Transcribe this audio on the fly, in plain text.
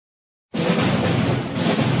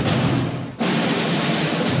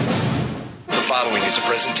following is a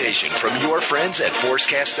presentation from your friends at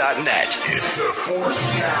ForceCast.net. It's the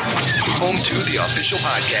ForceCast. Home to the official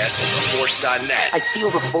podcast of TheForce.net. I feel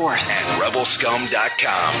the Force. And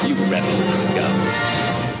RebelScum.com. You rebel scum.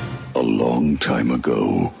 A long time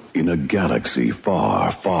ago, in a galaxy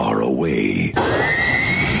far, far away.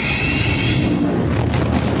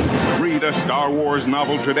 Read a Star Wars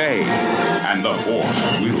novel today, and the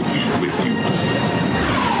Force will be with you.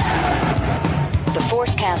 The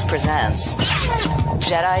ForceCast presents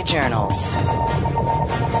Jedi Journals.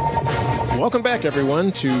 Welcome back,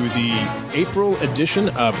 everyone, to the April edition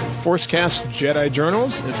of ForceCast Jedi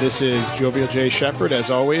Journals. This is Jovial J. Shepard,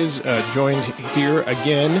 as always, joined here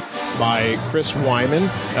again by Chris Wyman.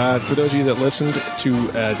 For those of you that listened to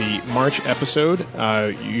the March episode,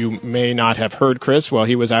 you may not have heard Chris while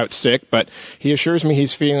he was out sick, but he assures me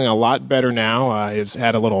he's feeling a lot better now. He's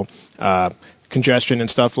had a little congestion and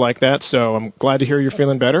stuff like that, so I'm glad to hear you're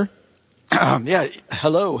feeling better. Yeah,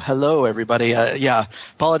 hello, everybody.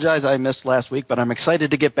 Apologize I missed last week, but I'm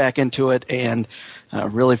excited to get back into it and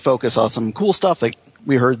really focus on some cool stuff that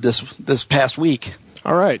we heard this past week.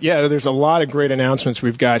 All right, yeah, there's a lot of great announcements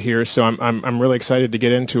we've got here, so I'm really excited to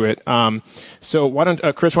get into it. So why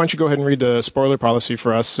don't Chris, why don't you go ahead and read the spoiler policy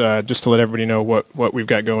for us, just to let everybody know what we've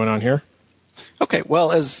got going on here. Okay,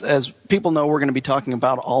 well, as people know, we're going to be talking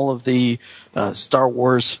about all of the Star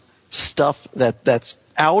Wars stuff that's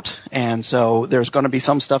out, and so there's going to be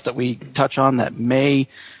some stuff that we touch on that may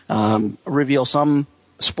reveal some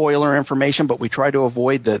spoiler information, but we try to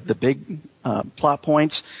avoid the big plot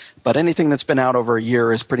points. But anything that's been out over a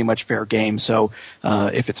year is pretty much fair game. So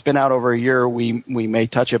if it's been out over a year, we may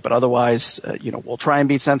touch it, but otherwise, we'll try and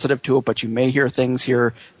be sensitive to it. But you may hear things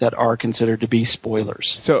here that are considered to be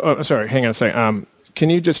spoilers. So, sorry, hang on a second.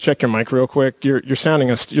 Can you just check your mic real quick? You're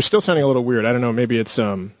still sounding a little weird. I don't know. Maybe it's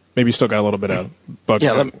maybe you still got a little bit of bug.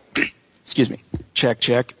 Yeah. Excuse me.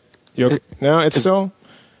 Check. You okay? No, it still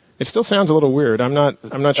sounds a little weird. I'm not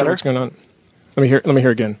sure what's going on. Let me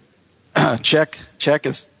hear again. Check.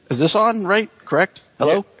 Is this on, right? Correct?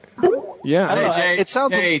 Hello? Yeah. Hey, Jay, it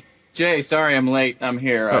sounds... Jay, sorry I'm late. I'm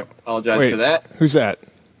here. I apologize for that. Who's that?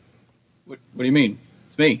 What do you mean?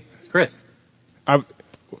 It's me. It's Chris. I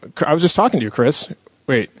was just talking to you, Chris.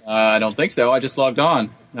 Wait. I don't think so. I just logged on.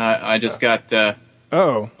 I just got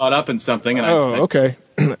caught up in something. And okay.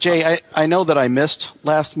 Jay, I know that I missed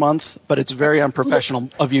last month, but it's very unprofessional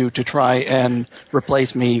of you to try and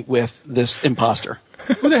replace me with this imposter.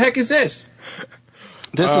 Who the heck is this?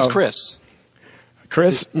 This is Chris.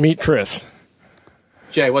 Chris, meet Chris.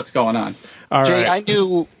 Jay, what's going on? All Jay, right. I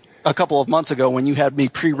knew a couple of months ago when you had me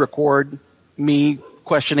pre-record me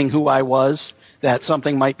questioning who I was that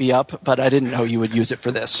something might be up, but I didn't know you would use it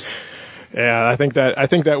for this. Yeah, I think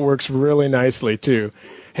that works really nicely too.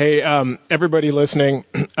 Hey, everybody listening,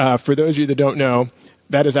 for those of you that don't know,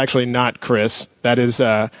 that is actually not Chris. That is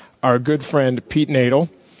our good friend Pete Nadel,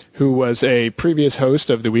 who was a previous host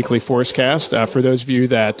of the weekly ForceCast. For those of you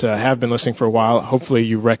that have been listening for a while, hopefully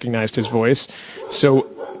you recognized his voice. So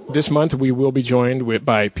this month we will be joined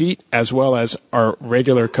by Pete, as well as our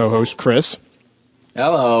regular co-host, Chris.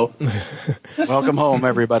 Hello. Welcome home,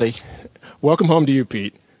 everybody. Welcome home to you,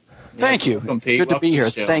 Pete. Thank you. Welcome, Pete. It's good to be here.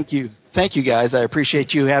 Welcome to the show. Thank you, guys. I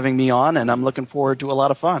appreciate you having me on, and I'm looking forward to a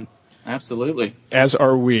lot of fun. Absolutely. As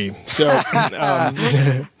are we. So,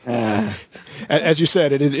 as you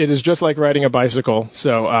said, it is just like riding a bicycle.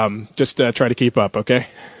 So just try to keep up, okay?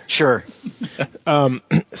 Sure. One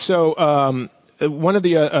of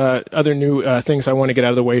the other new things I want to get out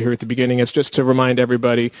of the way here at the beginning is just to remind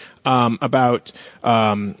everybody about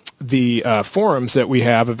the forums that we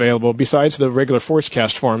have available. Besides the regular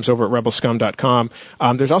ForceCast forums over at RebelScum.com,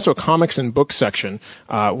 there's also a comics and books section,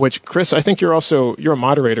 which, Chris, I think you're a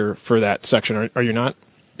moderator for that section, are you not?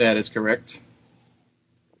 That is correct.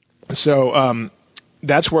 So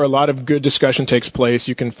that's where a lot of good discussion takes place.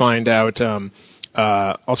 You can find out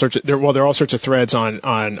all sorts of there are all sorts of threads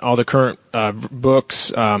on all the current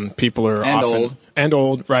books. People are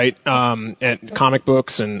old, right? And comic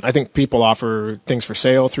books, and I think people offer things for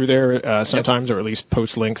sale through there sometimes, or at least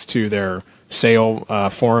post links to their sale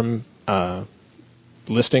forum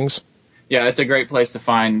listings. Yeah, it's a great place to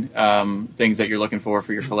find things that you're looking for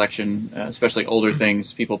your collection, especially older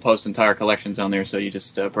things. People post entire collections on there, so you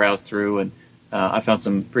just browse through, and I found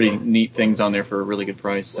some pretty neat things on there for a really good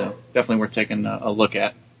price. So definitely worth taking a look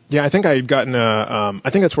at. Yeah, I think I had gotten I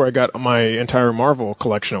think that's where I got my entire Marvel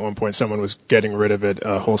collection at one point. Someone was getting rid of it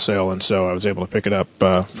wholesale, and so I was able to pick it up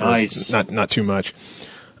for nice. not too much.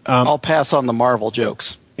 I'll pass on the Marvel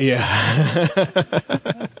jokes. Yeah.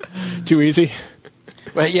 Too easy?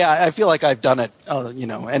 But yeah, I feel like I've done it.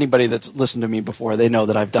 Anybody that's listened to me before, they know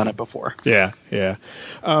that I've done it before. Yeah.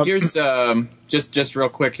 Here's just real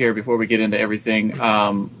quick here before we get into everything.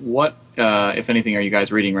 What, if anything, are you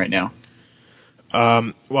guys reading right now?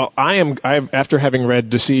 Well, I've after having read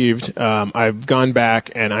Deceived, I've gone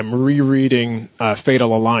back and I'm rereading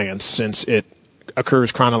Fatal Alliance since it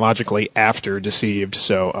occurs chronologically after Deceived.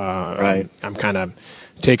 So right. I'm kind of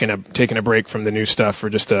taking a break from the new stuff for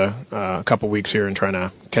just a couple weeks here and trying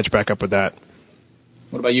to catch back up with that.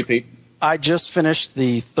 What about you, Pete? I just finished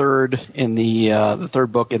the third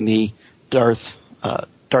book in the Darth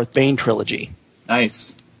Bane trilogy.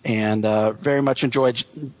 Nice. And very much enjoyed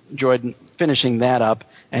finishing that up.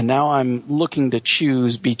 And now I'm looking to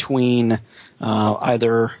choose between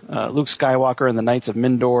either Luke Skywalker and the Knights of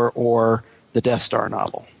Mindor or the Death Star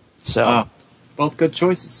novel. So both good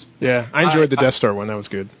choices. Yeah, I enjoyed the Death Star one. That was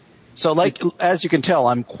good. So, as you can tell,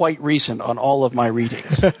 I'm quite recent on all of my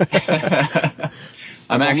readings.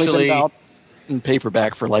 I'm actually only been out in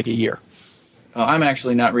paperback for like a year. I'm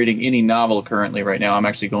actually not reading any novel currently right now. I'm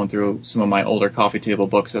actually going through some of my older coffee table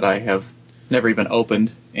books that I have never even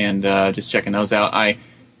opened and just checking those out.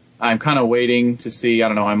 I'm kind of waiting to see. I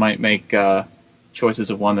don't know. I might make choices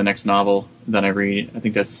of the next novel that I read. I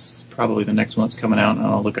think that's probably the next one that's coming out. And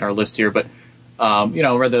I'll look at our list here, but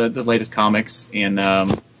read the latest comics in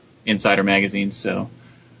Insider magazines. So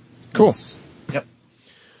cool. Yep.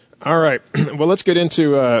 All right. Well, let's get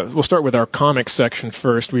into. We'll start with our comics section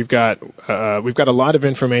first. We've got a lot of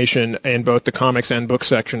information in both the comics and book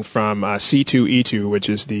section from C2E2, which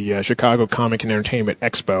is the Chicago Comic and Entertainment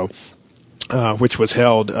Expo, which was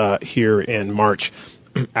held here in March,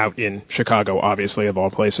 out in Chicago, obviously, of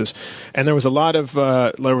all places. And there were a lot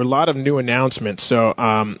of new announcements. So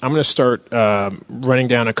I'm going to start running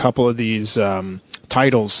down a couple of these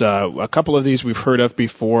titles. A couple of these we've heard of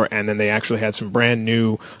before, and then they actually had some brand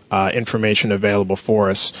new information available for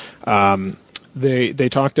us. They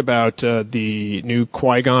talked about the new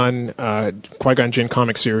Qui-Gon Jinn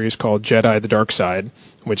comic series called Jedi: The Dark Side,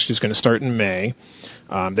 which is going to start in May.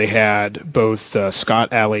 They had both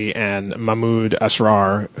Scott Alley and Mahmoud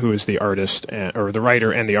Asrar, who is the artist or the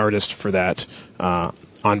writer and the artist for that,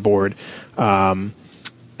 on board.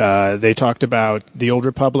 They talked about The Old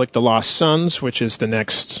Republic: The Lost Sons, which is the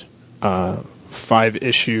next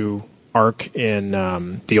 5-issue arc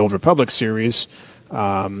in the Old Republic series,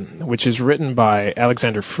 which is written by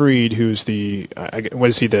Alexander Freed, who's the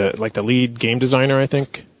lead game designer, I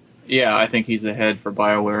think. Yeah, I think he's the head for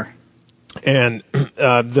BioWare. And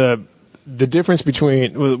the difference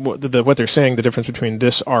between what they're saying, the difference between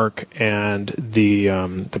this arc and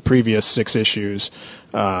the previous 6 issues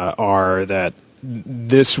are that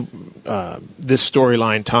this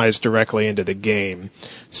storyline ties directly into the game.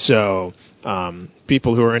 So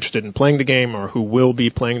people who are interested in playing the game or who will be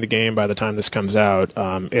playing the game by the time this comes out,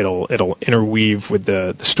 it'll interweave with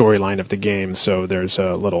the storyline of the game. So there's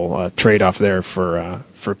a little trade-off there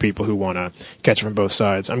for people who want to catch it from both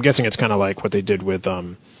sides. I'm guessing it's kind of like what they did with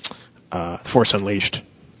Force Unleashed.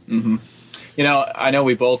 Mm-hmm. I know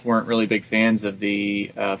we both weren't really big fans of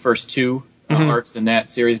the first 2 arcs in that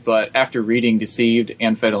series, but after reading Deceived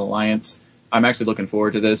and Fatal Alliance, I'm actually looking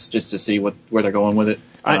forward to this just to see where they're going with it.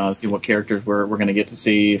 See what characters we're going to get to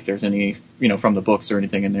see, if there's any from the books or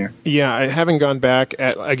anything in there. Yeah, I haven't gone back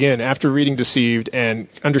after reading Deceived and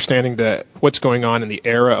understanding what's going on in the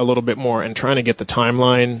era a little bit more and trying to get the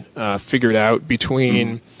timeline figured out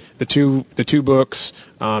between the two books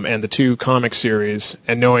and the 2 comic series,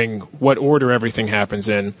 and knowing what order everything happens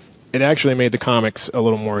in. It actually made the comics a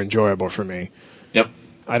little more enjoyable for me. Yep.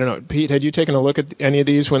 I don't know, Pete, had you taken a look at any of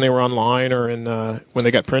these when they were online or when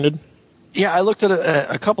they got printed? Yeah, I looked at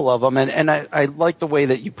a couple of them, and I like the way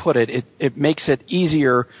that you put it. It makes it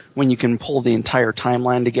easier when you can pull the entire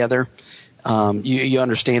timeline together. You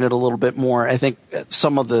understand it a little bit more. I think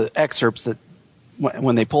some of the excerpts that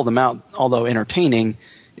when they pull them out, although entertaining,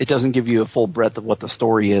 it doesn't give you a full breadth of what the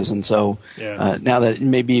story is. And so now that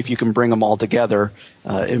maybe if you can bring them all together,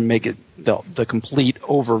 it would make it the complete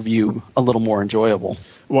overview a little more enjoyable.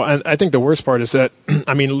 Well, and I think the worst part is that,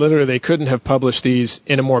 literally they couldn't have published these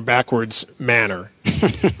in a more backwards manner.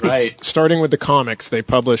 Right. Starting with the comics, they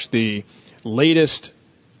published the latest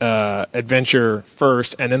adventure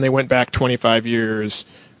first, and then they went back 25 years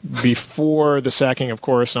before the sacking of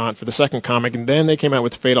Coruscant for the second comic, and then they came out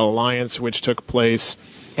with Fatal Alliance, which took place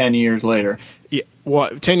 10 years later. Yeah, well,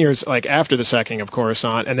 10 years after the sacking of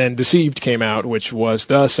Coruscant, and then Deceived came out, which was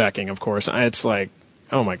the sacking of Coruscant. It's like,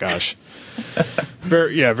 oh my gosh.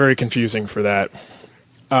 Very confusing for that.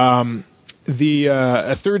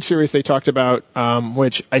 A third series they talked about,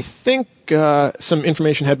 which I think some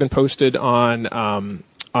information had been posted on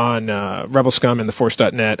Rebel Scum and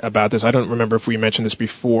theforce.net about this. I don't remember if we mentioned this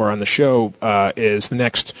before on the show, is the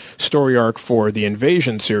next story arc for the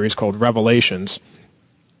Invasion series called Revelations.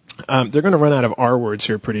 They're going to run out of R words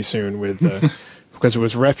here pretty soon with because it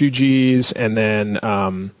was Refugees and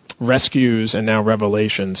then Rescues and now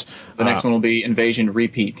Revelations. The next one will be Invasion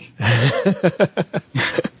Repeat.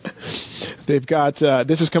 They've got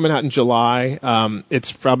this is coming out in July.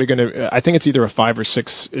 It's probably going to. I think it's either a 5 or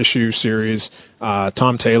 6 issue series.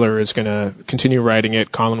 Tom Taylor is going to continue writing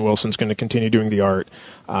it. Colin Wilson's going to continue doing the art.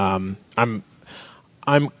 I'm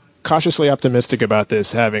cautiously optimistic about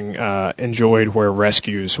this, having enjoyed where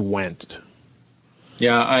Rescues went.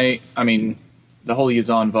 Yeah, I mean, the whole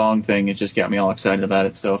Yazan Vong thing, it just got me all excited about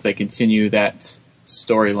it. So if they continue that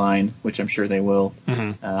storyline, which I'm sure they will,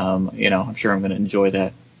 I'm sure I'm going to enjoy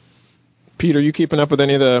that. Peter, are you keeping up with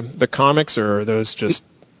any of the comics, or are those just?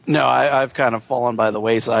 No, I've kind of fallen by the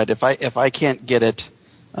wayside. If I can't get it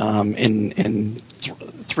in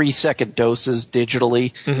 3-second doses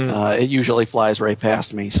digitally, it usually flies right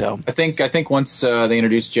past me. So I think once they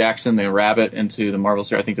introduced Jackson the Rabbit into the Marvel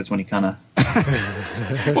series, I think that's when he kind of.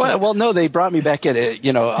 well, no, they brought me back in.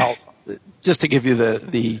 Just to give you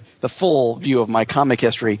the full view of my comic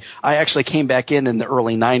history, I actually came back in the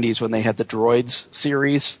early '90s when they had the Droids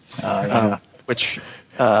series, which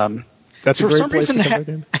that's for a great some place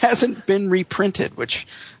reason hasn't been reprinted, which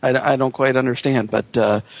I don't quite understand.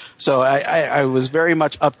 But so I was very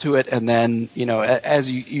much up to it, and then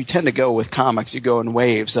as you tend to go with comics, you go in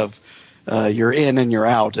waves of you're in and you're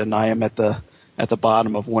out, and I am at the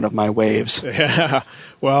bottom of one of my waves. Yeah.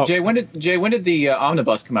 Well, Jay, when did the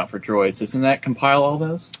omnibus come out for Droids? Doesn't that compile all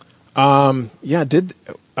those? Yeah. Did.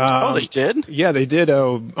 They did? Yeah, they did.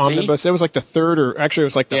 Omnibus. It was like the third, or actually, it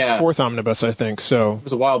was like the fourth omnibus, I think. So it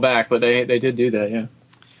was a while back, but they did do that. Yeah.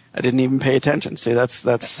 I didn't even pay attention. See, that's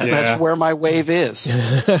where my wave is.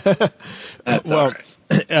 That's all right.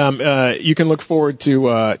 You can look forward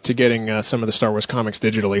to getting some of the Star Wars comics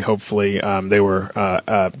digitally. Hopefully, they were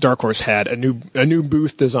Dark Horse had a new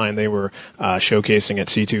booth design they were showcasing at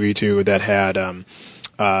C2E2 that had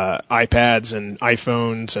iPads and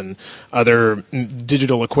iPhones and other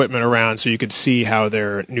digital equipment around, so you could see how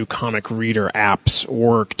their new comic reader apps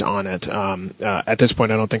worked on it. At this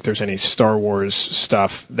point, I don't think there's any Star Wars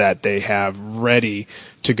stuff that they have ready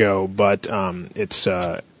to go, but it's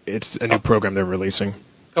a new program they're releasing.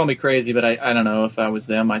 Call me crazy, but I don't know if I was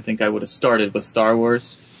them. I think I would have started with Star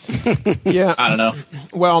Wars. Yeah. I don't know.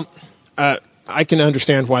 Well, I can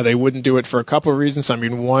understand why they wouldn't do it for a couple of reasons. I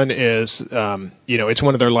mean, one is, it's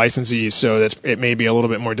one of their licensees, so it may be a little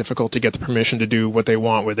bit more difficult to get the permission to do what they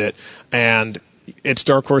want with it. And it's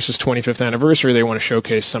Dark Horse's 25th anniversary. They want to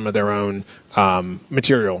showcase some of their own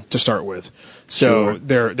material to start with. So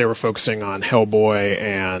Sure. they were focusing on Hellboy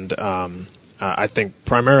and I think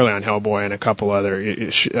primarily on Hellboy and a couple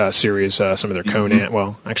other series, some of their Conan.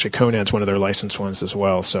 Well, actually, Conan's one of their licensed ones as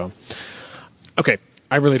well. So, okay.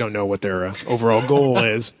 I really don't know what their overall goal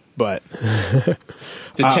is, but to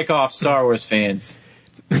tick off Star Wars fans.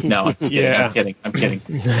 No, I'm kidding. Yeah. I'm kidding.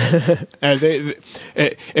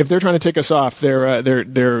 If they're trying to tick us off,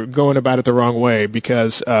 they're going about it the wrong way,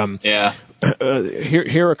 because Yeah.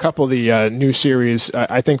 Here are a couple of the new series.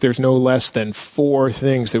 I think there's no less than 4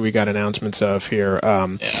 things that we got announcements of here.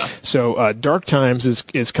 So Dark Times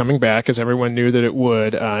is coming back, as everyone knew that it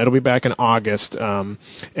would. It'll be back in August, and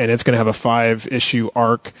it's going to have a 5-issue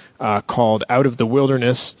arc called Out of the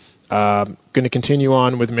Wilderness. Going to continue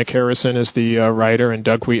on with Mick Harrison as the writer and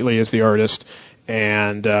Doug Wheatley as the artist.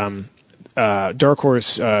 And Dark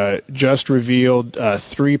Horse just revealed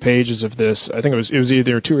 3 pages of this. I think it was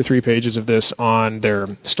either 2 or 3 pages of this on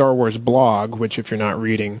their Star Wars blog, which if you're not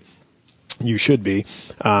reading, you should be.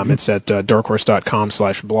 It's at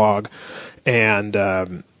darkhorse.com/blog.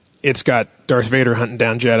 And it's got Darth Vader hunting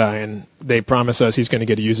down Jedi, and they promise us he's going to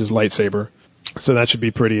get to use his lightsaber. So that should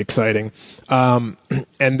be pretty exciting. And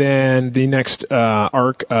then the next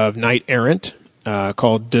arc of Knight Errant,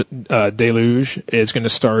 called Deluge, is going to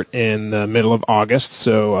start in the middle of August.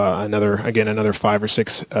 So another 5 or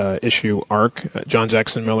 6 issue arc. John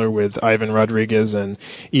Jackson Miller with Ivan Rodriguez and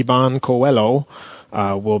Iban Coelho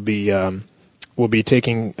will be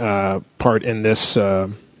taking part in this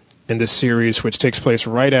series, which takes place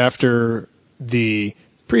right after the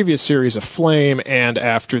previous series of Flame and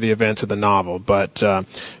after the events of the novel. But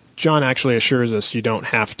John actually assures us you don't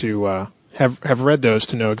have to have read those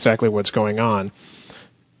to know exactly what's going on.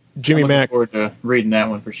 Jimmy I'm Mack. looking forward to reading that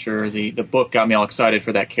one for sure. The book got me all excited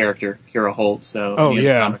for that character, Kira Holt. So the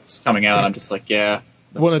comics coming out, I'm just like, yeah,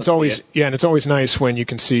 Well, it's always and it's always nice when you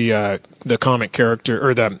can see the comic character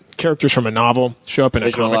or the characters from a novel show up in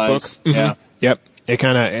a comic book. Yeah. Mm-hmm. Yep.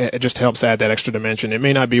 It just helps add that extra dimension. It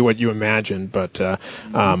may not be what you imagine, but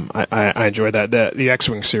I enjoy that. The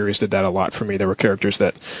X-Wing series did that a lot for me. There were characters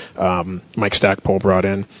that Mike Stackpole brought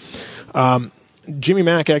in. Jimmy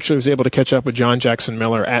Mack actually was able to catch up with John Jackson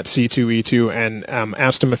Miller at C2E2 and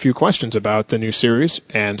asked him a few questions about the new series.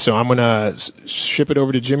 And so I'm going to ship it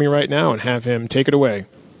over to Jimmy right now and have him take it away.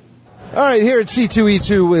 All right, here at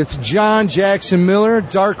C2E2 with John Jackson Miller,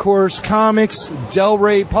 Dark Horse Comics, Del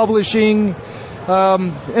Rey Publishing.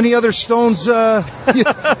 Any other stones?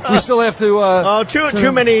 We still have to.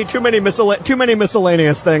 Too many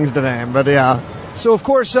miscellaneous things to name, but yeah. So of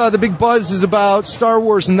course, the big buzz is about Star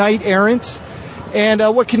Wars Knight Errant, and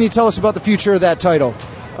what can you tell us about the future of that title?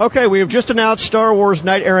 Okay, we have just announced Star Wars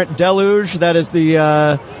Knight Errant Deluge. That is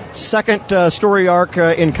the second story arc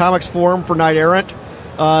in comics form for Knight Errant.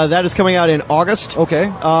 That is coming out in August.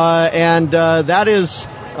 Okay, and that is.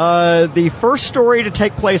 The first story to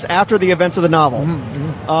take place after the events of the novel.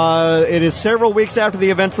 Mm-hmm. It is several weeks after the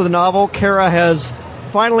events of the novel. Kara has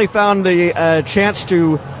finally found the chance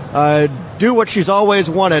to do what she's always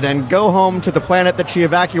wanted and go home to the planet that she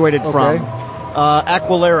evacuated from,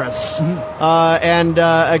 Aquilaris. Mm-hmm. And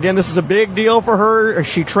again, this is a big deal for her.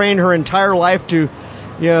 She trained her entire life to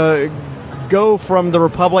go from the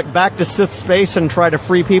Republic back to Sith space and try to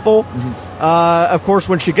free people. Mm-hmm. Of course,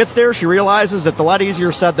 when she gets there, she realizes it's a lot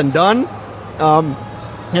easier said than done.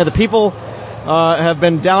 The people have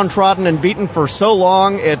been downtrodden and beaten for so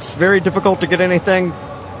long, it's very difficult to get anything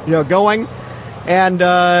going.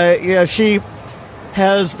 And she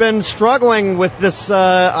has been struggling with this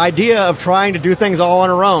idea of trying to do things all on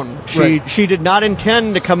her own. She did not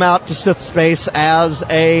intend to come out to Sith space as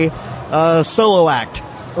a solo act.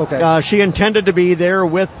 Okay. She intended to be there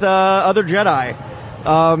with other Jedi.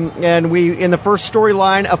 And we, in the first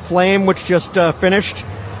storyline, A Flame, which just finished,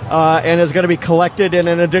 and is going to be collected in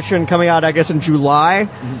an edition coming out, I guess, in July.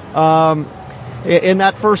 Mm-hmm. In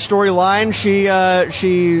that first storyline, she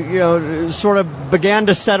sort of began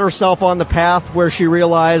to set herself on the path where she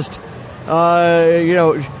realized,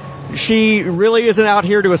 she really isn't out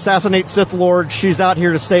here to assassinate Sith Lords. She's out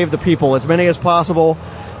here to save the people, as many as possible.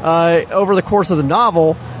 Over the course of the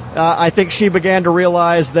novel, I think she began to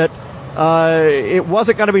realize that it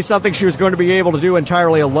wasn't going to be something she was going to be able to do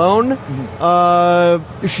entirely alone.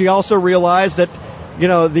 Mm-hmm. She also realized that,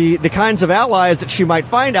 the kinds of allies that she might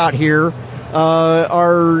find out here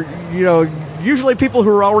are, usually people who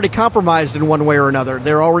are already compromised in one way or another.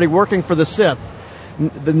 They're already working for the Sith.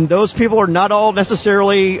 Those people are not all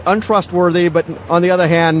necessarily untrustworthy, but on the other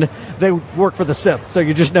hand, they work for the Sith, so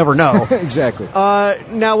you just never know. Exactly.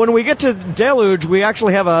 Now, when we get to Deluge, we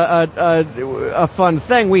actually have a fun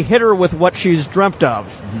thing. We hit her with what she's dreamt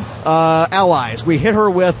of, allies. We hit her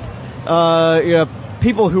with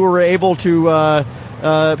people who are able to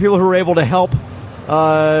help.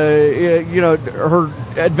 Her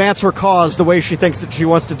advance her cause the way she thinks that she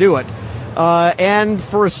wants to do it. And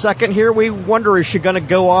for a second here, we wonder, is she going to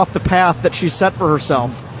go off the path that she set for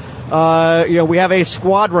herself? We have a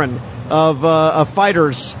squadron of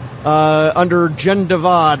fighters under Jen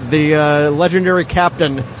Davad, the legendary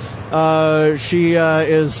captain. She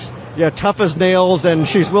is tough as nails, and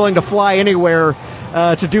she's willing to fly anywhere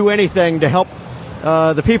to do anything to help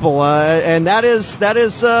the people. And that is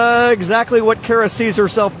exactly what Kara sees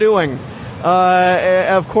herself doing.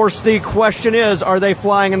 Of course, the question is, are they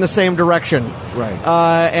flying in the same direction? Right.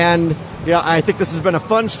 And I think this has been a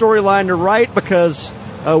fun storyline to write because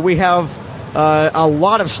we have a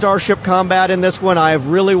lot of starship combat in this one. I've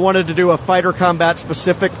really wanted to do a fighter combat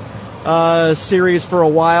specific series for a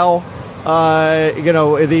while. The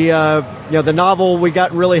novel, we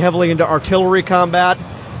got really heavily into artillery combat.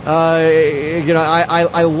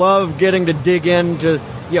 I love getting to dig into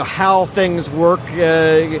how things work,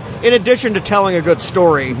 in addition to telling a good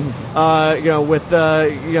story, with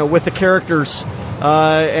the characters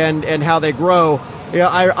and how they grow.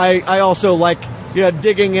 I also like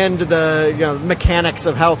digging into the mechanics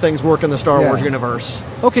of how things work in the Star Wars universe.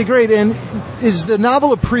 Okay, great. And is the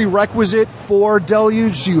novel a prerequisite for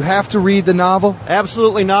Deluge? Do you have to read the novel?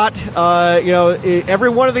 Absolutely not. Every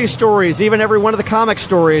one of these stories, even every one of the comic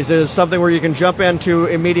stories, is something where you can jump into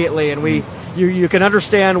immediately, and you can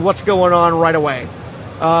understand what's going on right away.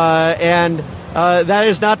 And that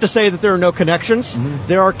is not to say that there are no connections. Mm-hmm.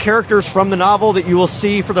 There are characters from the novel that you will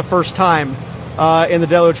see for the first time in the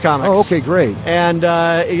Deluge comics. Oh, okay, great. And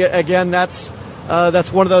again, that's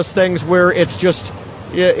one of those things where it's just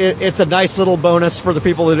it's a nice little bonus for the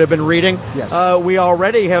people that have been reading. Yes. We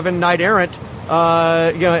already have in Knight Errant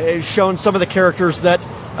shown some of the characters that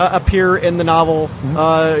appear in the novel.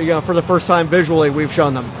 For the first time visually, we've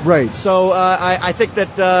shown them. Right. So I think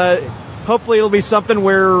that hopefully it'll be something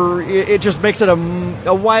where it just makes it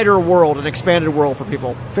a wider world, an expanded world for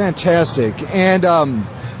people. Fantastic. And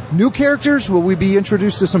new characters? Will we be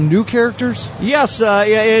introduced to some new characters? Yes.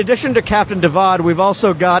 In addition to Captain Devad, we've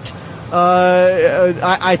also got,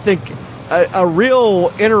 I think, a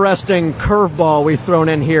real interesting curveball we've thrown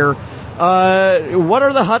in here. What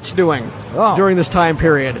are the Hutts doing during this time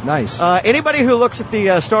period? Nice. Anybody who looks at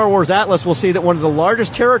the Star Wars Atlas will see that one of the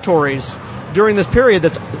largest territories during this period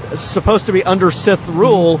that's supposed to be under Sith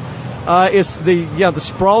rule is the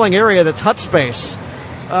sprawling area that's Hutt space.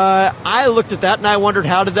 I looked at that and I wondered,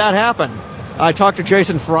 how did that happen? I talked to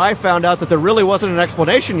Jason Fry, found out that there really wasn't an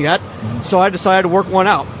explanation yet, so I decided to work one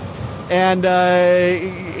out. And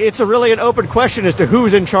it's really an open question as to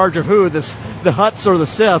who's in charge of who, the Hutts or the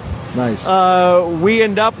Sith. Nice. We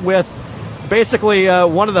end up with basically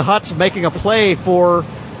one of the Hutts making a play for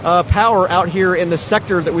power out here in the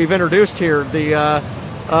sector that we've introduced here.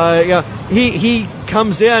 He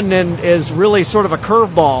comes in and is really sort of a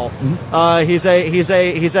curveball. He's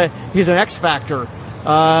an X factor.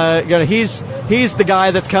 He's the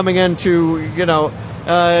guy that's coming in to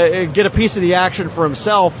get a piece of the action for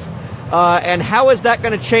himself. And how is that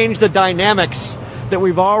going to change the dynamics that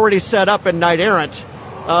we've already set up in Knight Errant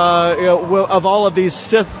of all of these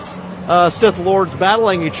Sith Lords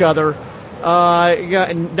battling each other?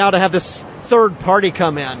 And now to have this third party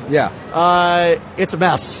come in, it's a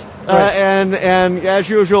mess. Right. And as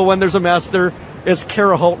usual, when there's a mess, there is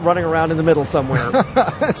Cara Holt running around in the middle somewhere.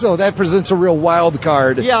 So that presents a real wild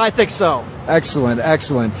card. Yeah, I think so. Excellent.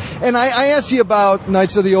 And I asked you about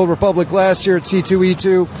Knights of the Old Republic last year at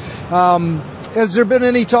C2E2. Has there been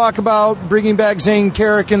any talk about bringing back Zane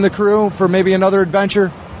Carrick and the crew for maybe another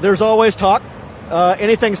adventure? There's always talk.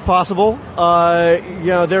 Anything's possible.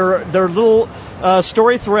 There are little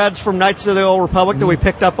story threads from Knights of the Old Republic that we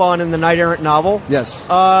picked up on in the Knight Errant novel. Yes.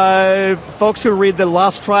 Folks who read the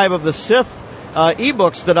Lost Tribe of the Sith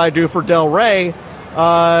ebooks that I do for Del Rey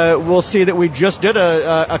will see that we just did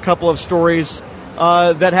a couple of stories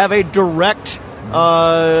that have a direct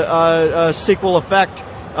sequel effect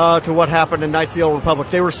to what happened in Knights of the Old Republic.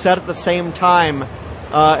 They were set at the same time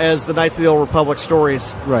as the Knights of the Old Republic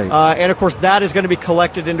stories. Right. And, of course, that is going to be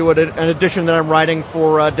collected into an edition that I'm writing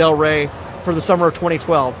for Del Rey for the summer of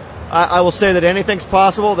 2012. I will say that anything's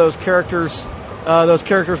possible. Those characters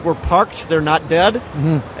were parked. They're not dead.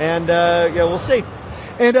 And, we'll see.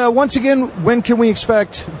 And once again, when can we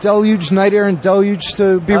expect Knight Errant Deluge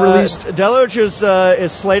to be released? Deluge is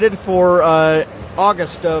slated for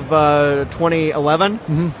August of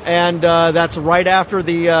 2011, and that's right after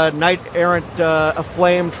the Knight Errant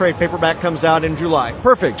Aflame trade paperback comes out in July.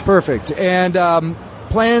 Perfect. And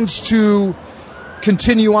plans to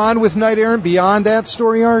continue on with Knight Errant beyond that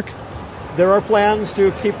story arc? There are plans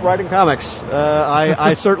to keep writing comics.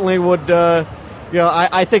 I certainly would.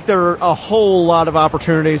 I think there are a whole lot of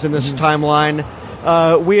opportunities in this timeline.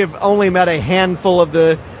 We have only met a handful of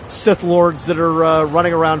the Sith Lords that are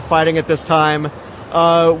running around fighting at this time.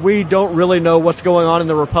 We don't really know what's going on in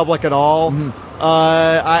the Republic at all.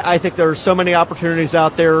 I think there are so many opportunities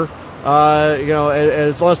out there.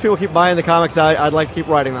 As long as people keep buying the comics, I'd like to keep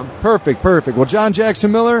writing them. Perfect. Well, John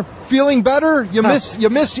Jackson Miller, feeling better? You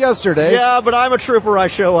missed yesterday. Yeah, but I'm a trooper. I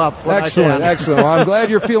show up. Excellent. Well, I'm glad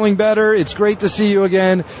you're feeling better. It's great to see you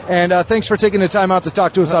again, and thanks for taking the time out to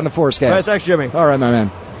talk to us on the ForceCast. All right, thanks, Jimmy. All right, my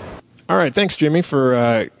man. All right, thanks, Jimmy,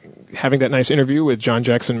 for having that nice interview with John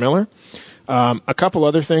Jackson Miller. A couple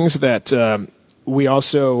other things that we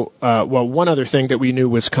also, one other thing that we knew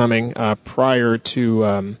was coming prior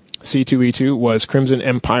to C2E2 was Crimson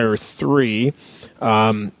Empire 3.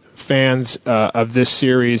 Fans of this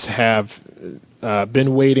series have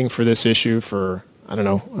been waiting for this issue for, I don't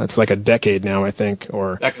know, it's like a decade now, I think.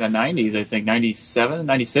 Or back in the 90s, I think, 97,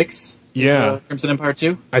 96? Yeah. Crimson Empire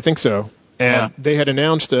 2? I think so. And they had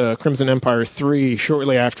announced Crimson Empire 3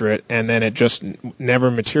 shortly after it, and then it just never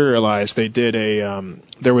materialized. They did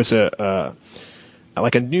there was a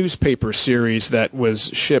newspaper series that was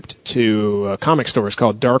shipped to comic stores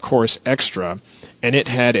called Dark Horse Extra, and it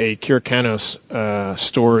had a Kyrkanos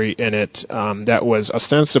story in it that was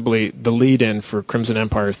ostensibly the lead-in for Crimson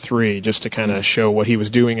Empire 3, just to kind of show what he was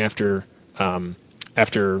doing after Crimson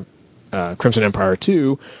Empire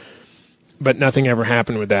 2. But nothing ever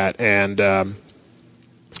happened with that, and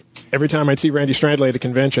every time I'd see Randy Stradley at a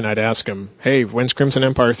convention, I'd ask him, "Hey, when's Crimson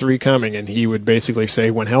Empire 3 coming?" And he would basically say,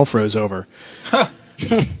 "When hell froze over."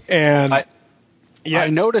 And I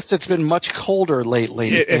noticed it's been much colder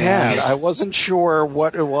lately. It has. I wasn't sure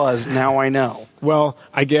what it was. Now I know. Well,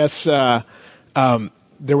 I guess there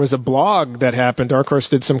was a blog that happened. Dark Horse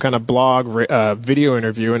did some kind of blog video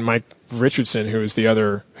interview, and Mike Richardson, who is he's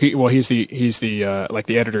the like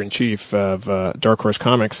the editor in chief of Dark Horse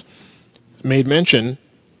Comics, made mention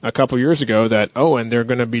a couple years ago that and they're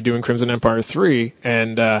going to be doing Crimson Empire 3,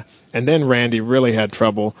 and then Randy really had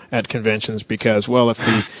trouble at conventions because, well,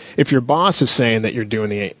 if your boss is saying that you're doing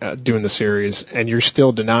the series and you're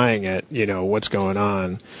still denying it, what's going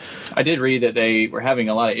on? I did read that they were having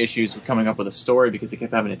a lot of issues with coming up with a story because they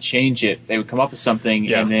kept having to change it. They would come up with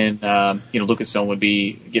something, and then Lucasfilm would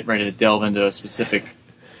be getting ready to delve into a specific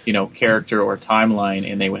character or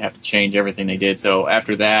timeline, and they would have to change everything they did. So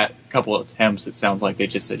after that couple of attempts, it sounds like they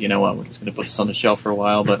just said, you know what, we're just going to put this on the shelf for a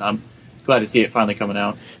while. But I'm glad to see it finally coming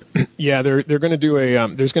out. Yeah, they're going to do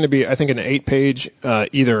there's going to be, I think, an 8-page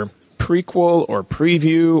either prequel or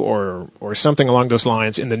preview or something along those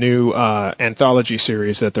lines in the new anthology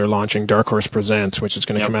series that they're launching, Dark Horse Presents, which is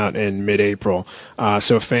going to come out in mid-April.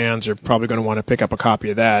 So fans are probably going to want to pick up a copy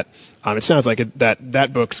of that. It sounds like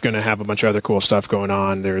that book's going to have a bunch of other cool stuff going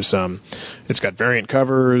on. There's it's got variant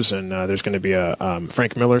covers, and there's going to be a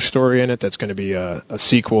Frank Miller story in it that's going to be a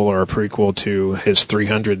sequel or a prequel to his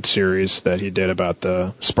 300 series that he did about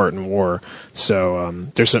the Spartan War. So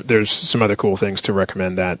there's some other cool things to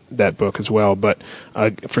recommend that book as well. But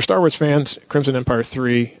for Star Wars fans, Crimson Empire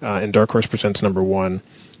 3 and Dark Horse Presents #1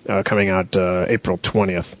 coming out April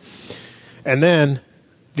 20th. And then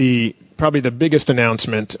probably the biggest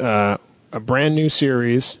announcement, a brand new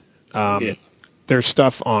series. There's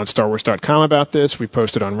stuff on StarWars.com about this. We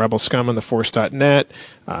posted on Rebel Scum on theforce.net.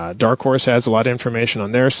 Dark Horse has a lot of information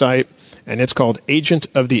on their site, and it's called Agent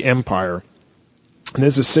of the Empire. And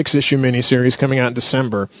this is a 6-issue miniseries coming out in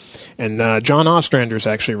December, and John Ostrander is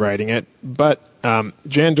actually writing it, but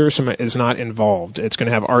Jan Duursema is not involved. It's going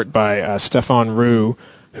to have art by Stefan Roux,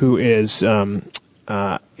 who is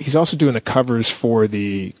he's also doing the covers for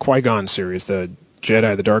the Qui-Gon series, the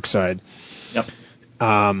Jedi: The Dark Side. Yep.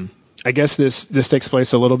 I guess this takes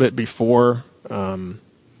place a little bit before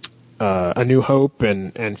A New Hope,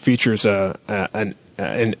 and features an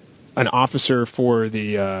officer for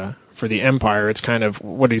the Empire. It's kind of,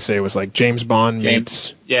 what did he say? It was like James Bond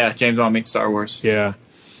meets... Yeah, James Bond meets Star Wars. Yeah.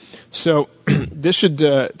 So this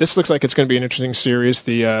looks like it's going to be an interesting series.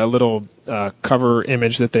 The little cover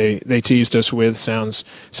image that they teased us with sounds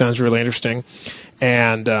really interesting.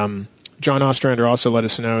 And John Ostrander also let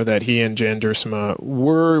us know that he and Jan Duursema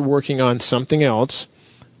were working on something else.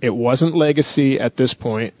 It wasn't Legacy at this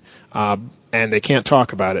point, and they can't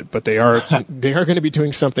talk about it, but they are going to be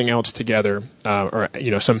doing something else together, or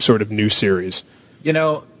some sort of new series.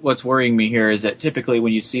 What's worrying me here is that typically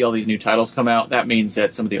when you see all these new titles come out, that means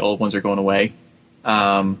that some of the old ones are going away.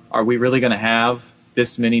 Are we really going to have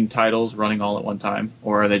this many titles running all at one time,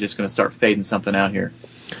 or are they just going to start fading something out here?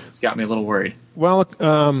 It's got me a little worried. Well,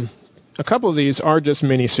 a couple of these are just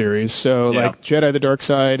miniseries, so like Jedi: The Dark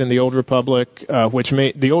Side and The Old Republic,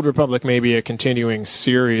 The Old Republic may be a continuing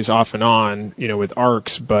series off and on, with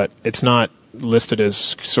arcs, but it's not listed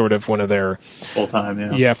as sort of one of their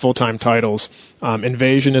full-time titles.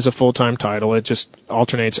 Invasion is a full-time title. It just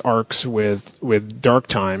alternates arcs with Dark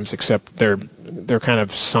Times, except they're kind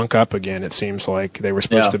of sunk up again. It seems like they were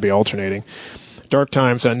supposed to be alternating. Dark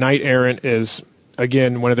Times, Knight Errant is,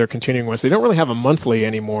 again, one of their continuing ones. They don't really have a monthly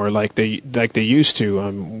anymore like they used to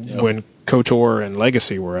when KOTOR and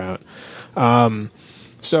Legacy were out.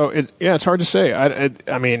 So it's hard to say.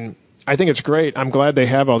 I mean, I think it's great. I'm glad they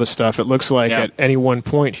have all this stuff. It looks like at any one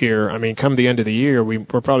point here, I mean, come the end of the year, we're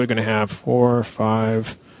probably going to have 5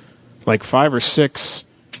 or 6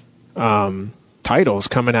 titles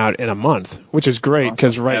coming out in a month, which is great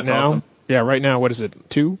because right now, what is it,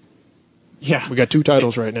 2? Yeah. We got 2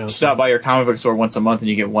 titles right now. Stop by your comic book store once a month and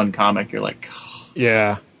you get one comic. You're like...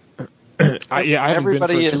 Yeah.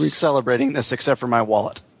 Everybody is celebrating this except for my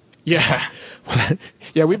wallet. Yeah.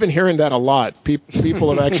 Yeah, we've been hearing that a lot.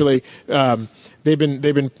 People have actually... They've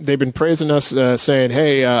been praising us, saying,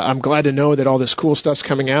 "Hey, I'm glad to know that all this cool stuff's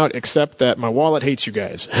coming out, except that my wallet hates you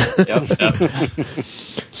guys." Yep.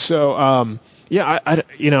 So,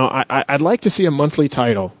 I'd like to see a monthly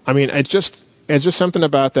title. I mean, it's just something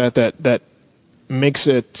about that makes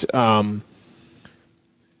it,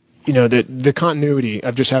 the continuity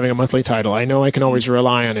of just having a monthly title. I know I can always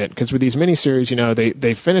rely on it because with these miniseries,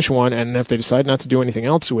 they finish one, and if they decide not to do anything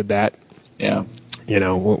else with that, what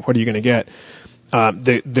are you going to get?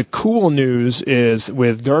 The cool news is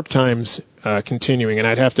with Dark Times continuing, and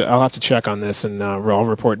I'll have to check on this, and I'll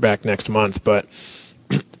report back next month. But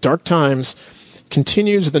Dark Times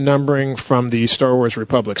continues the numbering from the Star Wars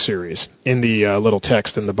Republic series in the little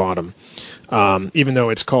text in the bottom. Even though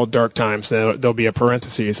it's called Dark Times, there'll be a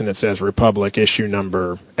parentheses and it says Republic issue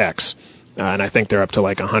number X. And I think they're up to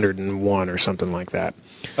like 101 or something like that.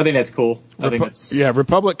 I think that's cool. Yeah,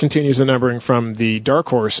 Republic continues the numbering from the Dark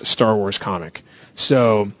Horse Star Wars comic.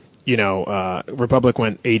 So, Republic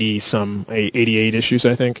went 88 issues,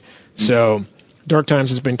 I think. Mm-hmm. So Dark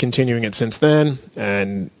Times has been continuing it since then,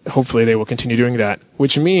 and hopefully they will continue doing that,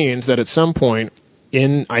 which means that at some point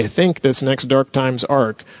in, I think, this next Dark Times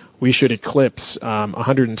arc, we should eclipse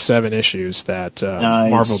 107 issues that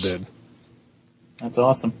nice. Marvel did. That's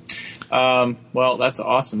awesome. Well, that's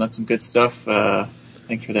awesome. That's some good stuff.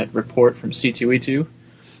 Thanks for that report from C2E2.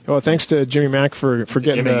 Well, thanks to Jimmy Mack for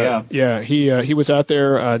getting he was out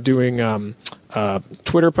there doing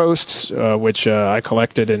Twitter posts, which I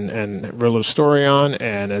collected and wrote a little story on,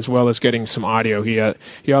 and as well as getting some audio.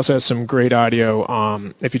 He also has some great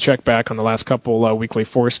audio. If you check back on the last couple weekly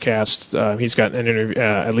Forcecasts, he's got an interview,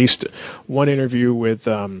 at least one interview with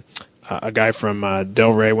a guy from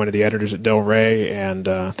Del Rey, one of the editors at Del Rey, and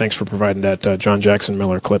thanks for providing that John Jackson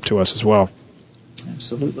Miller clip to us as well.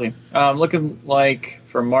 Absolutely. Looking like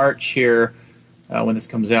for March here, when this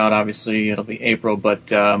comes out, obviously it'll be April,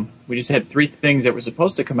 but we just had 3 things that were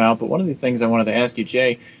supposed to come out, but one of the things I wanted to ask you,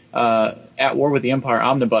 Jay, At War with the Empire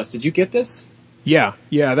Omnibus, did you get this? Yeah,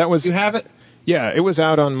 that was... You have it? Yeah, it was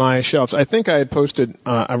out on my shelves. I think I had posted,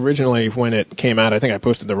 originally when it came out, I think I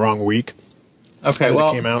posted the wrong week. Okay, well...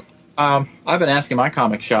 it came out. I've been asking my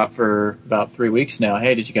comic shop for about 3 weeks now,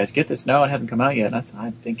 hey, did you guys get this? No, it hasn't come out yet. And I said, I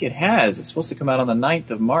think it has. It's supposed to come out on the 9th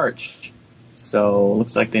of March. So,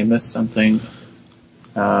 looks like they missed something.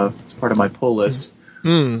 It's part of my pull list.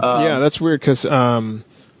 Yeah, that's weird, because I'm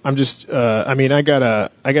just, I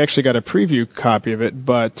actually got a preview copy of it,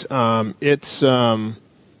 but it's, Dark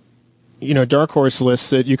Horse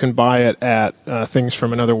lists it. You can buy it at Things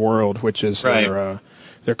from Another World, which is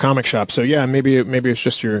their comic shop. So yeah, maybe it's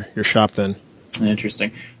just your shop then.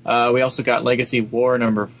 Interesting. We also got Legacy War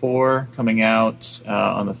number 4 coming out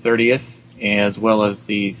on the 30th, as well as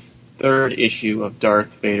the 3rd issue of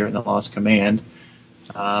Darth Vader and the Lost Command.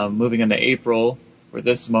 Moving into April for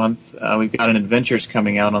this month, we've got an Adventures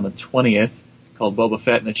coming out on the 20th called Boba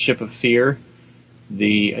Fett and the Ship of Fear.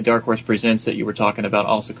 The Dark Horse Presents that you were talking about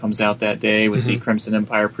also comes out that day with the Crimson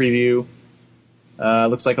Empire preview.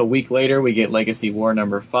 Looks like a week later we get Legacy War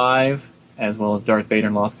number 5, as well as Darth Vader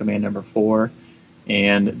and Lost Command number 4,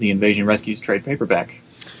 and the Invasion Rescues trade paperback.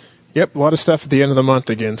 Yep, a lot of stuff at the end of the month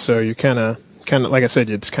again, so you kind of like I said,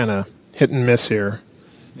 it's kind of hit and miss here.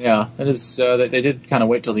 Yeah, it is. They did kind of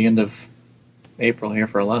wait till the end of April here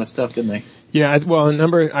for a lot of stuff, didn't they? Yeah, well,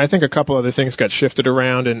 I think a couple other things got shifted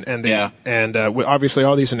around, and obviously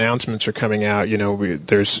all these announcements are coming out.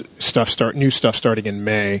 There's new stuff starting in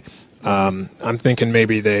May. I'm thinking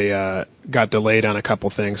maybe they got delayed on a couple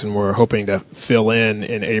things, and we're hoping to fill in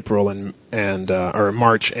April or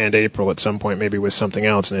March and April at some point, maybe with something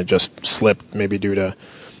else, and it just slipped, maybe due to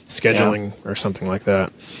scheduling or something like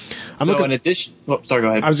that. In addition, sorry, go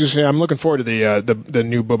ahead. I was just saying, I'm looking forward to the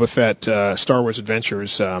new Boba Fett Star Wars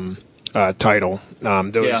Adventures title.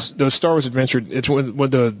 Those Star Wars Adventure. It's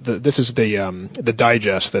this is the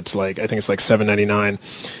digest that's like, I think it's like $7.99,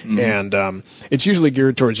 and it's usually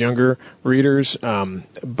geared towards younger readers.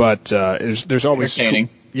 But there's always entertaining.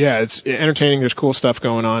 It's entertaining. There's cool stuff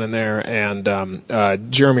going on in there, and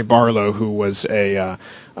Jeremy Barlow, who was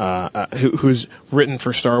who's written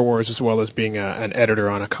for Star Wars as well as being an editor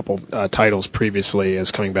on a couple titles previously,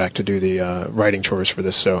 is coming back to do the writing chores for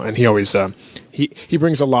this. So, and he always he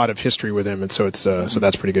brings a lot of history with him, and so it's so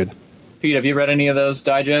that's pretty good. Pete, have you read any of those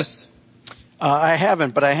digests? I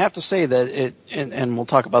haven't, but I have to say that it, and we'll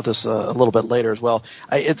talk about this a little bit later as well.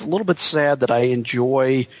 It's a little bit sad that I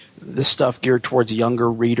enjoy this stuff geared towards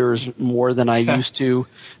younger readers more than I used to,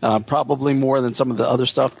 probably more than some of the other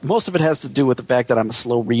stuff. Most of it has to do with the fact that I'm a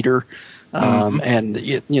slow reader, and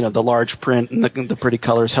the large print and the pretty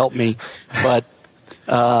colors help me. But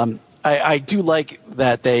I do like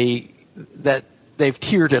that they've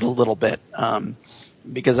tiered it a little bit.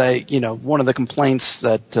 Because one of the complaints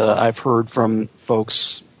that I've heard from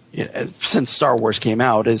folks since Star Wars came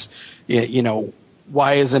out is,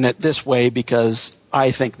 why isn't it this way? Because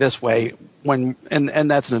I think this way. And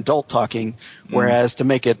that's an adult talking. Whereas to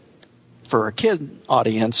make it for a kid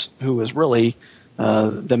audience, who is really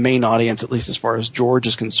the main audience, at least as far as George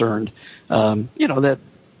is concerned, that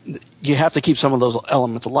you have to keep some of those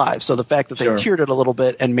elements alive. So the fact that they tiered it a little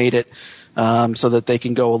bit and made it so that they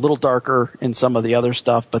can go a little darker in some of the other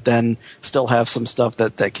stuff, but then still have some stuff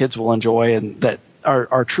that kids will enjoy and that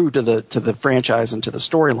are true to the franchise and to the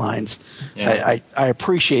storylines. Yeah. I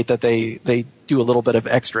appreciate that they do a little bit of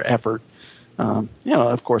extra effort.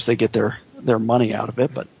 Of course they get their money out of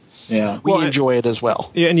it, but we enjoy it as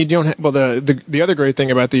well. Yeah, and you don't. The other great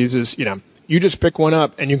thing about these is you just pick one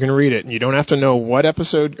up and you can read it, and you don't have to know what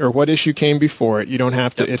episode or what issue came before it. You don't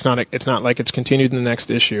have to. It's not like it's continued in the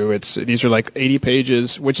next issue. These are like 80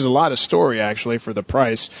 pages, which is a lot of story actually for the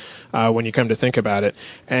price when you come to think about it.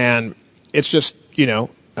 And it's just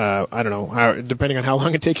I don't know, depending on how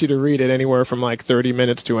long it takes you to read it, anywhere from like 30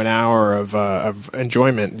 minutes to an hour of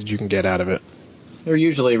enjoyment that you can get out of it. They're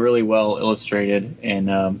usually really well illustrated, and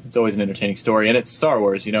it's always an entertaining story. And it's Star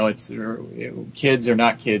Wars, it's kids or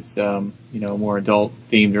not kids, more adult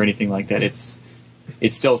themed or anything like that. It's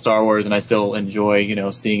still Star Wars, and I still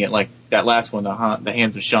enjoy, seeing it. Like that last one, the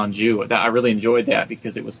Hands of Shanju. I really enjoyed that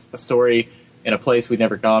because it was a story in a place we'd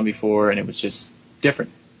never gone before, and it was just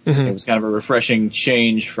different. Mm-hmm. It was kind of a refreshing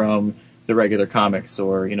change from the regular comics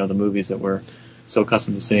or the movies that we're so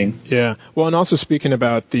accustomed to seeing. Yeah. Well, and also speaking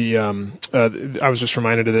about the, I was just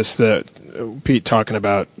reminded of this, that Pete talking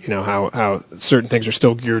about, how certain things are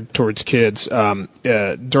still geared towards kids.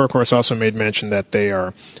 Dark Horse also made mention that they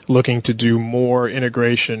are looking to do more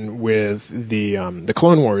integration with the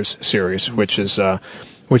Clone Wars series, which is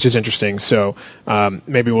interesting. So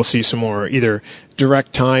maybe we'll see some more either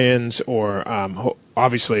direct tie-ins or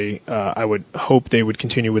obviously I would hope they would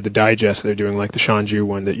continue with the digest they're doing, like the Shanju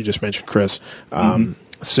one that you just mentioned, Chris.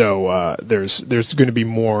 So there's going to be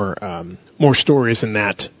more stories in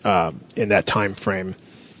that time frame.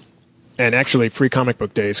 And actually, Free Comic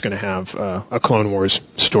Book Day is going to have a Clone Wars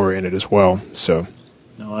story in it as well. So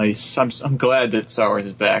nice. I'm glad that Star Wars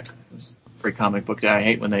is back. It was Free Comic Book Day. I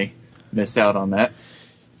hate when they miss out on that.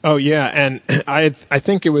 Oh yeah, and I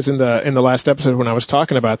think it was in the last episode when I was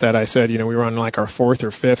talking about that, I said we were on like our 4th or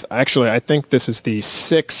 5th. Actually, I think this is the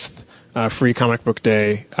 6th Free Comic Book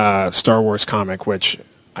Day Star Wars comic, which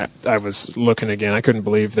I was looking again. I couldn't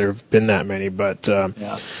believe there have been that many, but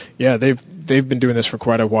they've been doing this for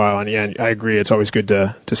quite a while, and yeah, I agree. It's always good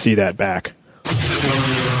to see that back.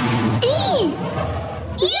 E!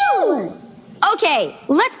 U! Okay,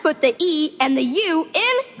 let's put the E and the U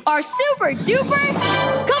in our super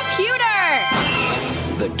duper computer!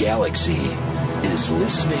 The galaxy is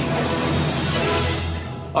listening.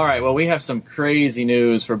 All right, well, we have some crazy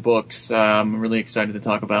news for books. I'm really excited to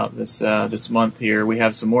talk about this month here. We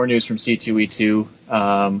have some more news from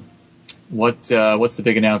C2E2. What's the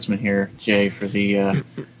big announcement here, Jay, for the...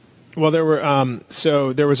 Well, there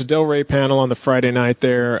was a Del Rey panel on the Friday night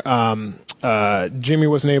there. Jimmy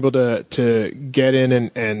wasn't able to get in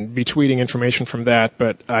and be tweeting information from that,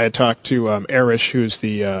 but I had talked to Arish, who's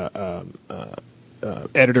the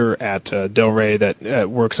editor at Del Rey that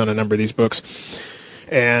works on a number of these books.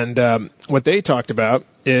 And what they talked about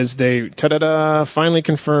is they finally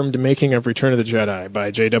confirmed the making of Return of the Jedi by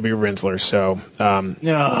J.W. Rinsler. So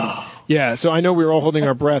yeah, so I know we were all holding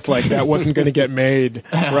our breath like that wasn't going to get made,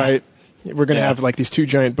 right? We're going to have like these 2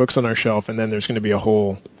 giant books on our shelf, and then there's going to be a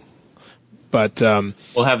hole. But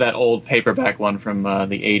we'll have that old paperback one from the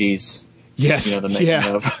 80s. Yes, the making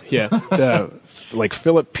of. Yeah. Like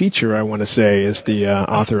Philip Peacher, I want to say, is the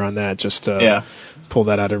author on that. Just pull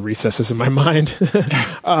that out of recesses in my mind.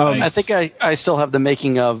 I think I still have the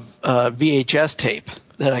making of VHS tape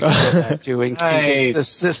that I can go back to in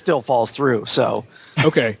case this still falls through. So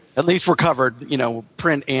okay, at least we're covered,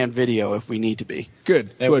 print and video if we need to be.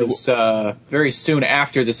 Good. It was very soon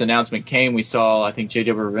after this announcement came, we saw, I think,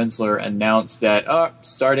 J.W. Rinsler announce that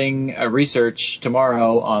starting research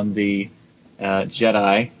tomorrow on the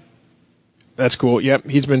Jedi. That's cool. Yep,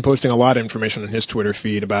 he's been posting a lot of information on his Twitter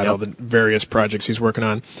feed about all the various projects he's working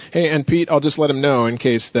on. Hey, and Pete, I'll just let him know in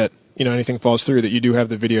case that anything falls through that you do have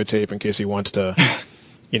the videotape in case he wants to,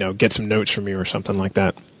 get some notes from you or something like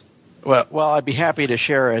that. Well, I'd be happy to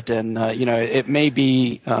share it, and it may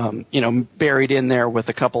be buried in there with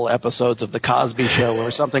a couple episodes of the Cosby Show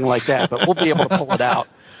or something like that, but we'll be able to pull it out.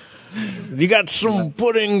 You got some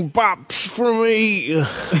pudding pops for me?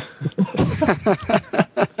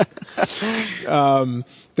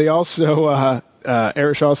 They also,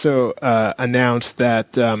 Arish also announced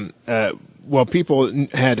that, people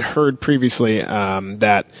had heard previously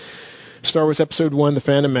that Star Wars Episode 1, The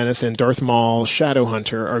Phantom Menace, and Darth Maul,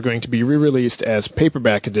 Shadowhunter are going to be re-released as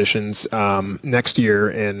paperback editions next year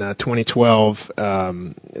in 2012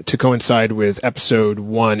 to coincide with Episode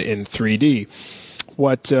 1 in 3D.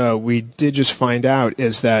 What we did just find out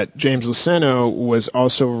is that James Luceno was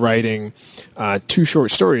also writing 2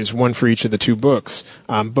 short stories, one for each of the 2 books,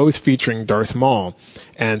 both featuring Darth Maul.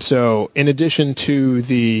 And so in addition to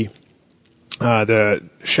the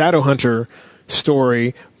Shadowhunter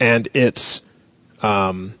story and its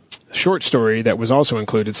short story that was also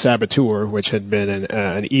included, Saboteur, which had been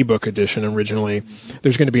an ebook edition originally.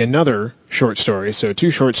 There's going to be another short story, so 2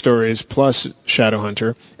 short stories plus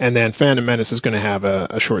Shadowhunter, and then Phantom Menace is going to have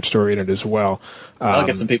a short story in it as well. I'll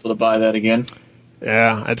get some people to buy that again.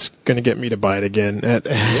 Yeah, it's going to get me to buy it again.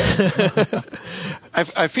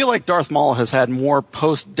 I feel like Darth Maul has had more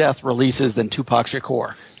post-death releases than Tupac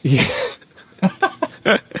Shakur. Yeah.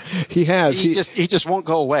 He has. He just won't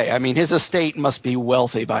go away. I mean, his estate must be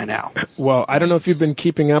wealthy by now. Well, I don't know if you've been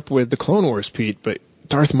keeping up with the Clone Wars, Pete, but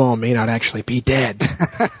Darth Maul may not actually be dead.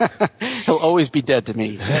 He'll always be dead to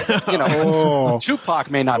me.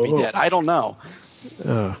 Tupac may not be dead. I don't know.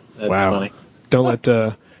 Oh, That's wow. funny.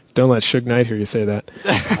 Don't let Suge Knight hear you say that.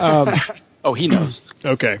 Oh, he knows.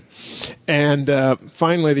 Okay. And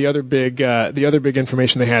finally, the other big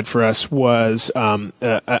information they had for us was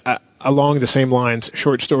along the same lines,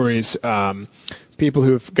 short stories. People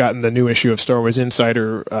who've gotten the new issue of Star Wars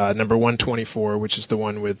Insider, number 124, which is the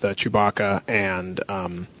one with Chewbacca and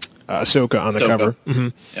Ahsoka on the cover. Mm-hmm.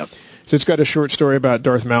 Yep. So it's got a short story about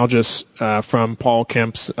Darth Malgus from Paul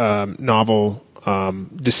Kemp's novel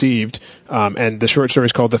Deceived, and the short story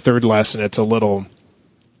is called The Third Lesson. It's a little,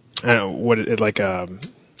 I don't know what it like a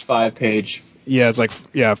 5-page. Yeah, it's like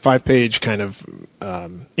 5-page kind of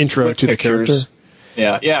intro to the character.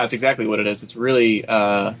 Yeah, it's exactly what it is. It's really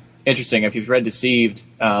interesting. If you've read Deceived,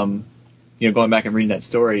 going back and reading that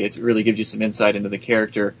story, it really gives you some insight into the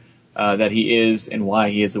character that he is and why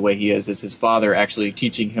he is the way he is. It's his father actually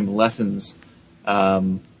teaching him lessons.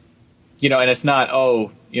 And it's not,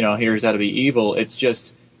 here's how to be evil. It's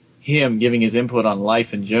just him giving his input on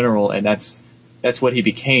life in general, and that's what he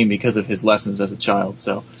became because of his lessons as a child.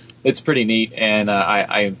 So it's pretty neat, and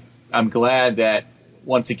I'm glad that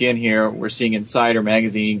once again here we're seeing Insider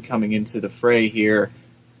Magazine coming into the fray here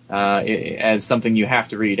as something you have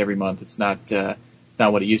to read every month. It's not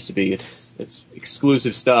what it used to be. It's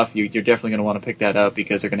exclusive stuff. You're definitely going to want to pick that up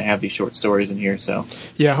because they're going to have these short stories in here. So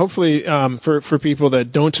yeah, hopefully for people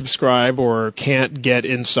that don't subscribe or can't get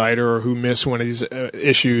Insider or who miss one of these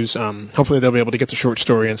issues, hopefully they'll be able to get the short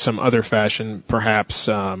story in some other fashion, perhaps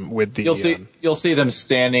with the. You'll see them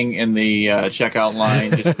standing in the checkout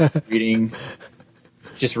line,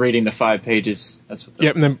 just reading the 5 pages. That's what.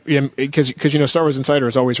 Yep, and then because Star Wars Insider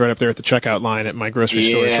is always right up there at the checkout line at my grocery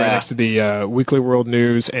store. It's right next to the Weekly World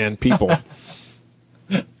News and People.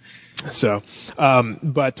 So,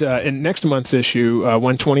 but in next month's issue,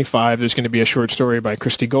 125, there's going to be a short story by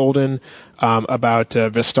Christy Golden about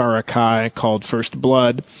Vestara Kai called First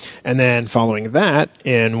Blood, and then following that,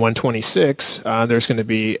 in 126, there's going to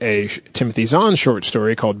be a Timothy Zahn short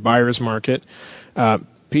story called Buyer's Market.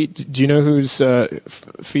 Pete, do you know who's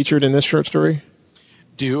featured in this short story?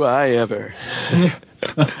 Do I ever?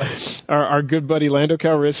 Our good buddy Lando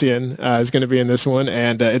Calrissian is going to be in this one,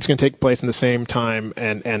 and it's going to take place in the same time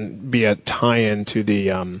and be a tie-in to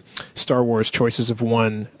the Star Wars Choices of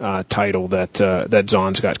One title that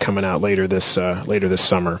Zahn's got coming out later this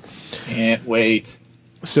summer. Can't wait.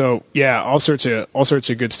 So yeah, all sorts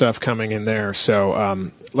of good stuff coming in there.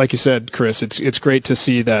 So like you said, Chris, it's great to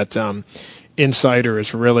see that Insider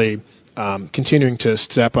is really continuing to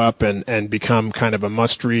step up and become kind of a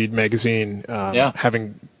must-read magazine.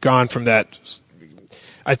 Having gone from that,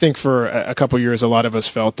 I think for a couple of years, a lot of us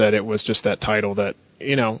felt that it was just that title that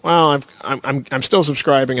I'm still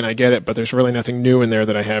subscribing and I get it, but there's really nothing new in there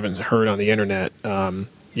that I haven't heard on the internet.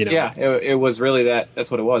 Yeah, it was really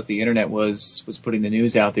that's what it was. The internet was putting the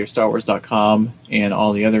news out there, StarWars.com and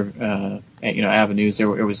all the other avenues.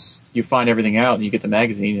 You find everything out and you get the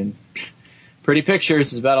magazine and pretty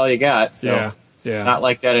pictures is about all you got. So yeah. Not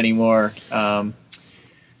like that anymore.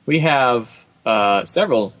 We have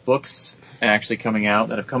several books actually coming out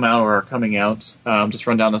that have come out or are coming out. Just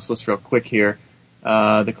run down this list real quick here.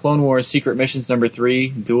 The Clone Wars Secret Missions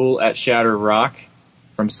 #3, Duel at Shatter Rock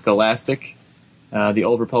from Scholastic. The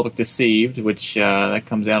Old Republic Deceived, which that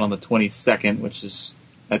comes out on the 22nd,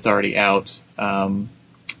 that's already out,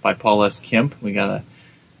 by Paul S. Kemp. We got a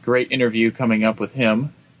great interview coming up with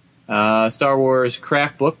him. Star Wars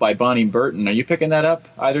Craft Book by Bonnie Burton. Are you picking that up,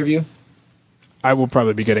 either of you? I will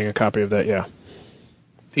probably be getting a copy of that, yeah.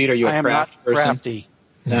 Pete, are you a craft person? I am not crafty.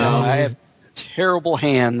 No. I have terrible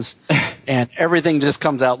hands, and everything just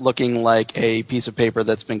comes out looking like a piece of paper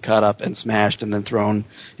that's been cut up and smashed and then thrown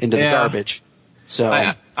into the garbage. So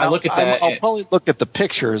I look at that. I'll probably look at the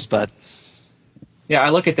pictures, but... Yeah, I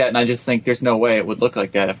look at that and I just think there's no way it would look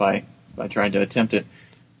like that if I tried to attempt it.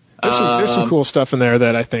 There's some cool stuff in there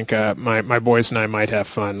that I think my boys and I might have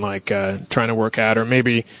fun, like trying to work out, or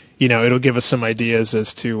maybe it'll give us some ideas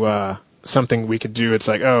as to something we could do. It's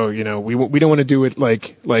like, oh, we don't want to do it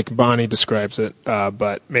like Bonnie describes it,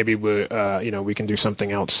 but maybe we can do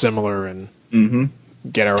something else similar and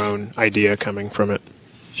get our own idea coming from it.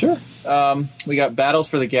 Sure. We got Battles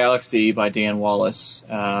for the Galaxy by Dan Wallace.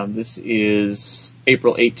 This is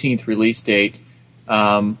April 18th release date.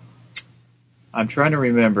 I'm trying to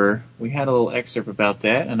remember. We had a little excerpt about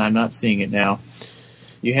that, and I'm not seeing it now.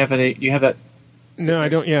 You have that? No, I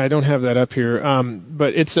don't. Yeah, I don't have that up here.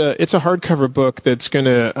 But it's a hardcover book that's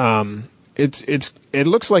gonna. It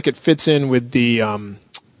looks like it fits in with the.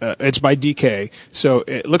 It's by DK, so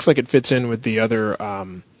it looks like it fits in with the other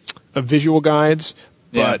visual guides.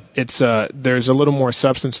 But it's there's a little more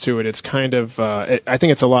substance to it. It's kind of I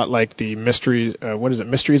think it's a lot like the Mysteries. What is it?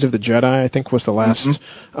 Mysteries of the Jedi, I think, was the last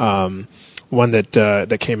one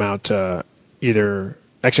that came out. Either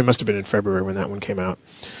actually, it must have been in February when that one came out.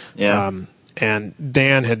 Yeah. And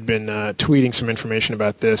Dan had been tweeting some information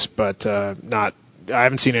about this, but not. I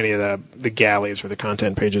haven't seen any of the galleys or the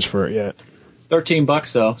content pages for it yet.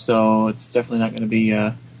 $13 though, so it's definitely not going to be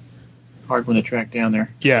hard one to track down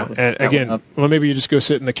there. Yeah, and again, well, maybe you just go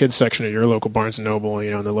sit in the kids section of your local Barnes and Noble,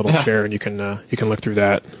 in the little chair, and you can look through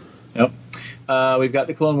that. Yep. We've got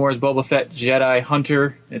the Clone Wars Boba Fett Jedi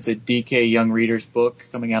Hunter. It's a DK Young Readers book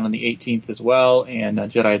coming out on the 18th as well, and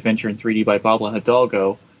Jedi Adventure in 3D by Pablo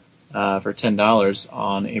Hidalgo for $10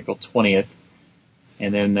 on April 20th.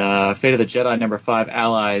 And then Fate of the Jedi number 5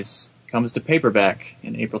 Allies comes to paperback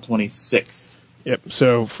in April 26th. Yep.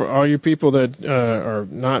 So for all you people that are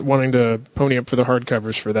not wanting to pony up for the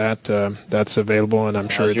hardcovers for that, that's available, and I'm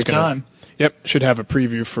sure it's going time. Yep. Should have a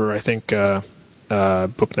preview for, I think,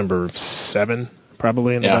 book number 7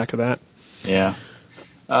 probably in the back of that. Yeah.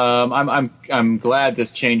 I'm glad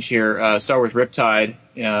this change here. Star Wars Riptide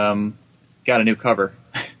got a new cover.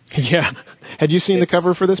 Yeah. Had you seen the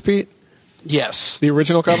cover for this, Pete? Yes. The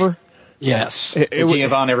original cover? Yes.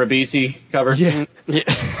 Giovanni Ribisi cover. Yeah.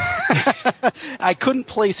 I couldn't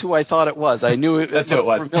place who I thought it was. I knew it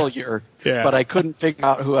was familiar, but I couldn't figure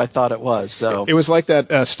out who I thought it was. So it was like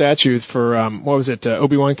that statue for what was it,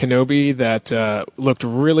 Obi-Wan Kenobi, that looked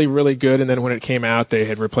really, really good, and then when it came out, they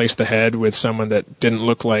had replaced the head with someone that didn't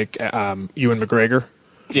look like Ewan McGregor.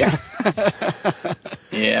 Yeah.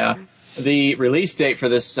 Yeah. The release date for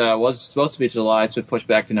this was supposed to be July. It's been pushed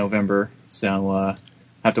back to November, so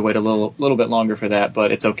have to wait a little bit longer for that,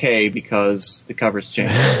 but it's okay because the cover's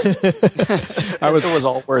changed. It was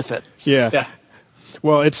all worth it. Yeah.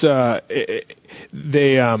 Well, it's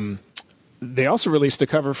they also released a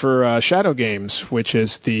cover for Shadow Games, which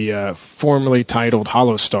is the formerly titled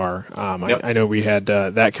Hollow Star. I know we had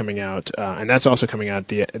that coming out, and that's also coming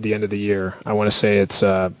out at the end of the year. I want to say it's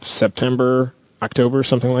September, October,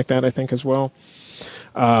 something like that, I think, as well.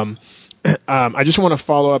 I just want to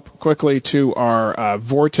follow up quickly to our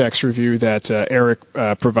Vortex review that Eric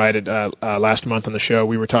provided last month on the show.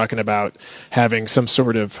 We were talking about having some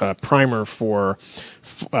sort of primer for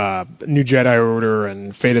New Jedi Order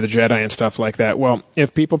and Fate of the Jedi and stuff like that. Well,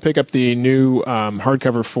 if people pick up the new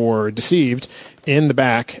hardcover for Deceived, in the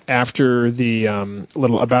back, after the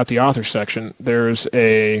little About the Author section, there's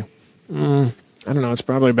a... I don't know, it's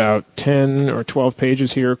probably about 10 or 12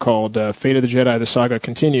 pages here called Fate of the Jedi, The Saga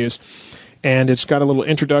Continues. And it's got a little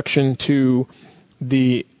introduction to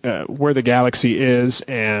the where the galaxy is,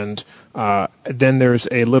 and then there's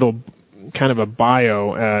a little kind of a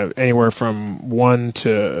bio, anywhere from one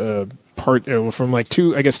to from like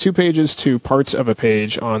 2 pages to parts of a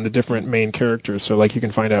page on the different main characters. So like you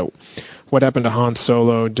can find out what happened to Han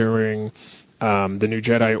Solo during the New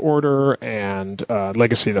Jedi Order and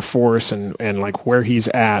Legacy of the Force, and like where he's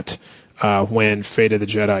at when Fate of the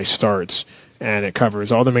Jedi starts. And it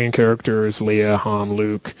covers all the main characters: Leia, Han,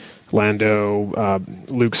 Luke, Lando,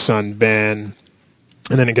 Luke's son Ben,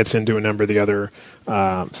 and then it gets into a number of the other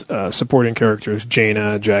supporting characters: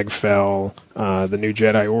 Jaina, Jag Fell, the New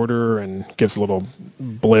Jedi Order, and gives a little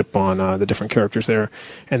blip on the different characters there.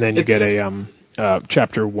 And then you get a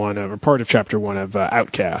chapter 1 of, or part of chapter 1 of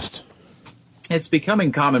Outcast. It's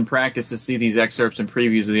becoming common practice to see these excerpts and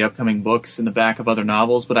previews of the upcoming books in the back of other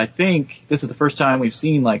novels, but I think this is the first time we've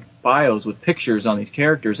seen like bios with pictures on these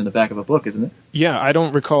characters in the back of a book, isn't it? Yeah, I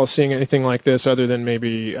don't recall seeing anything like this other than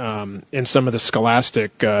maybe in some of the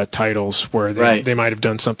Scholastic titles where they might have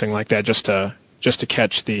done something like that just to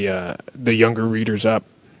catch the younger readers up.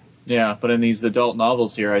 Yeah, but in these adult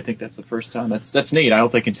novels here, I think that's the first time. That's neat. I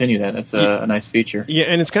hope they continue that. That's a nice feature. Yeah,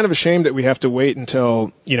 and it's kind of a shame that we have to wait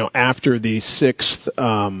until after the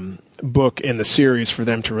 6th book in the series for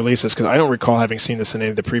them to release this, because I don't recall having seen this in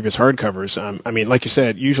any of the previous hardcovers. I mean, like you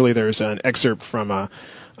said, usually there's an excerpt from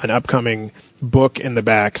an upcoming book in the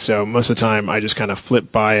back, so most of the time I just kind of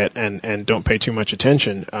flip by it and don't pay too much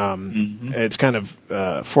attention. It's kind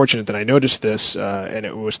of fortunate that I noticed this, and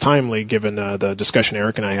it was timely given the discussion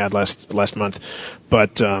Eric and I had last month.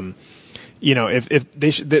 But if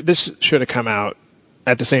this should have come out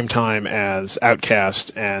at the same time as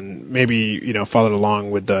Outcast, and maybe followed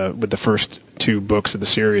along with the first 2 books of the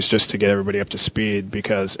series, just to get everybody up to speed.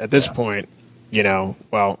 Because at this point,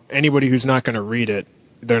 anybody who's not going to read it,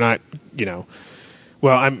 they're not,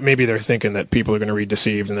 maybe they're thinking that people are going to read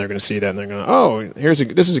Deceived, and they're going to see that, and they're going,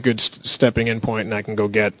 this is a good stepping in point, and I can go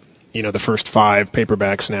get, the first 5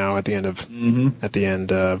 paperbacks now at the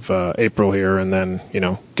end of April here, and then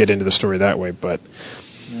get into the story that way. But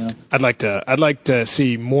I'd like to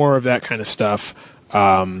see more of that kind of stuff,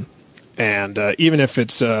 and even if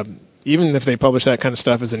they publish that kind of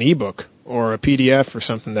stuff as an ebook or a PDF or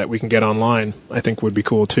something that we can get online, I think would be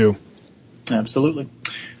cool too. Absolutely.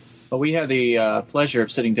 Well, we had the pleasure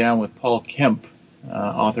of sitting down with Paul Kemp,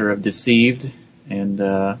 author of Deceived and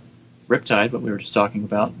Riptide, what we were just talking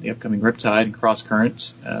about, the upcoming Riptide and Cross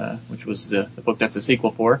Currents, which was the book that's a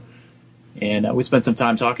sequel for. And we spent some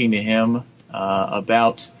time talking to him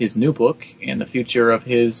about his new book and the future of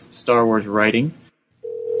his Star Wars writing.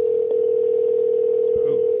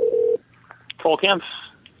 Paul Kemp.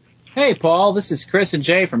 Hey, Paul. This is Chris and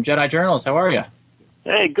Jay from Jedi Journals. How are you?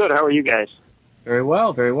 Hey, good. How are you guys? Very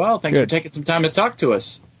well, very well. Thanks for taking some time to talk to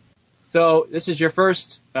us. So, this is your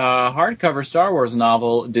first hardcover Star Wars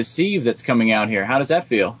novel, Deceived, that's coming out here. How does that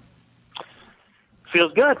feel?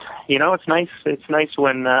 Feels good. It's nice. It's nice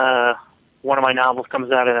when one of my novels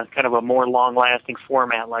comes out in a kind of a more long-lasting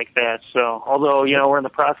format like that. So, although we're in the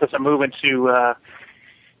process of moving to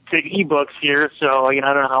ebooks here, so I don't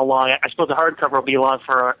know how long. I suppose the hardcover will be around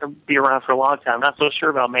for a long time. I'm not so sure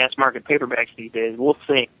about mass market paperbacks these days. We'll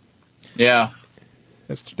see. Yeah.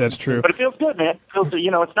 That's true. But it feels good, man. It feels,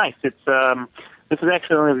 it's nice. It's this is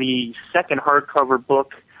actually only the second hardcover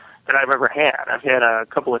book that I've ever had. I've had a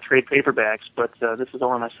couple of trade paperbacks, but this is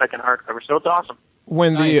only my second hardcover, so it's awesome.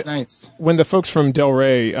 When the folks from Del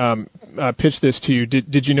Rey pitched this to you,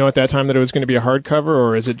 did you know at that time that it was going to be a hardcover,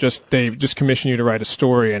 or is it just they just commissioned you to write a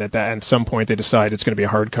story, and at some point they decide it's going to be a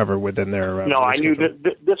hardcover within their? No, I knew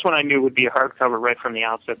this one. I knew would be a hardcover right from the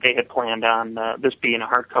outset. They had planned on this being a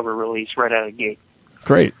hardcover release right out of the gate.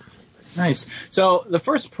 Great. Nice. So the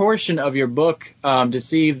first portion of your book,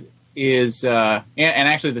 Deceived, is and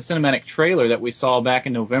actually the cinematic trailer that we saw back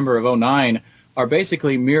in November of 2009 are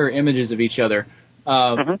basically mirror images of each other.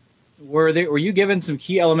 Were you given some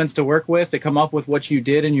key elements to work with to come up with what you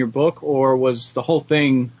did in your book, or was the whole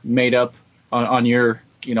thing made up on your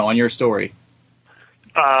story?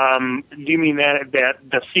 Do you mean that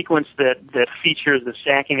the sequence that features the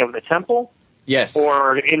sacking of the temple? Yes.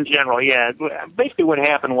 Or in general, yeah. Basically, what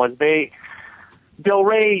happened was Del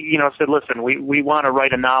Rey, said, "Listen, we want to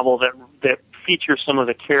write a novel that features some of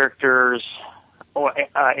the characters."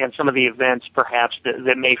 And some of the events, perhaps,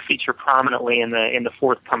 that may feature prominently in the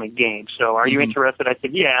forthcoming game. So, are you interested? I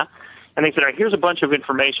said, yeah. And they said, all right, here's a bunch of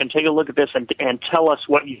information. Take a look at this and tell us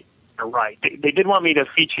what you write. They did want me to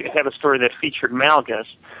have a story that featured Malgus.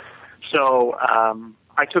 So,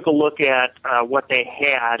 I took a look at what they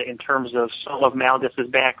had in terms of some of Malgus's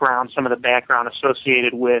background, some of the background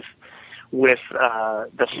associated with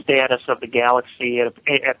the status of the galaxy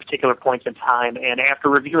at particular points in time. And after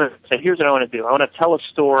reviewing it, I said, here's what I want to do. I want to tell a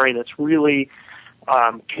story that's really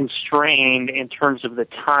constrained in terms of the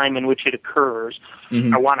time in which it occurs.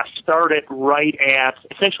 I want to start it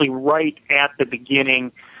essentially right at the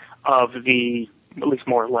beginning of at least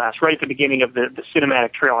more or less, right at the beginning of the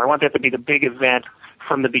cinematic trailer. I want that to be the big event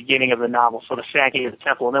from the beginning of the novel, so the sacking of the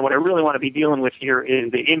temple. And then what I really want to be dealing with here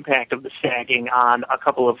is the impact of the sacking on a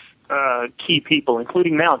couple of key people,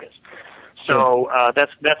 including Malgus. So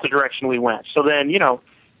that's the direction we went. So then,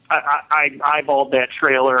 I eyeballed that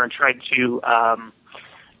trailer and tried to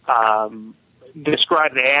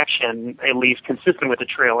describe the action, at least consistent with the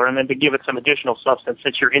trailer, and then to give it some additional substance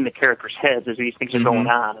since you're in the characters' heads as these things are going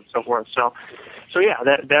on and so forth. So yeah,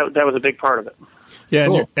 that was a big part of it. Yeah,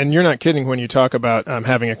 cool. and you're not kidding when you talk about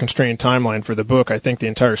having a constrained timeline for the book. I think the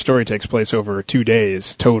entire story takes place over 2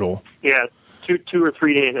 days total. Yeah, two or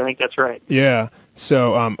 3 days. I think that's right. Yeah.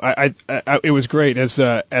 So I it was great as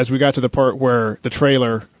we got to the part where the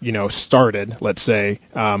trailer started. Let's say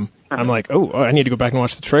I'm like, I need to go back and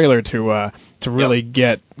watch the trailer to really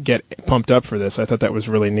get pumped up for this. I thought that was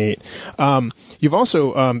really neat. You've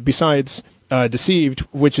also besides Deceived,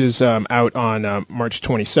 which is out on March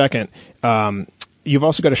 22nd. you've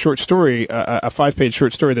also got a short story, a 5-page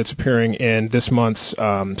short story that's appearing in this month's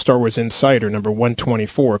Star Wars Insider, number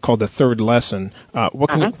 124, called The Third Lesson. What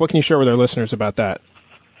can you share with our listeners about that?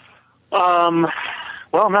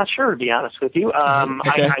 Well, I'm not sure, to be honest with you.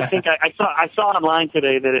 Okay. I think I saw online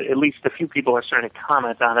today that at least a few people are starting to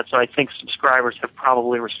comment on it, so I think subscribers have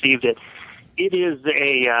probably received it. It is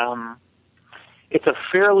it's a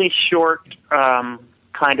fairly short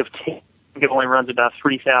kind of tale. It only runs about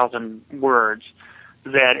 3,000 words.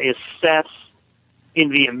 That is set in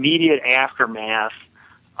the immediate aftermath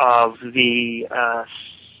of the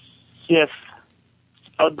Sith,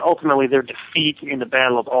 ultimately their defeat in the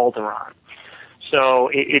Battle of Alderaan. So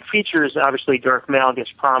it features obviously Darth Malgus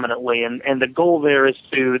prominently, and the goal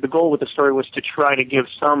with the story was to try to give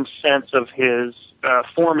some sense of his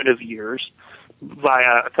formative years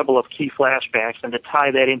via a couple of key flashbacks, and to tie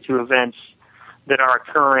that into events that are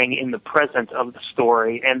occurring in the present of the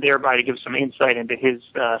story, and thereby to give some insight into his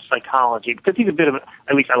psychology. Because he's a bit of,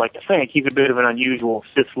 at least I like to think, he's a bit of an unusual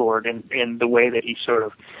Sith Lord in the way that he sort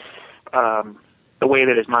of, the way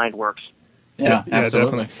that his mind works. Yeah,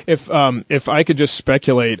 definitely. If I could just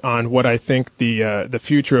speculate on what I think the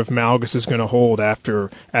future of Malgus is going to hold after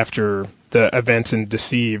the events in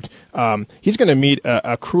Deceived, he's going to meet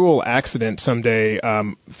a cruel accident someday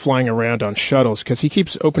flying around on shuttles, because he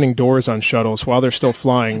keeps opening doors on shuttles while they're still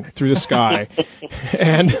flying through the sky,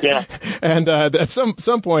 and at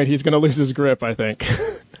some point he's going to lose his grip, I think.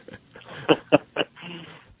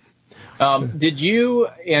 Did you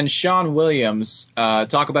and Sean Williams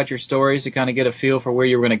talk about your stories to kind of get a feel for where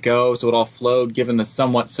you were going to go, so it all flowed, given the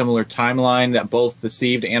somewhat similar timeline that both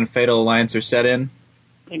Deceived and Fatal Alliance are set in?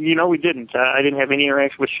 You know, we didn't. I didn't have any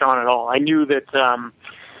interaction with Sean at all. I knew that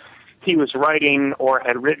he was writing or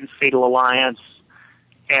had written Fatal Alliance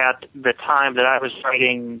at the time that I was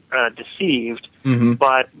writing Deceived,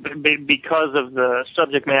 but because of the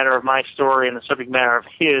subject matter of my story and the subject matter of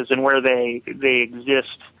his and where they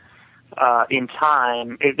exist in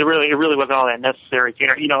time, it really wasn't all that necessary.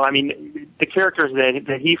 You know, I mean, the characters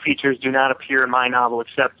that he features do not appear in my novel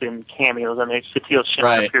except in cameos. I mean, Satele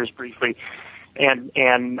Shan appears briefly. And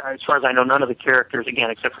as far as I know, none of the characters, again,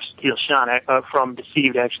 except for Satele Shan from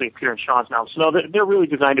Deceived, actually appear in Sean's novel. So they're really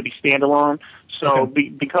designed to be standalone. So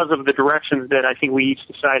because of the directions that I think we each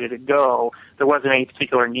decided to go, there wasn't any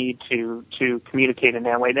particular need to communicate in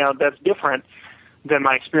that way. Now, that's different than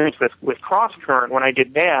my experience with Crosscurrent. When I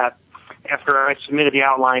did that, after I submitted the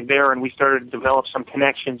outline there and we started to develop some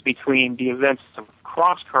connections between the events of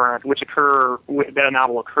Crosscurrent, that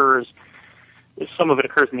novel occurs, some of it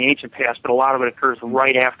occurs in the ancient past, but a lot of it occurs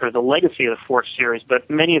right after the legacy of the Force series. But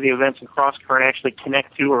many of the events in Crosscurrent actually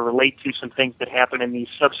connect to or relate to some things that happen in the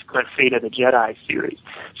subsequent Fate of the Jedi series.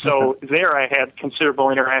 So there I had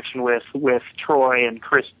considerable interaction with Troy and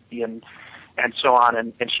Christy and so on,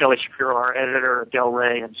 and Shelley Shapiro, our editor, Del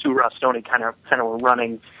Rey, and Sue Rostoni kind of were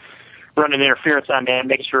running interference on that,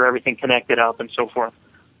 making sure everything connected up and so forth.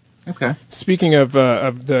 Okay. Speaking of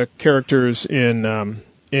the characters in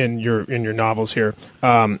your novels here,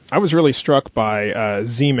 I was really struck by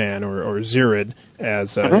Z-Man or Zirid,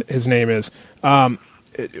 as his name is.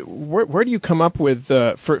 Where do you come up with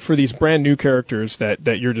for these brand new characters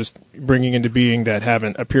that you're just bringing into being that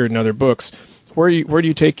haven't appeared in other books? Where do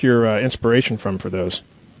you take your inspiration from for those?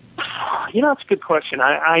 You know, it's a good question.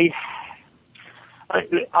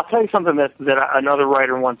 I'll tell you something that another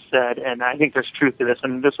writer once said, and I think there's truth to this,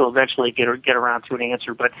 and this will eventually get around to an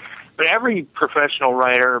answer. But every professional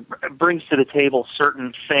writer brings to the table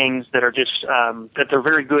certain things that are just that they're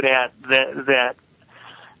very good at, that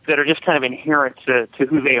are just kind of inherent to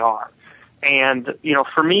who they are. And you know,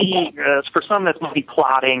 for me, for some that's maybe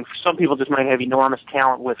plotting. For some people, just might have enormous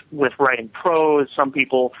talent with writing prose. Some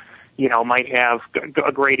people, you know, might have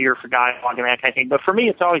a great ear for dialogue and that kind of thing. But for me,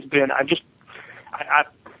 it's always been I,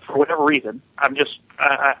 for whatever reason,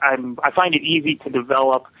 I find it easy to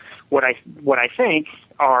develop what I think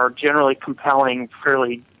are generally compelling,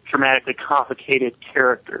 fairly dramatically complicated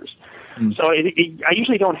characters. So I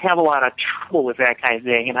usually don't have a lot of trouble with that kind of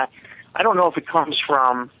thing, and I don't know if it comes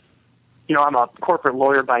from, you know, I'm a corporate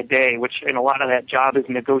lawyer by day, which and a lot of that job is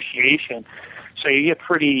negotiation. So you get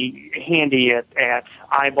pretty handy at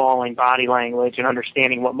eyeballing body language and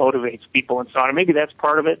understanding what motivates people and so on. And maybe that's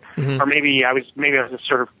part of it, or maybe I was just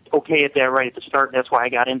sort of okay at that right at the start, and that's why I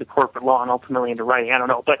got into corporate law and ultimately into writing. I don't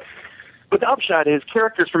know, but the upshot is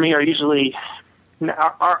characters for me are usually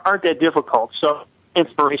aren't that difficult. So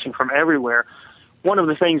inspiration from everywhere. One of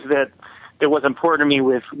the things that was important to me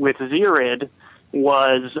with Zirid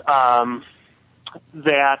was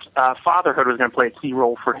that fatherhood was going to play a key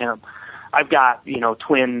role for him. I've got, you know,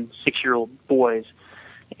 twin 6-year-old boys,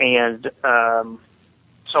 and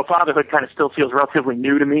so fatherhood kind of still feels relatively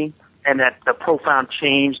new to me, and that the profound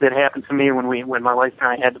change that happened to me when my wife and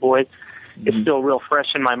I had the boys is still real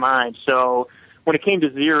fresh in my mind. So when it came to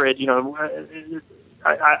Zirid,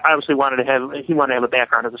 I obviously he wanted to have a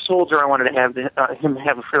background as a soldier. I wanted to have him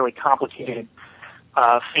have a fairly complicated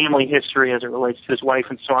family history as it relates to his wife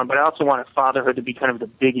and so on. But I also wanted fatherhood to be kind of the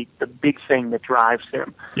big thing that drives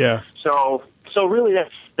him. Yeah. So really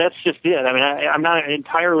that's just it. I mean, I'm not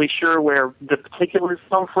entirely sure where the particulars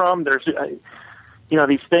come from. There's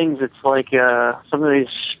these things. It's like some of these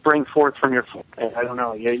spring forth from your. I don't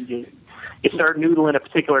know. You start noodling a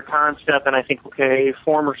particular concept, and I think, okay,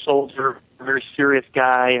 former soldier, very serious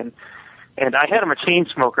guy, and I had him a chain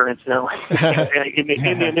smoker, incidentally,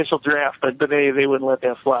 in the initial draft, but they wouldn't let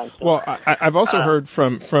that fly. So. Well, I've also heard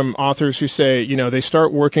from authors who say, they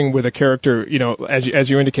start working with a character, as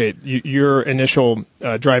you indicate, your initial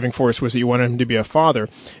driving force was that you wanted him to be a father,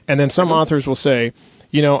 and then some authors will say,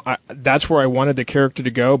 that's where I wanted the character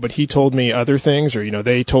to go, but he told me other things, or,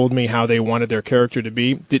 they told me how they wanted their character to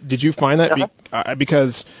be. Did you find that?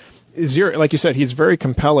 Because, like you said, he's very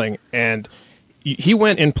compelling, and he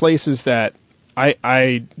went in places that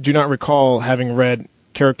I do not recall having read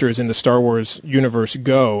characters in the Star Wars universe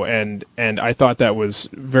go, and I thought that was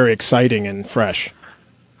very exciting and fresh.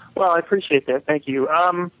 Well, I appreciate that. Thank you.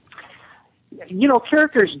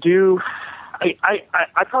 Characters do... I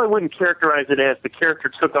probably wouldn't characterize it as the character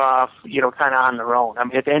took off, kind of on their own. I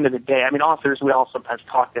mean, at the end of the day, authors, we all sometimes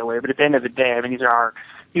talk that way, but at the end of the day, these are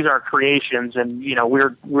our creations, and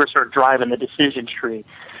we're sort of driving the decision tree.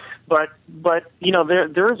 But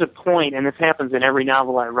there is a point, and this happens in every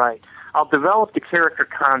novel I write. I'll develop the character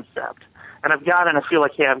concept, and I feel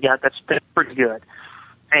like that's pretty good.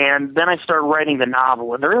 And then I start writing the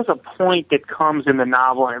novel, and there is a point that comes in the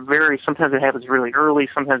novel, and it varies. Sometimes it happens really early,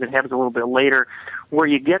 sometimes it happens a little bit later, where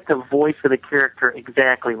you get the voice of the character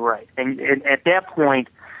exactly right. And at that point,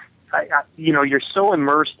 you're so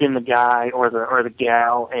immersed in the guy or the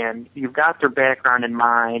gal, and you've got their background in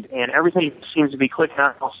mind, and everything seems to be clicking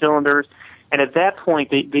on all cylinders. And at that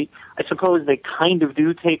point, I suppose they kind of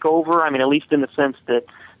do take over. At least in the sense that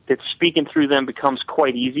speaking through them becomes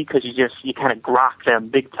quite easy because you kind of grok them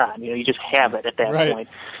big time. You just have it at that point.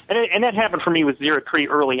 And that happened for me with Zirid pretty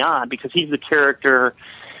early on because he's the character.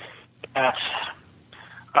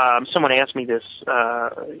 Someone asked me this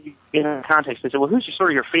in a context. They said, well, who's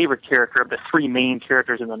your favorite character of the three main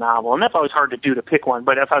characters in the novel? And that's always hard to do to pick one,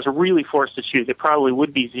 but if I was really forced to choose, it probably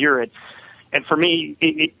would be Zirid. And for me,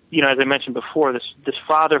 as I mentioned before, this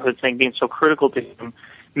fatherhood thing being so critical to him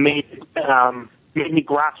made me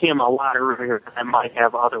grok him a lot earlier than I might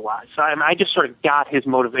have otherwise. So I just sort of got his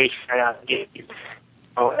motivation.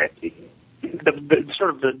 The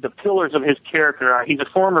pillars of his character are: he's a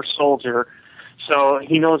former soldier, so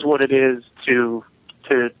he knows what it is to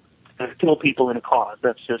kill people in a cause.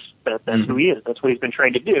 That's who he is. That's what he's been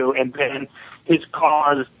trained to do. And then his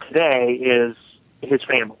cause today is his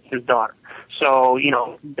family, his daughter. So,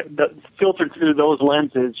 filtered through those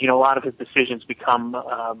lenses, a lot of his decisions become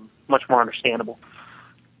much more understandable.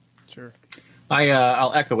 Sure.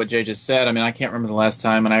 I'll echo what Jay just said. I can't remember the last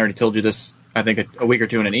time, and I already told you this, I think, a week or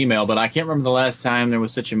two in an email, but I can't remember the last time there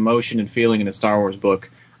was such emotion and feeling in a Star Wars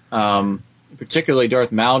book. Particularly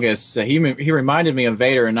Darth Malgus. He reminded me of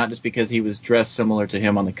Vader, and not just because he was dressed similar to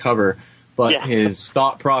him on the cover, but his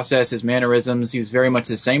thought process, his mannerisms. He was very much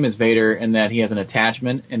the same as Vader in that he has an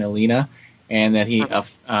attachment in Alina, and that he,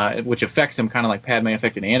 which affects him kind of like Padme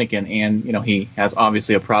affected Anakin, and he has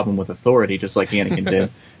obviously a problem with authority, just like Anakin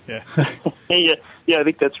did. Yeah, I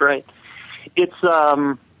think that's right. It's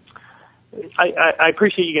I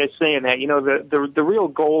appreciate you guys saying that. The real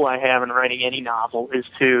goal I have in writing any novel is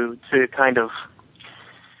to kind of,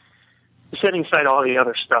 setting aside all the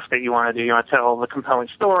other stuff that you want to do. You want to tell a compelling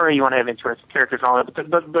story. You want to have interesting characters and all that.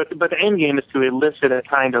 But the end game is to elicit a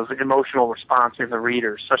kind of emotional response in the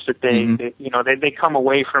reader, such that they come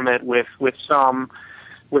away from it with some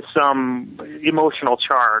emotional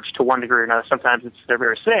charge to one degree or another. Sometimes they're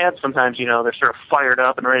very sad. Sometimes they're sort of fired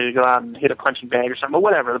up and ready to go out and hit a punching bag or something. But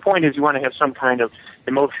whatever. The point is, you want to have some kind of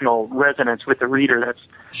emotional resonance with the reader. That's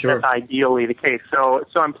ideally the case. So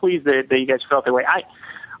I'm pleased that you guys felt that way.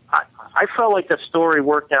 I felt like the story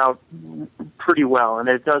worked out pretty well, and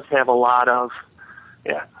it does have a lot of,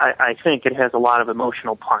 I think it has a lot of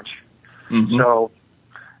emotional punch. Mm-hmm. So,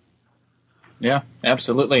 yeah,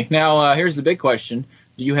 absolutely. Now, here's the big question.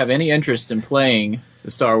 Do you have any interest in playing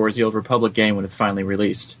the Star Wars The Old Republic game when it's finally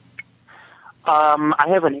released? I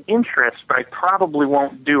have an interest, but I probably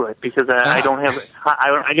won't do it because I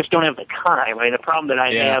just don't have the time. The problem that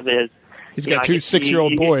I have is He's got two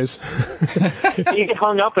 6-year-old boys. You get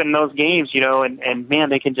hung up in those games, and man,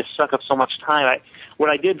 they can just suck up so much time. What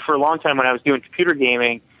I did for a long time when I was doing computer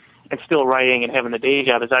gaming and still writing and having the day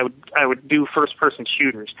job is I would do first-person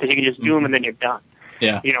shooters because you can just do them and then you're done.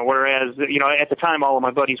 Yeah. Whereas, at the time all of my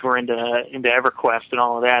buddies were into EverQuest and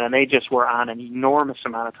all of that, and they just were on an enormous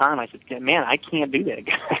amount of time. I said, man, I can't do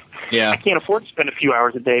that. Yeah. I can't afford to spend a few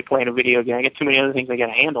hours a day playing a video game. I got too many other things I got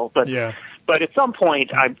to handle. But at some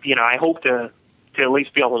point, I hope to at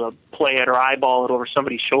least be able to play it or eyeball it over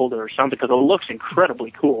somebody's shoulder or something because it looks incredibly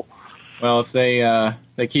cool. Well, if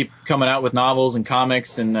they keep coming out with novels and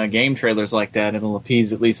comics and game trailers like that, it'll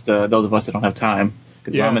appease at least those of us that don't have time.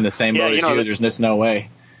 Because I'm in the same boat as you. There's just no way.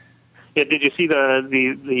 Yeah, did you see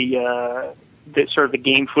the sort of the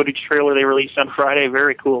game footage trailer they released on Friday?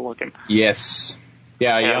 Very cool looking. Yes.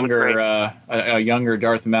 Yeah, a younger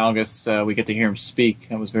Darth Malgus. We get to hear him speak.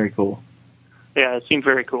 That was very cool. Yeah, it seemed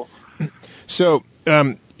very cool. So,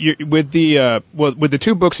 with the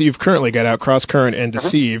two books that you've currently got out, Cross Current and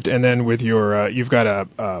Deceived, and then with your you've got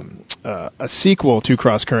a sequel to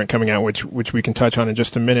Cross Current coming out, which we can touch on in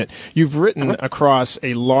just a minute. You've written across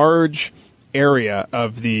a large area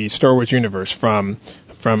of the Star Wars universe from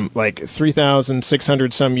like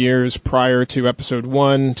 3,600 some years prior to Episode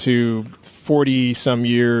 1 to 40 some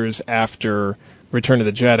years after Return of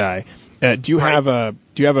the Jedi. Do you have a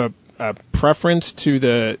preference to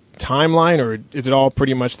the timeline, or is it all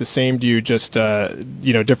pretty much the same? Do you just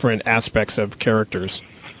different aspects of characters?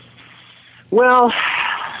 Well,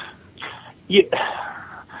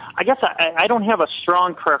 I guess I don't have a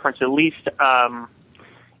strong preference. At least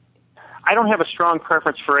I don't have a strong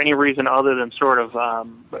preference for any reason other than sort of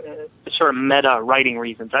meta writing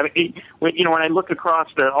reasons. I mean, when I look across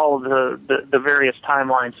all of the various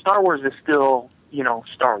timelines, Star Wars is still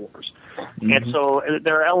Star Wars. Mm-hmm. And so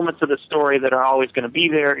there are elements of the story that are always going to be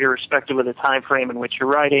there, irrespective of the time frame in which you're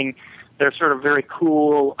writing. They're sort of very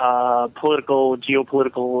cool political,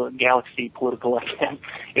 geopolitical, galaxy political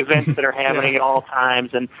events that are happening at all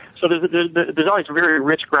times. And so there's always very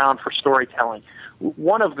rich ground for storytelling.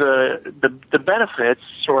 One of the benefits,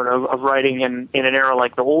 sort of writing in an era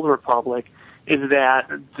like the Old Republic, is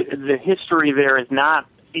that the history there is not,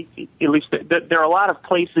 at least there are a lot of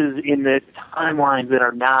places in the timelines that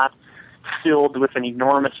are not filled with an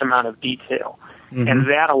enormous amount of detail, and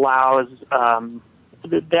that allows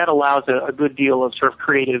a good deal of sort of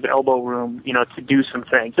creative elbow room, to do some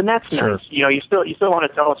things, and that's nice. You still want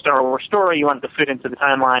to tell a Star Wars story. You want it to fit into the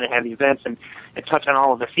timeline and have the events and touch on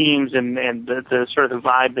all of the themes and the sort of the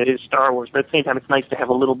vibe that is Star Wars. But at the same time, it's nice to have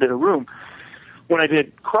a little bit of room. When I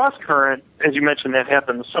did Cross Current, as you mentioned, that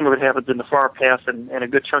happens. Some of it happens in the far past, and a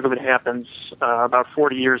good chunk of it happens about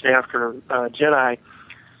 40 years after Jedi.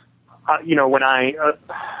 When I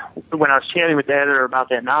was chatting with the editor about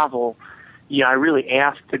that novel, I really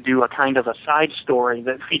asked to do a kind of a side story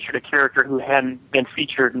that featured a character who hadn't been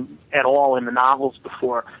featured at all in the novels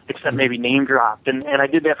before, except maybe name dropped. And I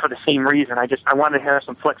did that for the same reason. I wanted to have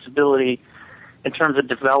some flexibility in terms of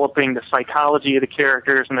developing the psychology of the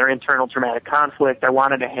characters and their internal dramatic conflict. I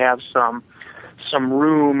wanted to have some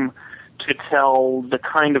room to tell the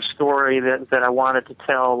kind of story that I wanted to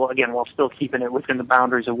tell, again, while still keeping it within the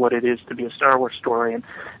boundaries of what it is to be a Star Wars story. And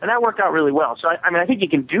that worked out really well. So, I think you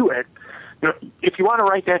can do it. If you want to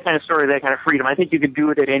write that kind of story, that kind of freedom, I think you can do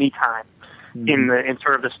it at any time in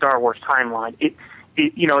sort of the Star Wars timeline. It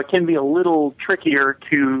can be a little trickier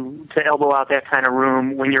to elbow out that kind of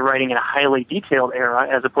room when you're writing in a highly detailed era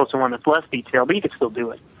as opposed to one that's less detailed, but you can still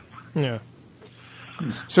do it. Yeah.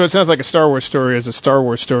 So it sounds like a Star Wars story is a Star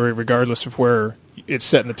Wars story regardless of where it's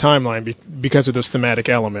set in the timeline because of those thematic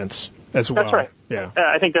elements as well. That's right. Yeah.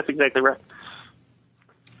 I think that's exactly right.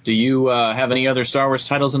 Do you have any other Star Wars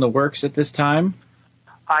titles in the works at this time?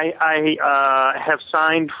 I have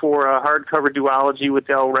signed for a hardcover duology with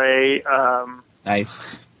Del Rey.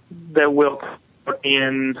 Nice. That will come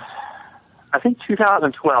in, I think,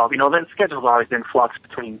 2012. That schedule's always in flux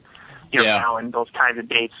between now and those kinds of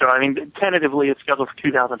dates. So, tentatively it's scheduled for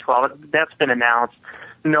 2012. That's been announced.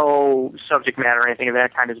 No subject matter or anything of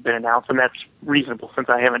that kind has been announced, and that's reasonable since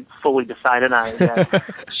I haven't fully decided on it yet.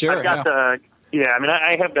 Sure. I've got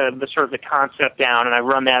I have the sort of the concept down, and I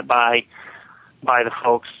run that by the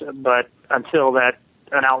folks. But until an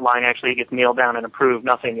outline actually gets nailed down and approved,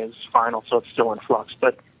 nothing is final, so it's still in flux.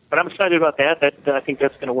 But I'm excited about that. I think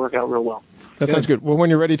that's going to work out real well. That sounds good. Well,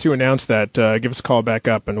 when you're ready to announce that, give us a call back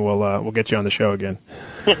up, and we'll get you on the show again.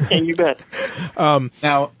 You bet. Now,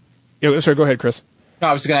 sorry, go ahead, Chris. No,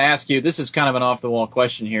 I was going to ask you, this is kind of an off-the-wall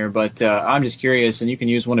question here, but I'm just curious, and you can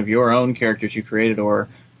use one of your own characters you created or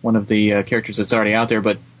one of the characters that's already out there,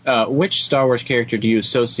 but which Star Wars character do you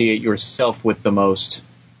associate yourself with the most?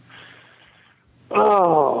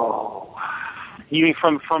 Oh, you mean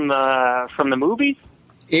from the movies?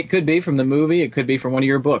 It could be from the movie. It could be from one of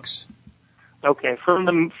your books. Okay, from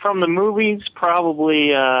the movies,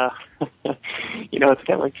 probably. It's kind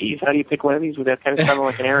of like, geez, how do you pick one of these without kind of sounding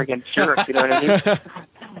like an arrogant jerk? You know what I mean?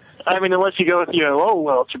 I mean, unless you go with,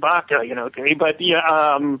 Chewbacca, okay. But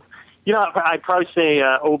I'd probably say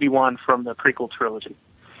Obi-Wan from the prequel trilogy.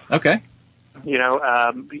 Okay. He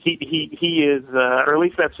is, or at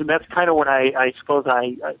least that's kind of what I suppose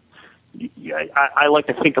I like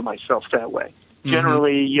to think of myself that way. Mm-hmm.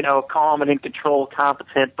 Generally, calm and in control,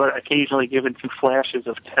 competent, but occasionally given some flashes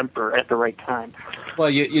of temper at the right time. Well,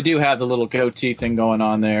 you do have the little goatee thing going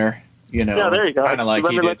on there. Yeah, there you go. Kind of like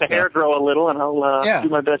let me let the hair grow a little, and I'll do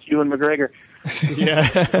my best, Ewan McGregor.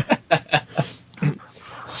 Yeah.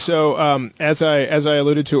 So, as I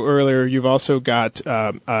alluded to earlier, you've also got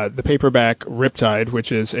the paperback Riptide,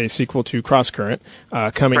 which is a sequel to Crosscurrent,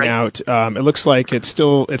 coming out. It looks like it's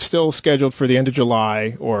still scheduled for the end of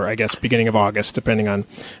July, or I guess beginning of August, depending on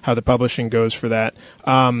how the publishing goes for that.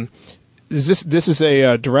 This is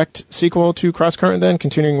a direct sequel to Crosscurrent, then,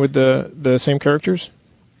 continuing with the same characters?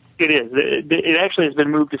 It is. It actually has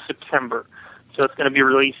been moved to September. So it's going to be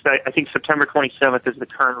released, I think September 27th is the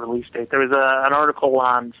current release date. There was an article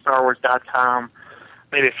on StarWars.com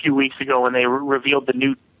maybe a few weeks ago when they revealed the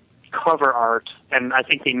new cover art, and I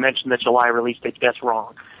think they mentioned the July release date. That's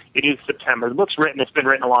wrong. It is September. The book's written, it's been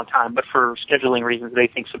written a long time, but for scheduling reasons, they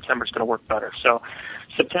think September's going to work better. So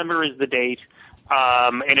September is the date,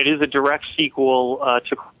 and it is a direct sequel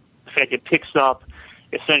to, in fact, it picks up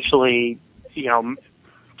essentially,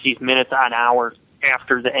 minutes on hours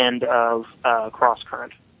after the end of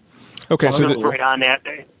Crosscurrent. Okay, so right on that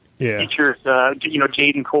day. Yeah. Features,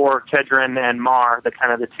 Jaden Core, Kedron, and Mar,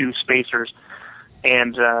 the two spacers,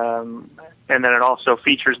 and then it also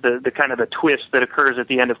features the kind of the twist that occurs at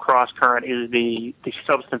the end of Crosscurrent is the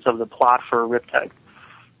substance of the plot for Riptide.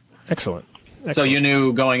 Excellent. So you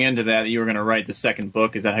knew going into that you were going to write the second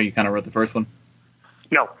book. Is that how you kind of wrote the first one?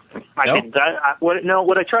 No, I didn't.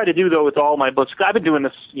 What I try to do though with all my books, I've been doing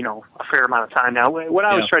this, a fair amount of time now. What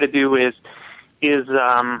I always try to do is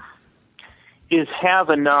have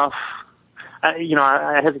enough.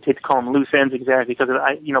 I hesitate to call them loose ends exactly because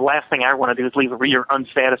last thing I want to do is leave a reader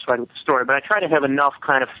unsatisfied with the story. But I try to have enough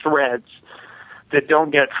kind of threads that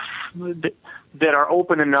don't get that are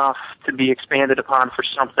open enough to be expanded upon for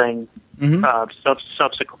something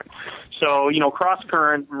subsequent. So,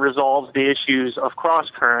 Crosscurrent resolves the issues of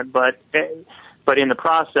Crosscurrent, but in the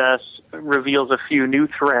process reveals a few new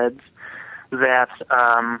threads that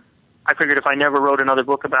I figured if I never wrote another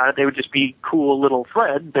book about it, they would just be cool little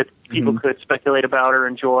threads that people could speculate about or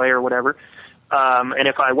enjoy or whatever. And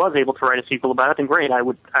if I was able to write a sequel about it, then great, I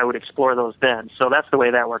would explore those then. So that's the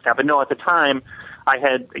way that worked out. But no, at the time, I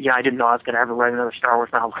didn't know I was going to ever write another Star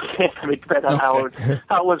Wars novel. I mean, it depends on how it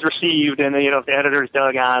was received, and if the editors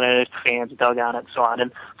dug on it, fans dug on it, and so on.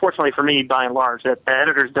 And fortunately for me, by and large, that the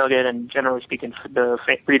editors dug it, and generally speaking, the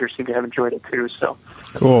readers seem to have enjoyed it too. So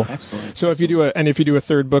cool, excellent. So if you do a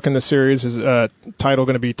third book in the series, is title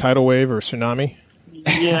going to be Tidal Wave or Tsunami?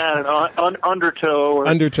 Yeah, Undertow.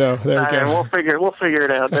 Undertow. There we go. We'll figure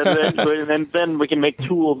it out. Then we can make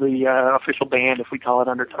Tool the official band if we call it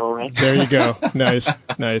Undertow, right? There you go. Nice.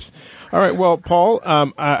 All right. Well, Paul,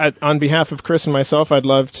 on behalf of Chris and myself, I'd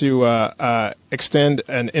love to extend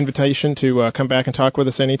an invitation to come back and talk with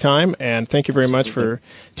us anytime. And thank you very much for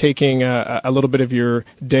taking a little bit of your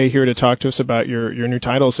day here to talk to us about your new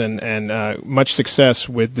titles and much success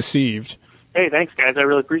with Deceived. Hey, thanks, guys. I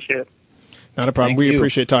really appreciate it. Not a problem. We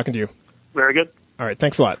appreciate talking to you. Very good. All right.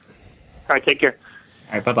 Thanks a lot. All right. Take care.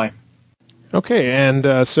 All right. Bye-bye. Okay.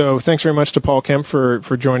 And so thanks very much to Paul Kemp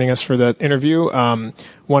for joining us for that interview. Want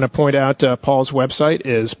to point out Paul's website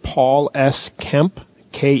is paulskemp,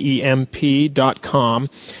 KEMP.com.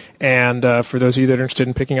 And for those of you that are interested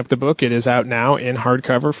in picking up the book, it is out now in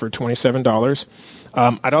hardcover for $27.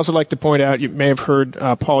 I'd also like to point out, you may have heard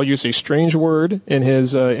Paul use a strange word in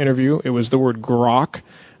his interview. It was the word grok.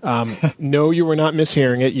 No, you were not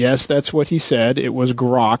mishearing it. Yes, that's what he said. It was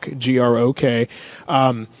grok, G-R-O-K.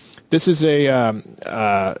 This is a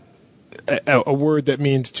word that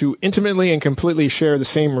means to intimately and completely share the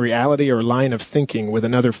same reality or line of thinking with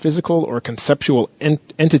another physical or conceptual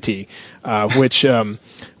entity, which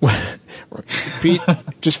Pete,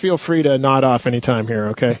 just feel free to nod off anytime here,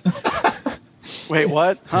 okay? Wait,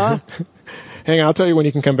 what? Huh? Hang on, I'll tell you when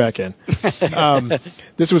you can come back in.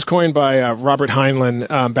 This was coined by Robert Heinlein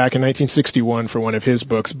back in 1961 for one of his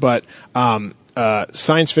books, but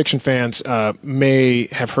science fiction fans may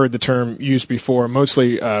have heard the term used before,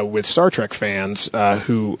 mostly with Star Trek fans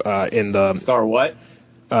who in the Star what?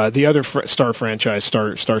 The other Star franchise,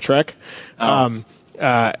 Star Trek.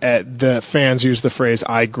 The fans use the phrase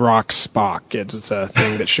 "I grok Spock." It's a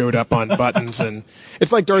thing that showed up on buttons, and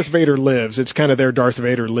it's like Darth Vader lives. It's kind of their Darth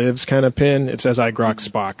Vader lives kind of pin. It says "I grok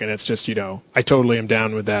Spock," and it's just, I totally am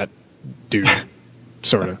down with that dude.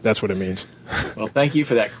 Sort of. That's what it means. Well, thank you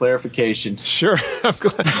for that clarification. Sure. I'm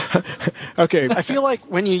glad. Okay. I feel like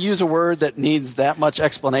when you use a word that needs that much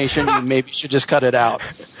explanation, you maybe should just cut it out.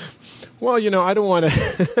 Well, I don't want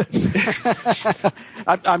to.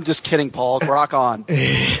 I'm just kidding, Paul. Rock on.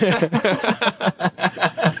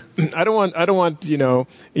 I don't want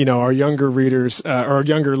our younger readers or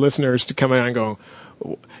younger listeners to come out and go,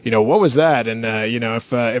 what was that? And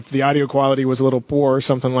if the audio quality was a little poor or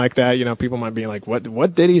something like that, people might be like,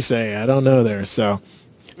 what did he say? I don't know there. So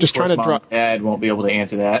just trying to drop. Dad won't be able to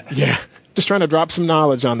answer that. Yeah, just trying to drop some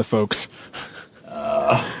knowledge on the folks.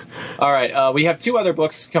 All right, we have 2 other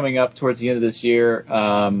books coming up towards the end of this year.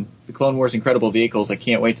 The Clone Wars Incredible Vehicles. I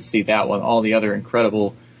can't wait to see that one. All the other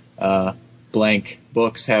incredible blank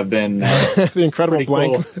books have been the Incredible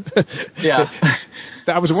Blank. Cool. Yeah.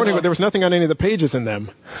 I was wondering, but there was nothing on any of the pages in them.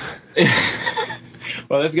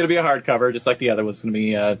 Well, this is going to be a hardcover, just like the other one. It's going to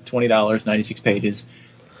be $20, 96 pages.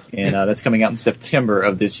 And that's coming out in September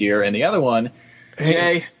of this year. And the other one,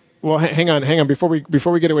 Jay... Well, hang on. Before we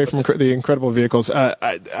get away from the Incredible Vehicles,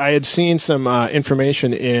 I had seen some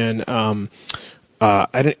information in. It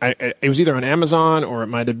was either on Amazon or it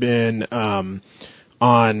might have been on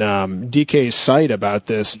DK's site about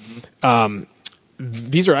this.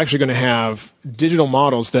 These are actually going to have digital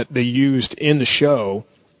models that they used in the show,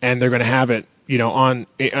 and they're going to have it, on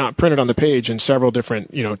printed on the page in several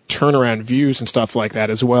different, turnaround views and stuff like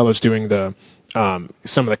that, as well as doing the. Some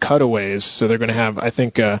of the cutaways. So they're going to have, I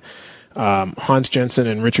think, Hans Jensen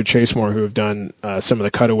and Richard Chasemore, who have done some of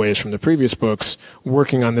the cutaways from the previous books,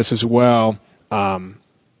 working on this as well. That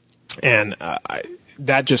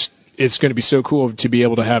just is going to be so cool to be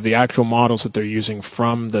able to have the actual models that they're using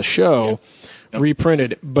from the show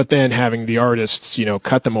reprinted, but then having the artists,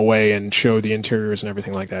 cut them away and show the interiors and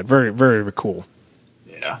everything like that. Very, very, very cool.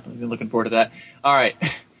 Yeah, I've been looking forward to that. All right.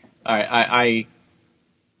 I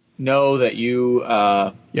know that you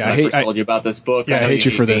I told you about this book. Yeah, I hate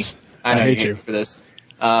you for this. I know you hate you for this.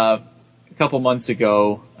 A couple months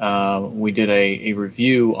ago, we did a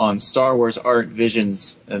review on Star Wars Art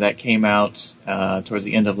Visions that came out towards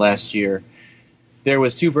the end of last year. There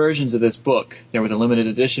was 2 versions of this book. There was a limited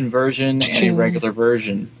edition version and a regular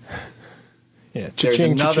version. Yeah,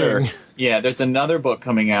 there's another book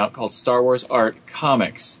coming out called Star Wars Art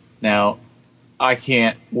Comics. Now, I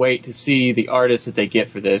can't wait to see the artists that they get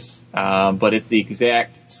for this, but it's the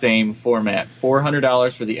exact same format.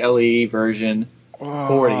 $400 for the LE version,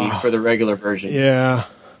 $40 for the regular version. Yeah.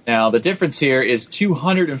 Now, the difference here is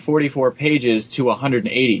 244 pages to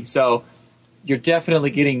 180. So you're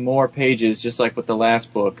definitely getting more pages, just like with the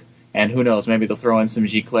last book. And who knows, maybe they'll throw in some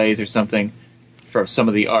giclées or something for some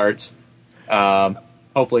of the art.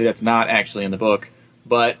 Hopefully that's not actually in the book.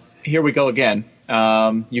 But here we go again.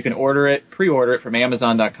 You can pre-order it from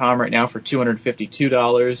Amazon.com right now for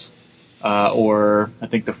 $252, or I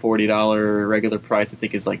think the $40 regular price I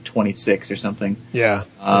think is like $26 or something. Yeah.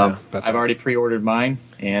 I've already pre-ordered mine,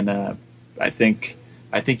 and I think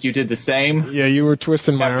you did the same. Yeah, you were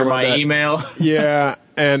twisting my arm after my email. Yeah,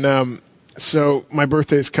 and so my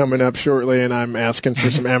birthday's coming up shortly, and I'm asking for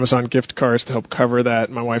some Amazon gift cards to help cover that.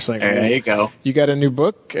 My wife's like, there you go. You got a new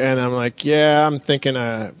book? And I'm like, yeah, I'm thinking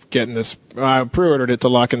of getting this. I pre-ordered it to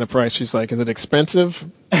lock in the price. She's like, is it expensive?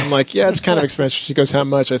 I'm like, yeah, it's kind of expensive. She goes, how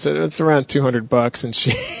much? I said, it's around $200. And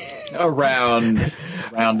she...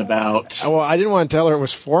 roundabout. Well, I didn't want to tell her it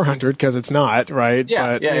was $400 because it's not, right?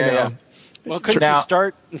 Yeah, but, yeah. Well, couldn't you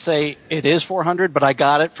start and say it is $400, but I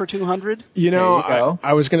got it for $200?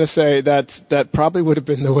 I was going to say that probably would have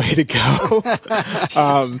been the way to go.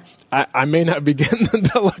 I may not be getting the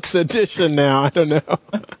deluxe edition now. I don't know.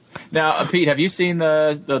 Now, Pete, have you seen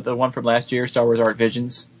the one from last year, Star Wars Art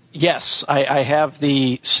Visions? Yes, I have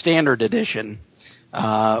the standard edition,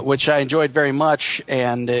 which I enjoyed very much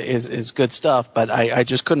and is good stuff. But I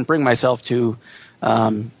just couldn't bring myself to.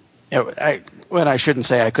 I shouldn't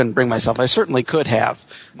say I couldn't bring myself. I certainly could have,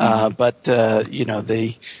 but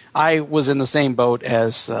I was in the same boat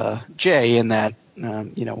as Jay in that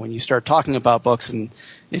when you start talking about books and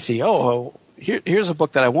you see, here's a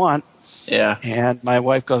book that I want, Yeah. And my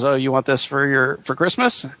wife goes, "Oh, you want this for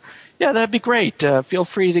Christmas?" Yeah, that'd be great. Feel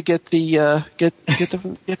free to get the get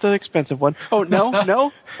the expensive one. Oh,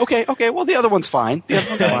 no. Okay. Well, the other one's fine. The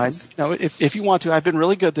other one's fine. No, if you want to, I've been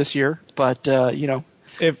really good this year, but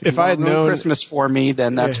if I had known Christmas for me,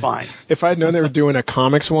 then that's fine. If I had known they were doing a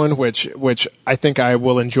comics one, which I think I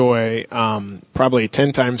will enjoy, probably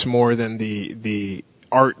 10 times more than the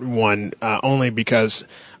art one, only because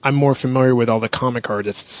I'm more familiar with all the comic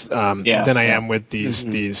artists than I am with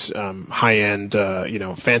these high-end,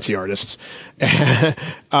 fancy artists. I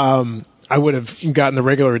would have gotten the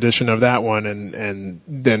regular edition of that one and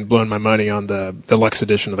then blown my money on the deluxe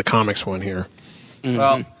edition of the comics one here.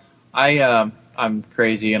 Well, I'm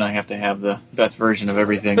crazy and I have to have the best version of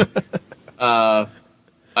everything.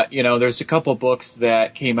 There's a couple books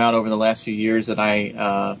that came out over the last few years that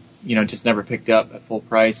I just never picked up at full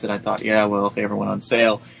price, and I thought, if they ever went on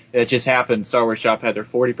sale. It just happened. Star Wars Shop had their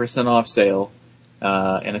 40% off sale,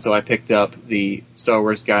 and so I picked up the Star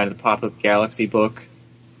Wars Guide to the Pop-Up Galaxy book,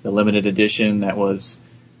 the limited edition that was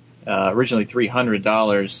originally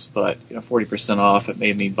 $300, but 40% off. It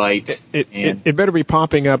made me bite. It better be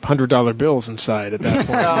popping up $100 bills inside at that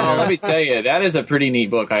point. No, let me tell you, that is a pretty neat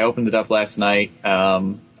book. I opened it up last night.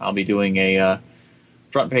 I'll be doing a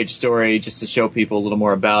front page story just to show people a little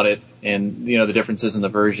more about it and the differences in the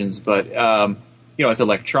versions. But it's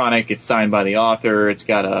electronic. It's signed by the author. It's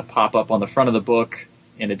got a pop-up on the front of the book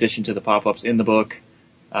in addition to the pop-ups in the book.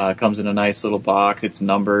 It comes in a nice little box. It's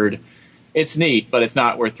numbered. It's neat, but it's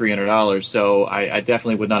not worth $300. So I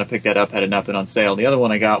definitely would not have picked that up had it not been on sale. The other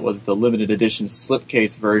one I got was the limited edition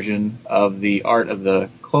slipcase version of the Art of the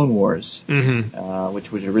Clone Wars,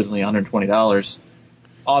 which was originally $120,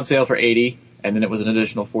 on sale for $80, and then it was an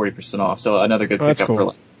additional 40% off. So another good pickup for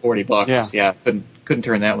like $40. Yeah, couldn't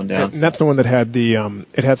turn that one down. And that's the one that had the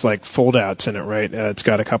it has like fold-outs in it, right? It's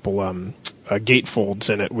got a couple gate folds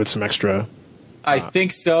in it with some extra. I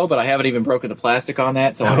think so, but I haven't even broken the plastic on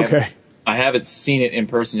that, so I haven't seen it in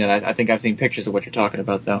person yet. I think I've seen pictures of what you're talking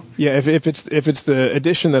about, though. Yeah, if it's the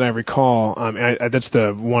edition that I recall, that's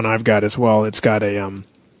the one I've got as well. It's got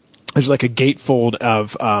there's like a gatefold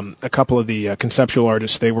of a couple of the conceptual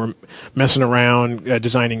artists. They were messing around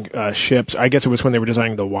designing ships. I guess it was when they were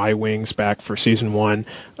designing the Y-wings back for season 1.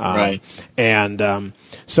 Right. And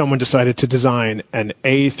someone decided to design an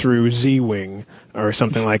A through Z wing or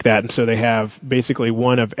something like that. And so they have basically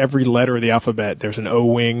one of every letter of the alphabet. There's an O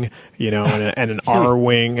wing, and an R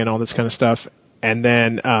wing and all this kind of stuff. And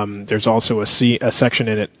then there's also a section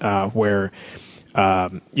in it where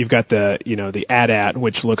you've got the AT-AT,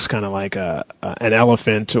 which looks kind of like an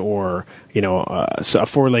elephant or a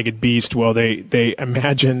four-legged beast. Well, they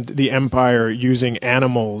imagined the Empire using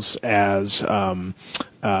animals as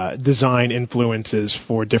design influences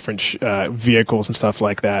for different vehicles and stuff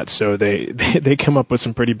like that. So they come up with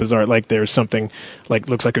some pretty bizarre. Like there's something like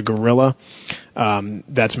looks like a gorilla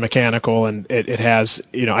that's mechanical, and it has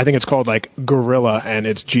I think it's called like gorilla, and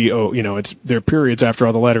it's G-O. It's there are periods after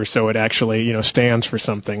all the letters, so it actually stands for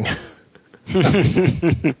something.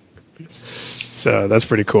 So that's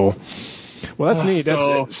pretty cool. Well, that's neat.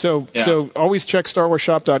 So always check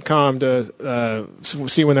StarWarsShop.com to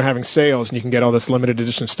see when they're having sales, and you can get all this limited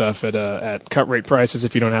edition stuff at cut rate prices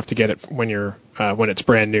if you don't have to get it when it's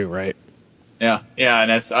brand new, right? Yeah,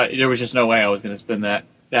 and there was just no way I was going to spend that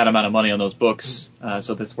amount of money on those books.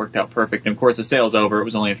 So this worked out perfect. And of course, the sale's over. It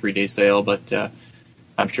was only a 3-day sale, but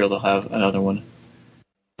I'm sure they'll have another one.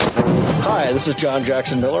 Hi, this is John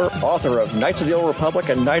Jackson Miller, author of Knights of the Old Republic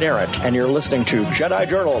and Knight Errant, and you're listening to Jedi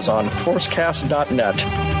Journals on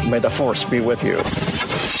ForceCast.net. May the Force be with you.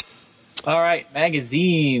 All right,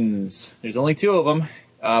 magazines. There's only 2 of them.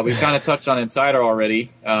 We've kind of touched on Insider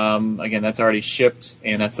already. Again, that's already shipped,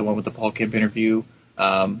 and that's the one with the Paul Kemp interview.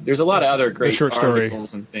 There's a lot of other great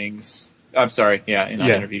articles and things. I'm sorry,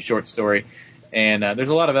 interview, short story. And there's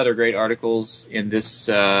a lot of other great articles in this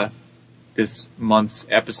month's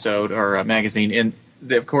episode or magazine. And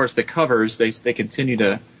of course, the covers, they continue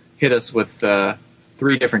to hit us with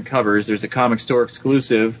 3 different covers. There's a comic store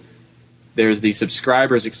exclusive, there's the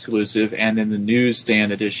subscribers exclusive, and then the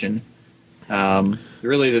newsstand edition.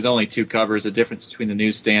 Really, there's only 2 covers. The difference between the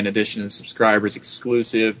newsstand edition and subscribers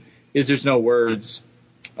exclusive is there's no words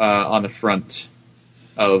on the front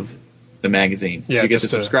of the magazine. Yeah, you get the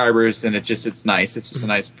subscribers, and it's nice. It's just a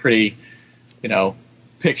nice, pretty,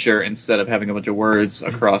 picture instead of having a bunch of words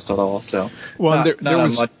across it all. So, well, there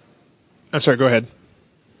was. I'm sorry. Go ahead.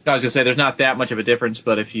 I was going to say there's not that much of a difference,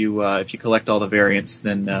 but if you collect all the variants,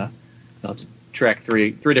 then track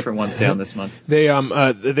three different ones down this month. They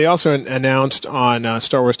also announced on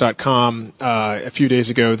StarWars.com a few days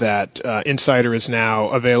ago that Insider is now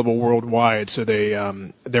available worldwide. So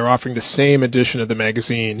they're offering the same edition of the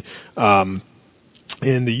magazine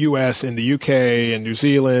in the U.S., in the U.K., and New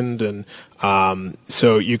Zealand, and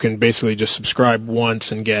so you can basically just subscribe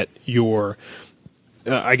once and get your,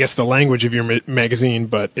 I guess, the language of your magazine,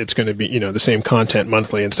 but it's going to be the same content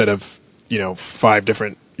monthly instead of 5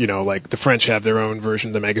 different. Like the French have their own version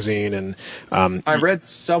of the magazine, and I read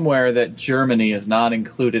somewhere that Germany is not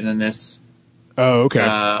included in this. Oh, okay.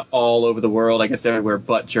 All over the world, I guess everywhere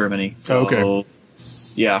but Germany. So, okay.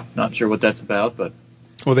 Yeah, not sure what that's about, but.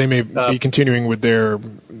 Well, they may be continuing with their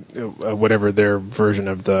whatever their version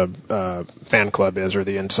of the fan club is, or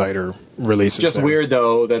the Insider releases. Just there. Weird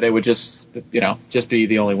though that they would just be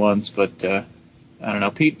the only ones. But I don't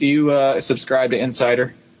know. Pete, do you subscribe to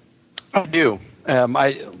Insider? I do.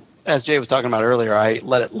 As Jay was talking about earlier, I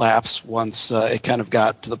let it lapse once it kind of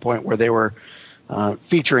got to the point where they were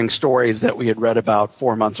featuring stories that we had read about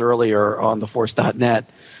 4 months earlier on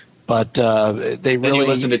theforce.net. But they really. Then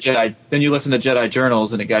you listen to Jedi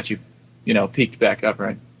Journals, and it got you, peaked back up,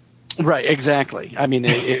 right? Right, exactly. I mean,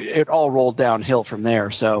 it all rolled downhill from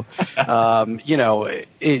there. So,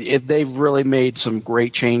 they've really made some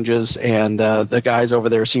great changes, and the guys over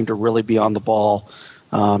there seem to really be on the ball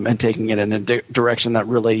and taking it in a direction that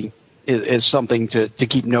really is something to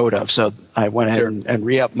keep note of. So I went ahead and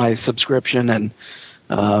re-upped my subscription, and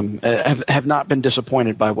have not been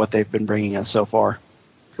disappointed by what they've been bringing us so far.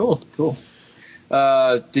 Cool.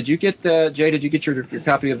 Did you get your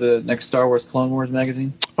copy of the next Star Wars Clone Wars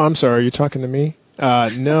magazine? Oh, I'm sorry, are you talking to me?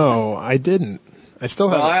 No, I didn't. I still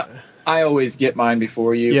have. I always get mine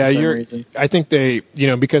before you. Yeah, for some reason. I think they,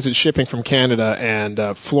 because it's shipping from Canada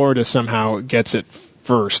and Florida somehow gets it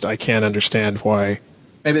first. I can't understand why.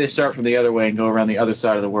 Maybe they start from the other way and go around the other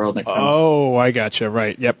side of the world. And Oh, I gotcha.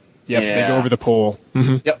 Right. Yep. Yeah. They go over the pole.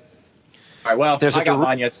 Mm-hmm. Yep. All right. Well, I got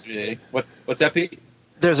mine yesterday. What's that, Pete?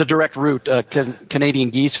 There's a direct route.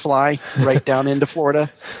 Canadian geese fly right down into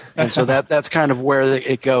Florida, and so that's kind of where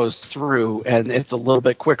it goes through, and it's a little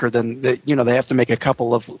bit quicker than they have to make a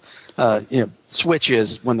couple of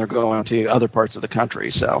switches when they're going to other parts of the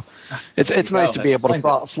country. So it's nice to be able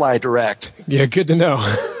to fly direct. Yeah, good to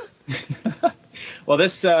know. Well,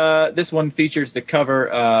 this one features the cover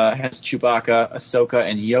has Chewbacca, Ahsoka,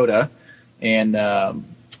 and Yoda, and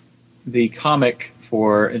the comic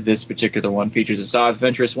for this particular one features Asajj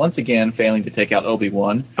Ventress once again failing to take out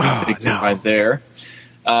Obi-Wan. Big surprise there.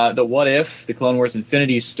 The What If, the Clone Wars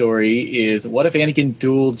Infinity story, is what if Anakin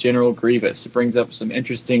dueled General Grievous? It brings up some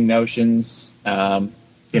interesting notions.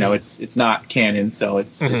 It's not canon, so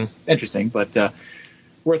it's interesting, but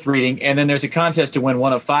worth reading. And then there's a contest to win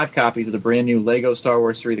one of 5 copies of the brand new Lego Star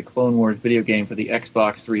Wars 3 The Clone Wars video game for the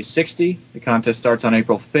Xbox 360. The contest starts on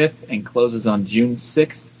April 5th and closes on June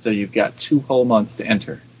 6th, so you've got 2 whole months to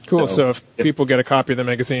enter. Cool. So if people get a copy of the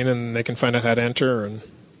magazine and they can find out how to enter, and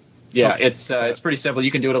it's pretty simple.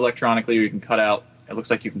 You can do it electronically, or you can cut out. It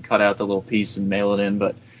looks like you can cut out the little piece and mail it in,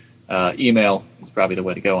 but email is probably the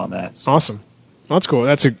way to go on that. So. Awesome. Well, that's cool.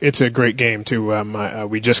 It's a great game too.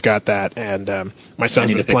 We just got that, and my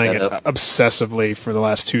son's been playing it obsessively for the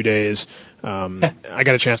last 2 days. I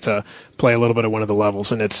got a chance to play a little bit of one of the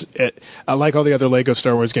levels, and I like all the other Lego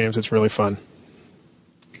Star Wars games. It's really fun.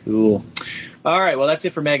 Cool. All right, well, that's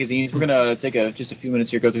it for magazines. We're going to take just a few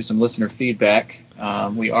minutes here, go through some listener feedback.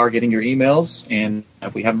 We are getting your emails, and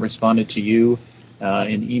if we haven't responded to you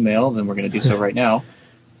in email, then we're going to do so right now.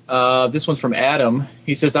 This one's from Adam.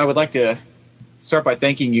 He says, I would like to start by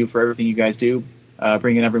thanking you for everything you guys do,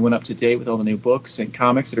 bringing everyone up to date with all the new books and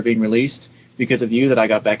comics that are being released. Because of you that I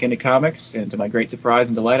got back into comics, and to my great surprise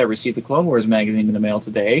and delight, I received the Clone Wars magazine in the mail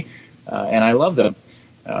today, and I love them.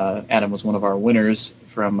 Adam was one of our winners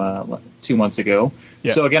from 2 months ago.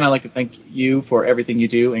 Yeah. So again, I'd like to thank you for everything you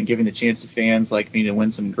do and giving the chance to fans like me to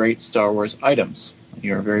win some great Star Wars items.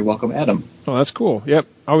 You're very welcome, Adam. Oh, that's cool. Yep.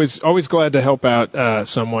 Always glad to help out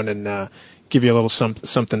someone and give you a little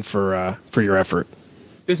something for your effort.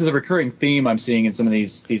 This is a recurring theme I'm seeing in some of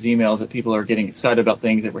these emails, that people are getting excited about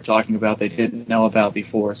things that we're talking about they didn't know about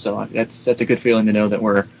before. So that's a good feeling to know that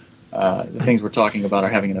the things we're talking about are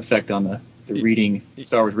having an effect on the reading,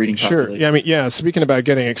 Star Wars reading population. Sure. Yeah. Speaking about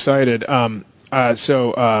getting excited,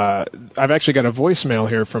 so I've actually got a voicemail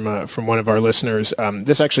here from one of our listeners.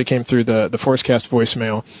 This actually came through the Forcecast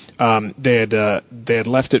voicemail. They had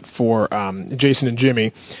left it for Jason and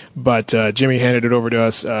Jimmy, but Jimmy handed it over to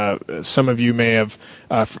us. Some of you may have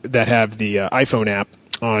that have the iPhone app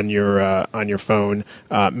on your phone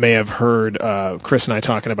may have heard Chris and I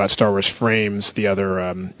talking about Star Wars Frames the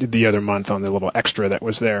other month on the little extra that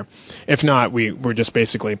was there. If not, we were just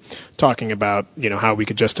basically talking about how we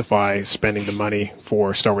could justify spending the money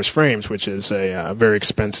for Star Wars Frames, which is a very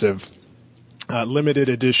expensive limited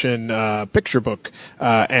edition picture book.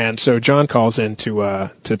 And so John calls in to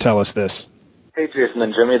tell us this. Hey, Jason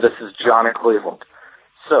and Jimmy, this is John in Cleveland.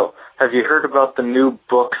 So, have you heard about the new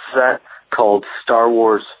book set called Star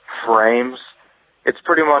Wars Frames? It's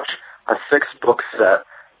pretty much a 6-book set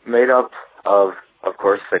made up of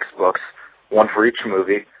course, 6 books, one for each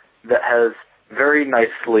movie, that has very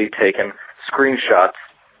nicely taken screenshots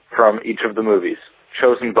from each of the movies,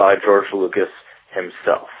 chosen by George Lucas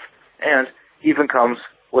himself. And even comes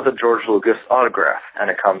with a George Lucas autograph, and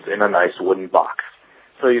it comes in a nice wooden box.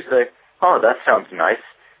 So you say, oh, that sounds nice.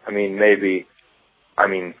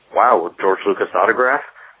 Wow, with George Lucas autograph?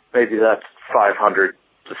 Maybe that's $500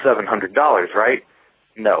 to $700, right?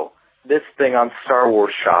 No. This thing on Star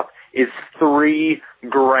Wars Shop is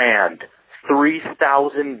 $3,000.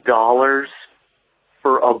 $3,000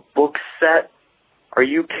 for a book set? Are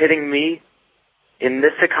you kidding me? In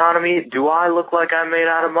this economy, do I look like I'm made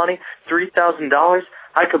out of money? $3,000?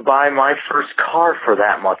 I could buy my first car for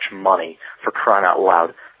that much money, for crying out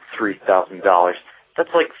loud. $3,000.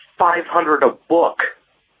 That's like $500 a book.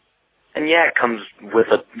 And yeah, it comes with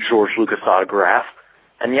a George Lucas autograph.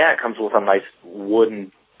 And yeah, it comes with a nice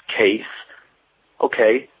wooden case.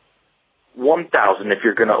 Okay, $1,000 if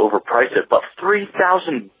you're going to overprice it, but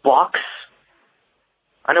 $3,000?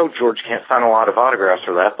 I know George can't sign a lot of autographs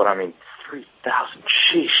for that, but I mean, $3,000,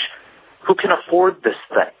 sheesh. Who can afford this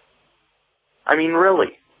thing? I mean,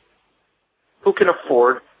 really. Who can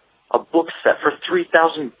afford a book set for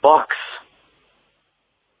 $3,000?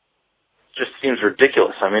 Just seems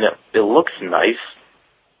ridiculous. I mean, it looks nice.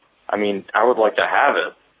 I mean, I would like to have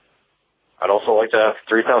it. I'd also like to have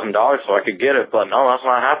 $3,000 so I could get it, but no, that's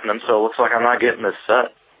not happening, so it looks like I'm not getting this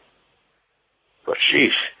set. But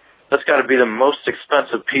sheesh, that's got to be the most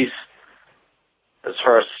expensive piece as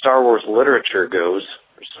far as Star Wars literature goes,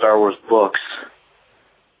 or Star Wars books.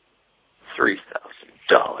 $3,000.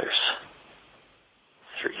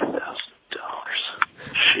 $3,000.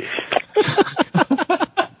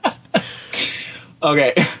 Sheesh.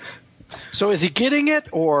 Okay. So is he getting it,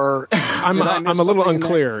 or I'm a little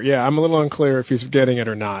unclear. Yeah, I'm a little unclear if he's getting it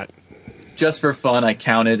or not. Just for fun, I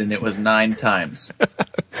counted, and it was 9 times.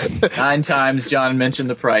 9 times John mentioned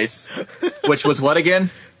the price, which was what again?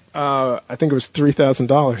 I think it was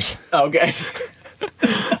 $3,000. Okay.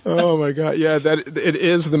 Oh my God! Yeah, it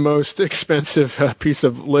is the most expensive piece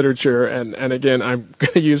of literature, and again, I'm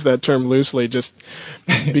going to use that term loosely, just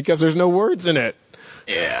because there's no words in it.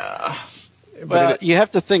 Yeah. Well, you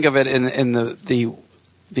have to think of it in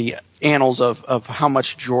the annals of how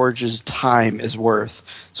much George's time is worth.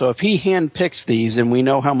 So if he handpicks these, and we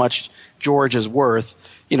know how much George is worth,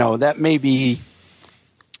 that may be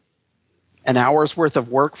an hour's worth of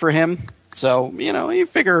work for him. So you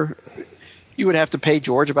figure you would have to pay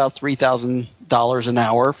George about $3,000 an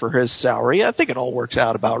hour for his salary. I think it all works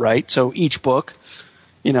out about right. So each book,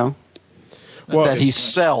 that he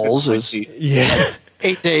sells is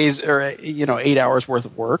 8 days or 8 hours worth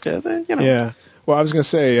of work. Yeah. Well, I was going to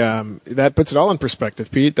say that puts it all in perspective,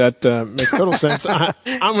 Pete. That makes total sense. I'm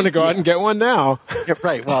going to go out and get one now. Yeah,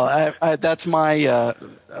 right. Well, that's my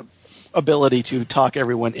ability to talk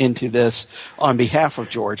everyone into this on behalf of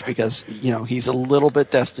George, because he's a little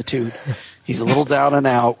bit destitute. He's a little down and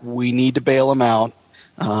out. We need to bail him out.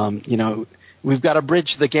 We've got to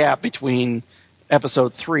bridge the gap between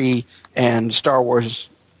Episode 3 and Star Wars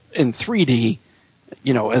in 3D.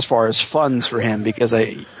 As far as funds for him, because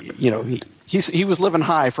he was living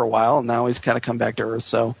high for a while, and now he's kind of come back to earth.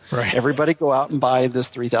 So Everybody go out and buy this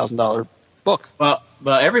 $3,000 book. Well,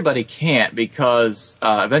 everybody can't, because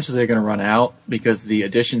eventually they're going to run out, because the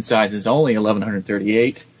edition size is only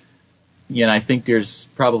 1138. And I think there's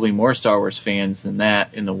probably more Star Wars fans than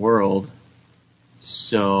that in the world.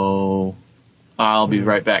 So I'll be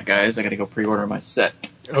right back, guys. I got to go pre-order my set.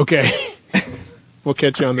 Okay. We'll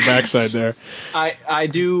catch you on the backside there. I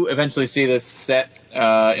do eventually see this set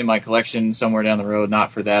in my collection somewhere down the road,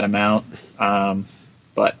 not for that amount.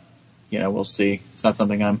 But, we'll see. It's not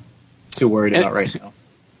something I'm too worried about right now.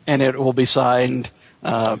 And it will be signed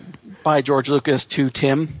by George Lucas to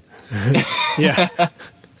Tim. Yeah.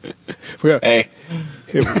 Hey.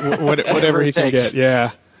 Whatever he can get,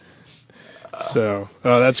 yeah. So,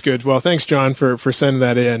 that's good. Well, thanks, John, for sending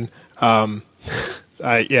that in.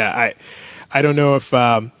 I don't know if,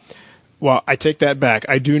 I take that back.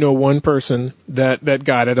 I do know one person that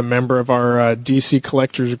got it, a member of our DC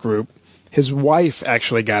collectors group, His wife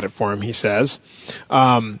actually got it for him, he says,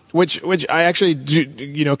 which I actually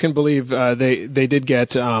can believe. They did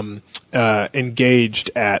get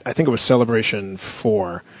engaged at, I think it was Celebration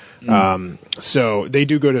 4. So they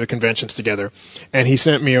do go to the conventions together, and he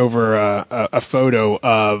sent me over a photo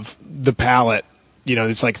of the palette.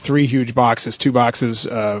 It's like 3 huge boxes, 2 boxes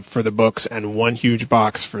for the books and 1 huge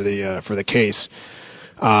box for the case.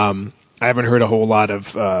 I haven't heard a whole lot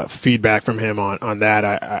of feedback from him on that.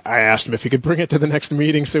 I asked him if he could bring it to the next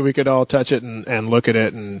meeting so we could all touch it and look at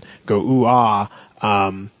it and go ooh ah.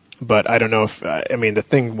 But I don't know if the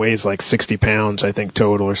thing weighs like 60 pounds, I think,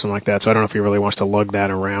 total or something like that. So I don't know if he really wants to lug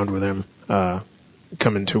that around with him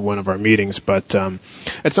coming to one of our meetings. But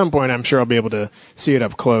at some point, I'm sure I'll be able to see it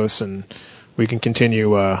up close, and we can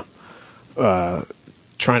continue trying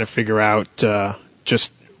to figure out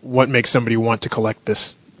just what makes somebody want to collect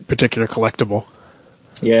this particular collectible.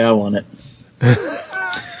 Yeah, I want it.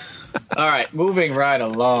 All right, moving right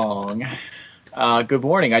along. Good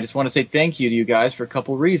morning. I just want to say thank you to you guys for a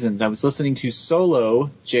couple reasons. I was listening to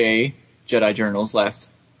Solo J Jedi Journals last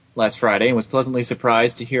Friday and was pleasantly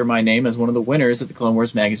surprised to hear my name as one of the winners of the Clone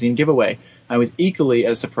Wars magazine giveaway. I was equally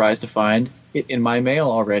as surprised to find it in my mail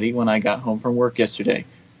already when I got home from work yesterday.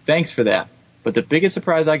 Thanks for that. But the biggest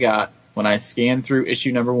surprise I got when I scanned through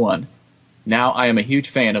issue number 1. Now I am a huge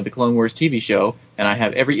fan of the Clone Wars TV show, and I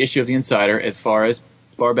have every issue of The Insider as far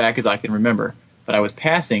back as I can remember. But I was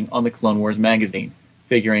passing on the Clone Wars magazine,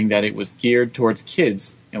 figuring that it was geared towards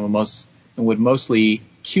kids and would mostly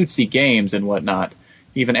cutesy games and whatnot.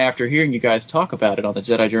 Even after hearing you guys talk about it on the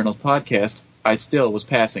Jedi Journals podcast, I still was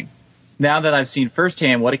passing. Now that I've seen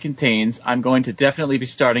firsthand what it contains, I'm going to definitely be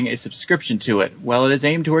starting a subscription to it. While it is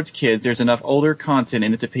aimed towards kids, there's enough older content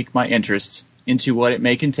in it to pique my interest into what it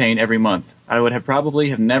may contain every month. I would have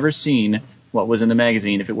probably never seen what was in the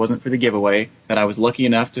magazine if it wasn't for the giveaway that I was lucky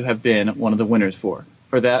enough to have been one of the winners for.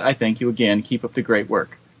 For that, I thank you again. Keep up the great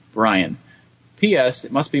work. Brian. P.S.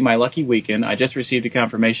 It must be my lucky weekend. I just received a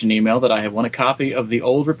confirmation email that I have won a copy of The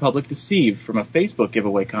Old Republic Deceived from a Facebook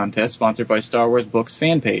giveaway contest sponsored by Star Wars Books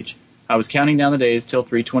fan page. I was counting down the days till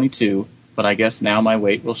 3/22, but I guess now my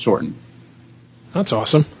wait will shorten. That's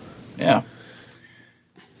awesome. Yeah.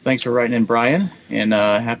 Thanks for writing in, Brian, and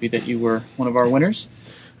happy that you were one of our winners.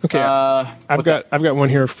 Okay, I've got one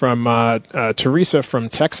here from Teresa from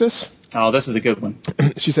Texas. Oh, this is a good one.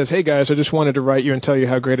 She says, "Hey guys, I just wanted to write you and tell you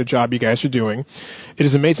how great a job you guys are doing. It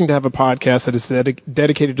is amazing to have a podcast that is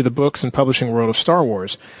dedicated to the books and publishing world of Star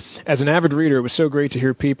Wars. As an avid reader, it was so great to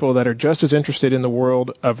hear people that are just as interested in the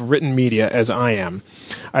world of written media as I am.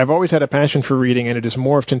 I've always had a passion for reading, and it has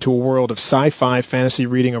morphed into a world of sci-fi fantasy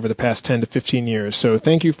reading over the past 10 to 15 years. So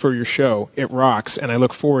thank you for your show. It rocks, and I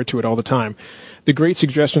look forward to it all the time. The great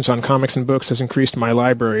suggestions on comics and books has increased my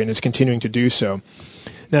library and is continuing to do so."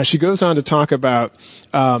 Now, she goes on to talk about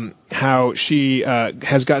how she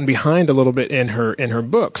has gotten behind a little bit in her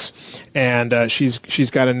books, and she's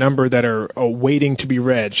got a number that are waiting to be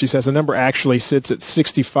read. She says the number actually sits at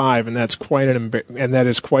 65, and that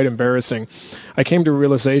is quite embarrassing. I came to a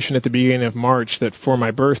realization at the beginning of March that for my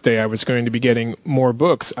birthday I was going to be getting more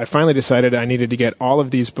books. I finally decided I needed to get all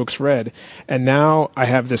of these books read, and now I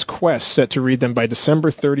have this quest set to read them by December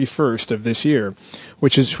 31st of this year,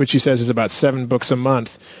 which she says is about 7 books a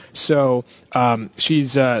month. So she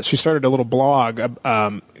started a little blog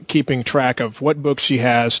keeping track of what books she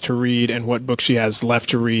has to read and what books she has left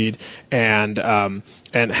to read, and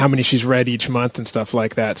how many she's read each month and stuff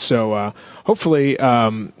like that. So hopefully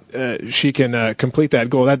she can complete that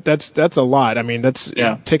goal. That's a lot. I mean, that's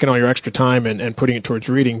taking all your extra time and putting it towards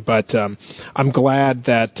reading. But I'm glad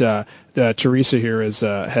that Teresa here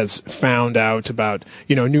has found out about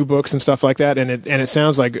new books and stuff like that, and it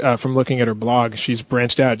sounds like from looking at her blog, she's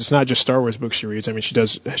branched out. It's not just Star Wars books she reads. I mean,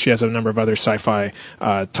 she has a number of other sci-fi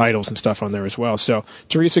titles and stuff on there as well. So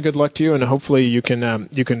Teresa, good luck to you, and hopefully you can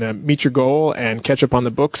meet your goal and catch up on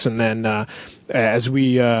the books, and then as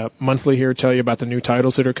we monthly here tell you about the new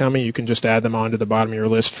titles that are coming, you can just add them on to the bottom of your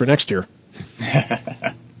list for next year.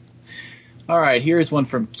 All right, here's one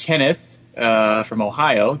from Kenneth. From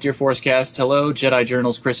Ohio. Dear Forcecast, hello, Jedi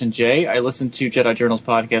Journals, Chris and Jay. I listen to Jedi Journals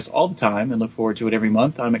podcast all the time and look forward to it every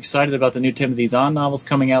month. I'm excited about the new Timothy Zahn novels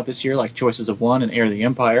coming out this year, like Choices of One and Heir of the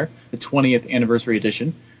Empire, the 20th anniversary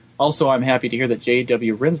edition. Also, I'm happy to hear that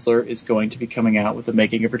J.W. Rinsler is going to be coming out with the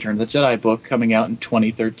Making of Return of the Jedi book coming out in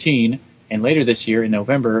 2013, and later this year in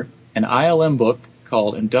November, an ILM book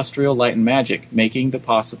called Industrial Light and Magic, Making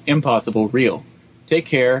the Impossible Real. Take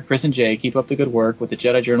care, Chris and Jay. Keep up the good work with the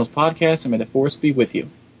Jedi Journals podcast, and may the Force be with you.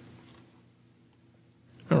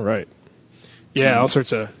 All right. Yeah, all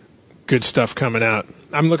sorts of good stuff coming out.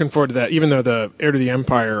 I'm looking forward to that. Even though the Heir to the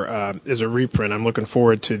Empire is a reprint, I'm looking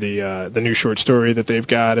forward to the new short story that they've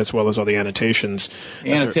got, as well as all the annotations.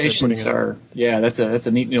 The annotations are, that's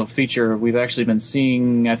a neat little feature. We've actually been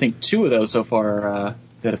seeing, I think, 2 of those so far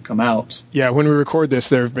that have come out. Yeah, when we record this,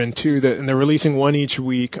 there have been 2 and they're releasing one each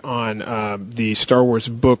week on the Star Wars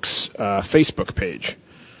Books Facebook page.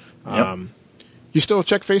 Yep. You still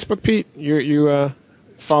check Facebook, Pete? You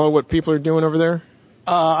follow what people are doing over there?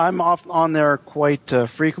 I'm off on there quite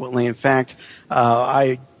frequently. In fact,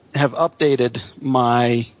 I have updated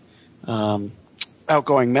my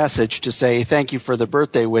outgoing message to say thank you for the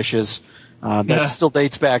birthday wishes. That still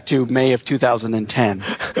dates back to May of 2010.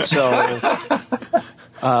 So,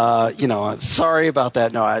 sorry about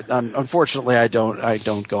that. No, unfortunately, I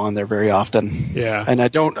don't go on there very often. Yeah, and I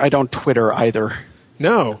don't Twitter either.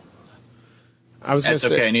 No, I was going to say.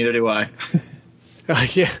 That's okay. Neither do I.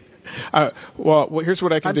 Yeah. Well, here's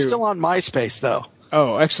what I can do. I'm still on MySpace, though.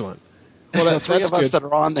 Oh, excellent. Well, the 3 of us that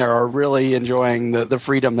are on there are really enjoying the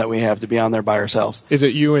freedom that we have to be on there by ourselves. Is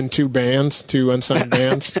it you and 2 bands, 2 unsigned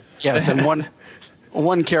bands? Yes, and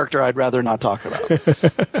one character I'd rather not talk about.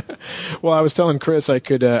 Well, I was telling Chris I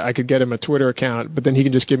could get him a Twitter account, but then he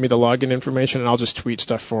can just give me the login information and I'll just tweet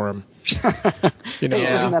stuff for him. Isn't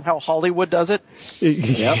that how Hollywood does it?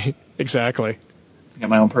 Yep. Exactly. I got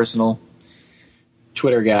my own personal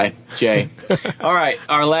Twitter guy, Jay. All right,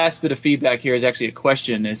 our last bit of feedback here is actually a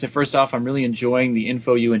question. First off, I'm really enjoying the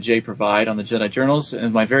info you and Jay provide on the Jedi Journals,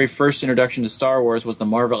 and my very first introduction to Star Wars was the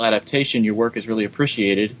Marvel adaptation. Your work is really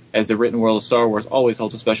appreciated, as the written world of Star Wars always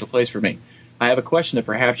holds a special place for me. I have a question that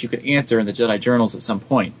perhaps you could answer in the Jedi Journals at some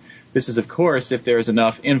point. This is, of course, if there is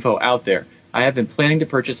enough info out there. I have been planning to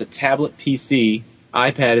purchase a tablet PC.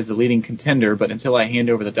 iPad is the leading contender, but until I hand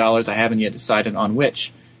over the dollars, I haven't yet decided on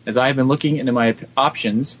which. As I have been looking into my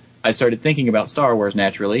options, I started thinking about Star Wars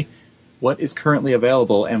naturally. What is currently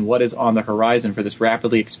available and what is on the horizon for this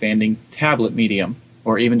rapidly expanding tablet medium,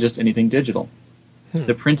 or even just anything digital?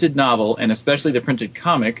 The printed novel, and especially the printed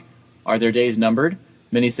comic, are their days numbered?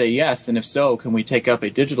 Many say yes, and if so, can we take up a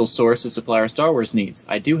digital source to supply our Star Wars needs?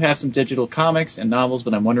 I do have some digital comics and novels,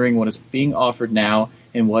 but I'm wondering what is being offered now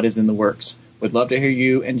and what is in the works. Would love to hear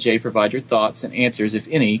you and Jay provide your thoughts and answers, if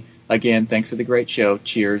any. Again, thanks for the great show.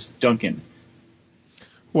 Cheers, Duncan.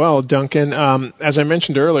 Well, Duncan, as I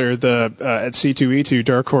mentioned earlier, at C2E2,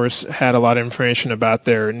 Dark Horse had a lot of information about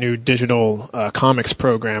their new digital comics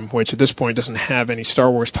program, which at this point doesn't have any Star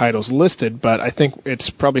Wars titles listed, but I think it's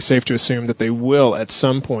probably safe to assume that they will at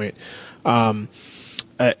some point.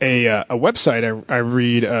 A website I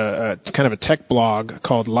read, kind of a tech blog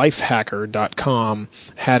called lifehacker.com,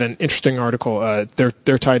 had an interesting article.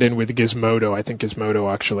 They're tied in with Gizmodo. I think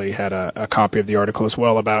Gizmodo actually had a copy of the article as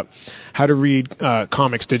well about how to read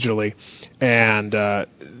comics digitally, and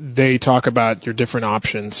they talk about your different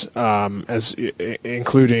options,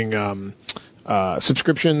 including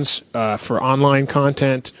subscriptions for online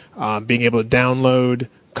content, being able to download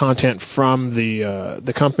content from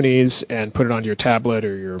the companies and put it onto your tablet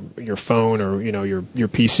or your phone or your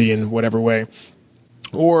PC in whatever way,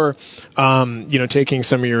 or taking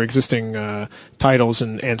some of your existing titles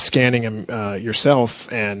and scanning them yourself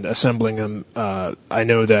and assembling them. I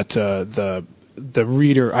know that the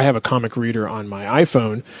reader, I have a comic reader on my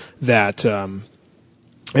iPhone that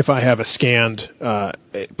if I have a scanned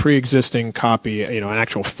pre-existing copy, an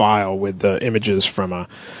actual file with the images from a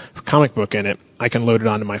comic book in it, I can load it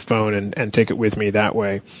onto my phone and take it with me that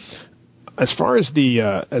way. As far as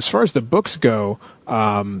the books go,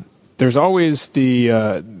 there's always the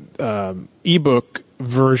ebook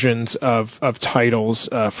versions of titles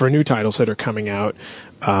for new titles that are coming out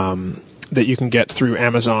that you can get through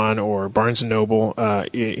Amazon or Barnes & Noble,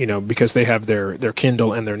 because they have their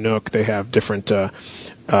Kindle and their Nook. They have different,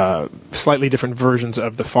 slightly different versions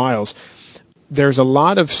of the files. There's a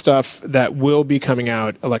lot of stuff that will be coming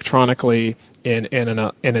out electronically in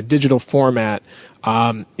a digital format.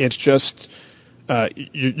 It's just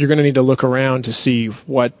you're going to need to look around to see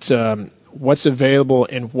what's available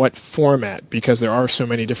in what format, because there are so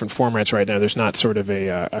many different formats right now. There's not sort of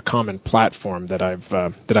a common platform that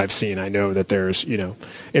I've seen. I know that there's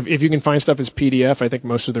if you can find stuff as PDF, I think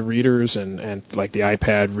most of the readers and like the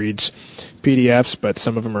iPad reads PDFs, but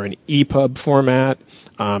some of them are in EPUB format.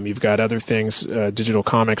 You've got other things, digital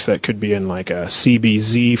comics that could be in like a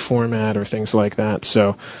CBZ format or things like that.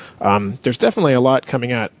 So there's definitely a lot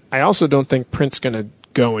coming out. I also don't think print's going to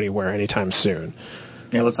go anywhere anytime soon.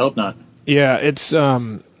 Yeah, let's hope not. Yeah, it's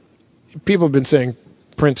people have been saying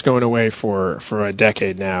print's going away for a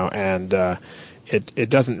decade now, and it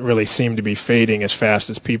doesn't really seem to be fading as fast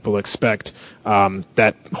as people expect.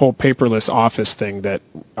 That whole paperless office thing that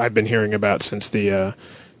I've been hearing about since the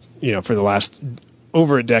for the last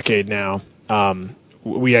over a decade now.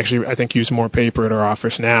 We actually, I think, use more paper at our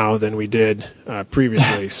office now than we did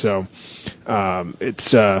previously. So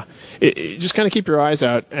it's just kind of keep your eyes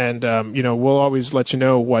out, and we'll always let you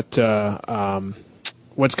know what's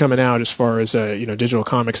coming out as far as digital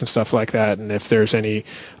comics and stuff like that. And if there's any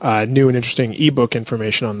new and interesting ebook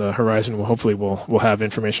information on the horizon, we'll have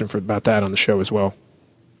information about that on the show as well.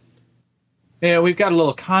 Yeah, we've got a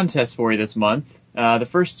little contest for you this month. The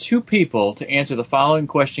first 2 people to answer the following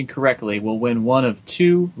question correctly will win one of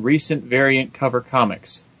 2 recent variant cover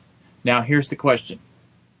comics. Now, here's the question.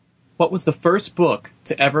 What was the first book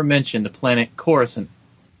to ever mention the planet Coruscant?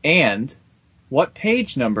 And what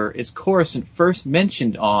page number is Coruscant first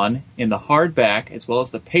mentioned on in the hardback as well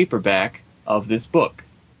as the paperback of this book?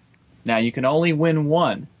 Now, you can only win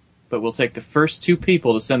one, but we'll take the first 2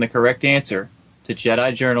 people to send the correct answer to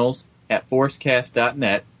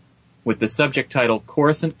JediJournals@forcecast.net with the subject title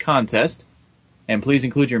Coruscant Contest, and please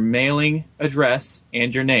include your mailing address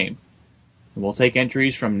and your name. And we'll take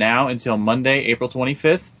entries from now until Monday, April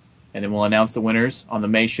 25th, and then we'll announce the winners on the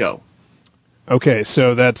May show. Okay,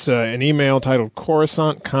 so that's an email titled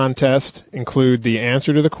Coruscant Contest. Include the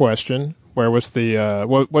answer to the question. Where was the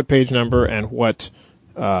what page number and what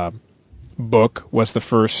book was the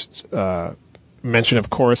first mention of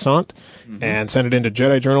Coruscant, and send it into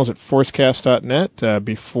JediJournals@forcecast.net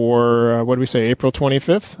before, what did we say, April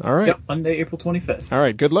 25th? All right. Yep, Monday, April 25th. All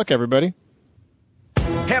right, good luck, everybody.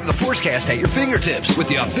 Have the Forcecast at your fingertips with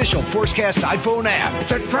the official Forcecast iPhone app.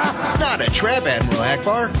 It's a trap. Not a trap, Admiral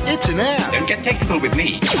Akbar. It's an app. Don't get technical with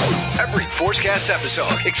me. Every Forcecast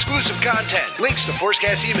episode, exclusive content, links to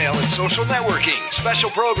Forcecast email and social networking, special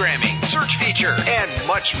programming, search feature, and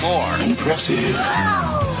much more. Impressive.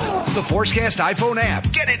 The Forcecast iPhone app.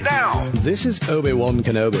 Get it now. This is Obi-Wan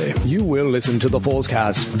Kenobi. You will listen to the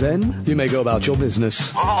Forcecast. Then you may go about your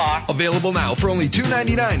business. Available now for only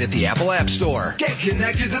 $2.99 at the Apple App Store. Get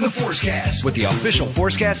connected to the Forcecast with the official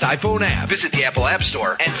Forcecast iPhone app. Visit the Apple App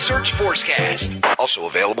Store and search Forcecast. Also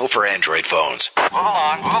available for Android phones.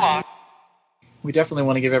 Hold on. We definitely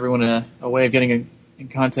want to give everyone a way of getting in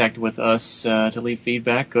contact with us to leave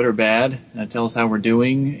feedback, good or bad. Tell us how we're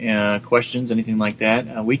doing, questions, anything like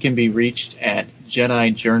that. We can be reached at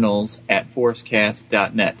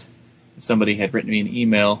JediJournals@forcecast.net. Somebody had written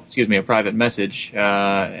me a private message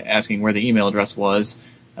asking where the email address was.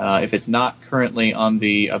 If it's not currently on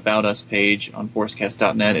the About Us page on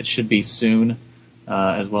forcecast.net, it should be soon,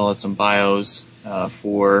 as well as some bios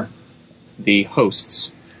for the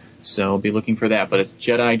hosts. So be looking for that, but it's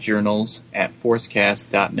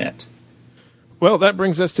JediJournals@forcecast.net. Well, that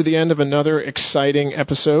brings us to the end of another exciting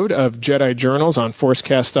episode of Jedi Journals on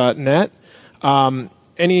forcecast.net.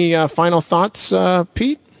 Any final thoughts,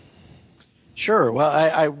 Pete? Sure. Well,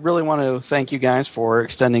 I really want to thank you guys for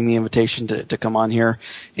extending the invitation to come on here.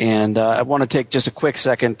 And I want to take just a quick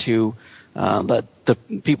second to let the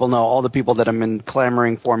people know, all the people that have been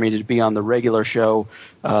clamoring for me to be on the regular show.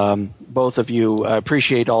 Both of you, I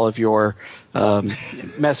appreciate all of your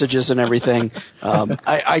messages and everything.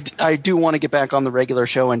 I do want to get back on the regular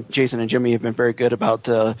show, and Jason and Jimmy have been very good about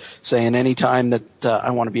saying any time that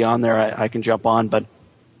I want to be on there, I can jump on. But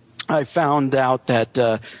I found out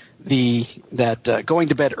that going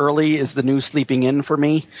to bed early is the new sleeping in for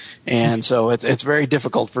me, and so it's very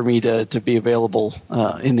difficult for me to be available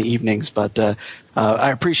in the evenings. But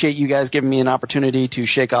I appreciate you guys giving me an opportunity to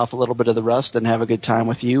shake off a little bit of the rust and have a good time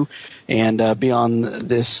with you, and be on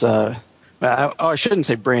this. I shouldn't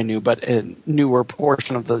say brand new, but a newer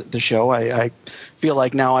portion of the show. I feel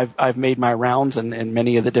like now I've made my rounds in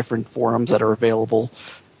many of the different forums that are available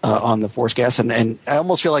on the Forcecast, and I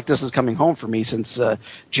almost feel like this is coming home for me, since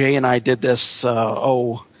Jay and I did this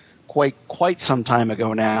quite some time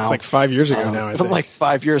ago now. It's like 5 years ago now, I think. Like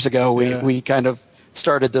 5 years ago, we kind of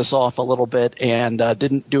started this off a little bit and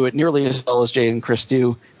didn't do it nearly as well as Jay and Chris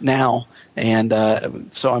do now. And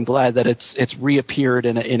so I'm glad that it's reappeared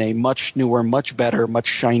in a much newer, much better, much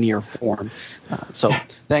shinier form. So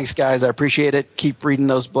thanks, guys. I appreciate it. Keep reading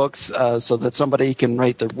those books so that somebody can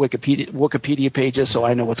write the Wikipedia pages so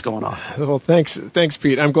I know what's going on. Well, thanks,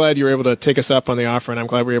 Pete. I'm glad you were able to take us up on the offer, and I'm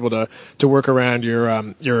glad we were able to work around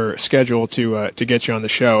your schedule to get you on the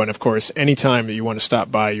show. And of course, anytime that you want to stop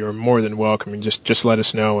by, you're more than welcome. And just let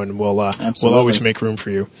us know, and we'll always make room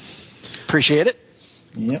for you. Appreciate it.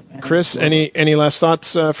 Yep. Chris, any last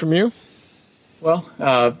thoughts from you? Well,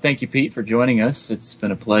 thank you, Pete, for joining us. It's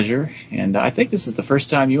been a pleasure, and I think this is the first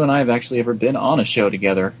time you and I have actually ever been on a show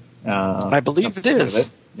together. I believe it is.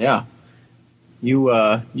 Yeah. You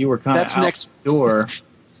were kind of out next the door.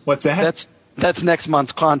 What's that? That's next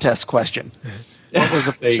month's contest question. What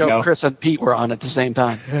was the show Chris and Pete were on at the same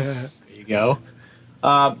time? There you go.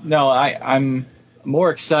 No, I'm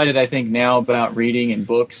more excited, I think, now about reading and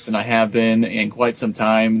books than I have been in quite some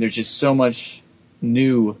time. There's just so much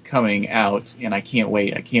new coming out, and I can't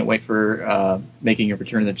wait. I can't wait for Making a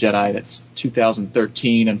Return of the Jedi. That's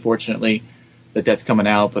 2013, unfortunately, that's coming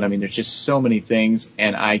out. But, I mean, there's just so many things,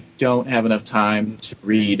 and I don't have enough time to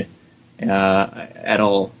read at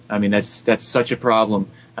all. I mean, that's such a problem.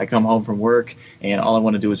 I come home from work, and all I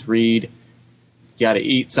want to do is read. You got to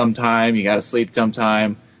eat sometime. You got to sleep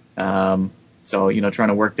sometime. So, trying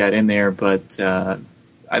to work that in there. But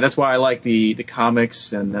that's why I like the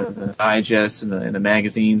comics and the digests and the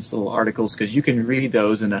magazines, little articles, because you can read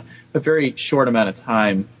those in a very short amount of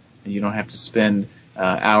time, and you don't have to spend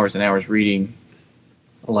hours and hours reading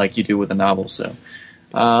like you do with a novel. So,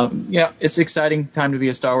 it's an exciting time to be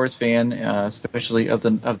a Star Wars fan, especially of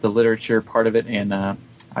the literature part of it, and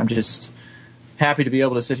I'm just happy to be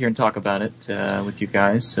able to sit here and talk about it with you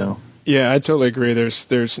guys. So. Yeah, I totally agree.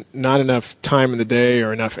 There's not enough time in the day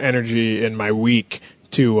or enough energy in my week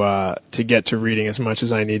to get to reading as much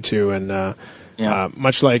as I need to, and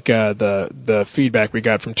much like the feedback we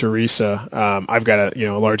got from Teresa, I've got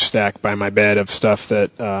a large stack by my bed of stuff that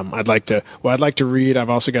I'd like to read. I've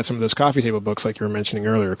also got some of those coffee table books like you were mentioning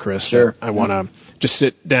earlier, Chris. Sure. I want to just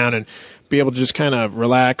sit down and be able to just kind of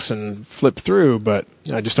relax and flip through, but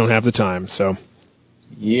I just don't have the time. So.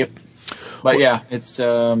 Yep. But yeah, it's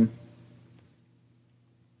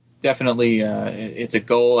definitely it's a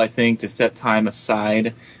goal, I think, to set time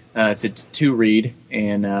aside to read.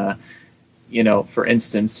 And for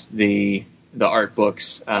instance, the art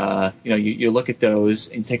books, you look at those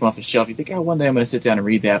and take them off the shelf. You think, one day I'm going to sit down and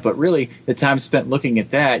read that. But really, the time spent looking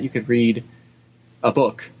at that, you could read a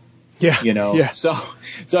book. Yeah. Yeah. So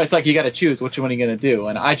it's like you got to choose which one are you going to do.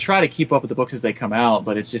 And I try to keep up with the books as they come out,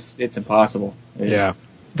 but it's impossible. Yeah,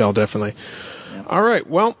 definitely. Yeah. All right.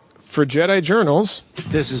 Well, for Jedi Journals,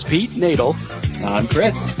 this is Pete Nadel. I'm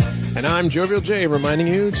Chris. And I'm Jovial J, reminding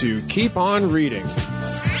you to keep on reading.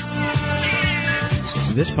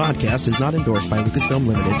 This podcast is not endorsed by Lucasfilm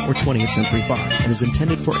Limited or 20th Century Fox and is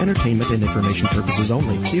intended for entertainment and information purposes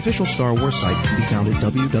only. The official Star Wars site can be found at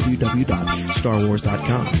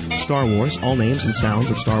www.starwars.com. Star Wars, all names and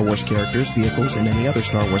sounds of Star Wars characters, vehicles, and any other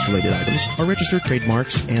Star Wars-related items are registered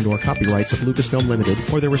trademarks and or copyrights of Lucasfilm Limited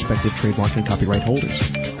or their respective trademark and copyright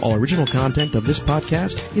holders. All original content of this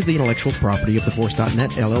podcast is the intellectual property of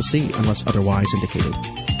TheForce.net, LLC, unless otherwise indicated.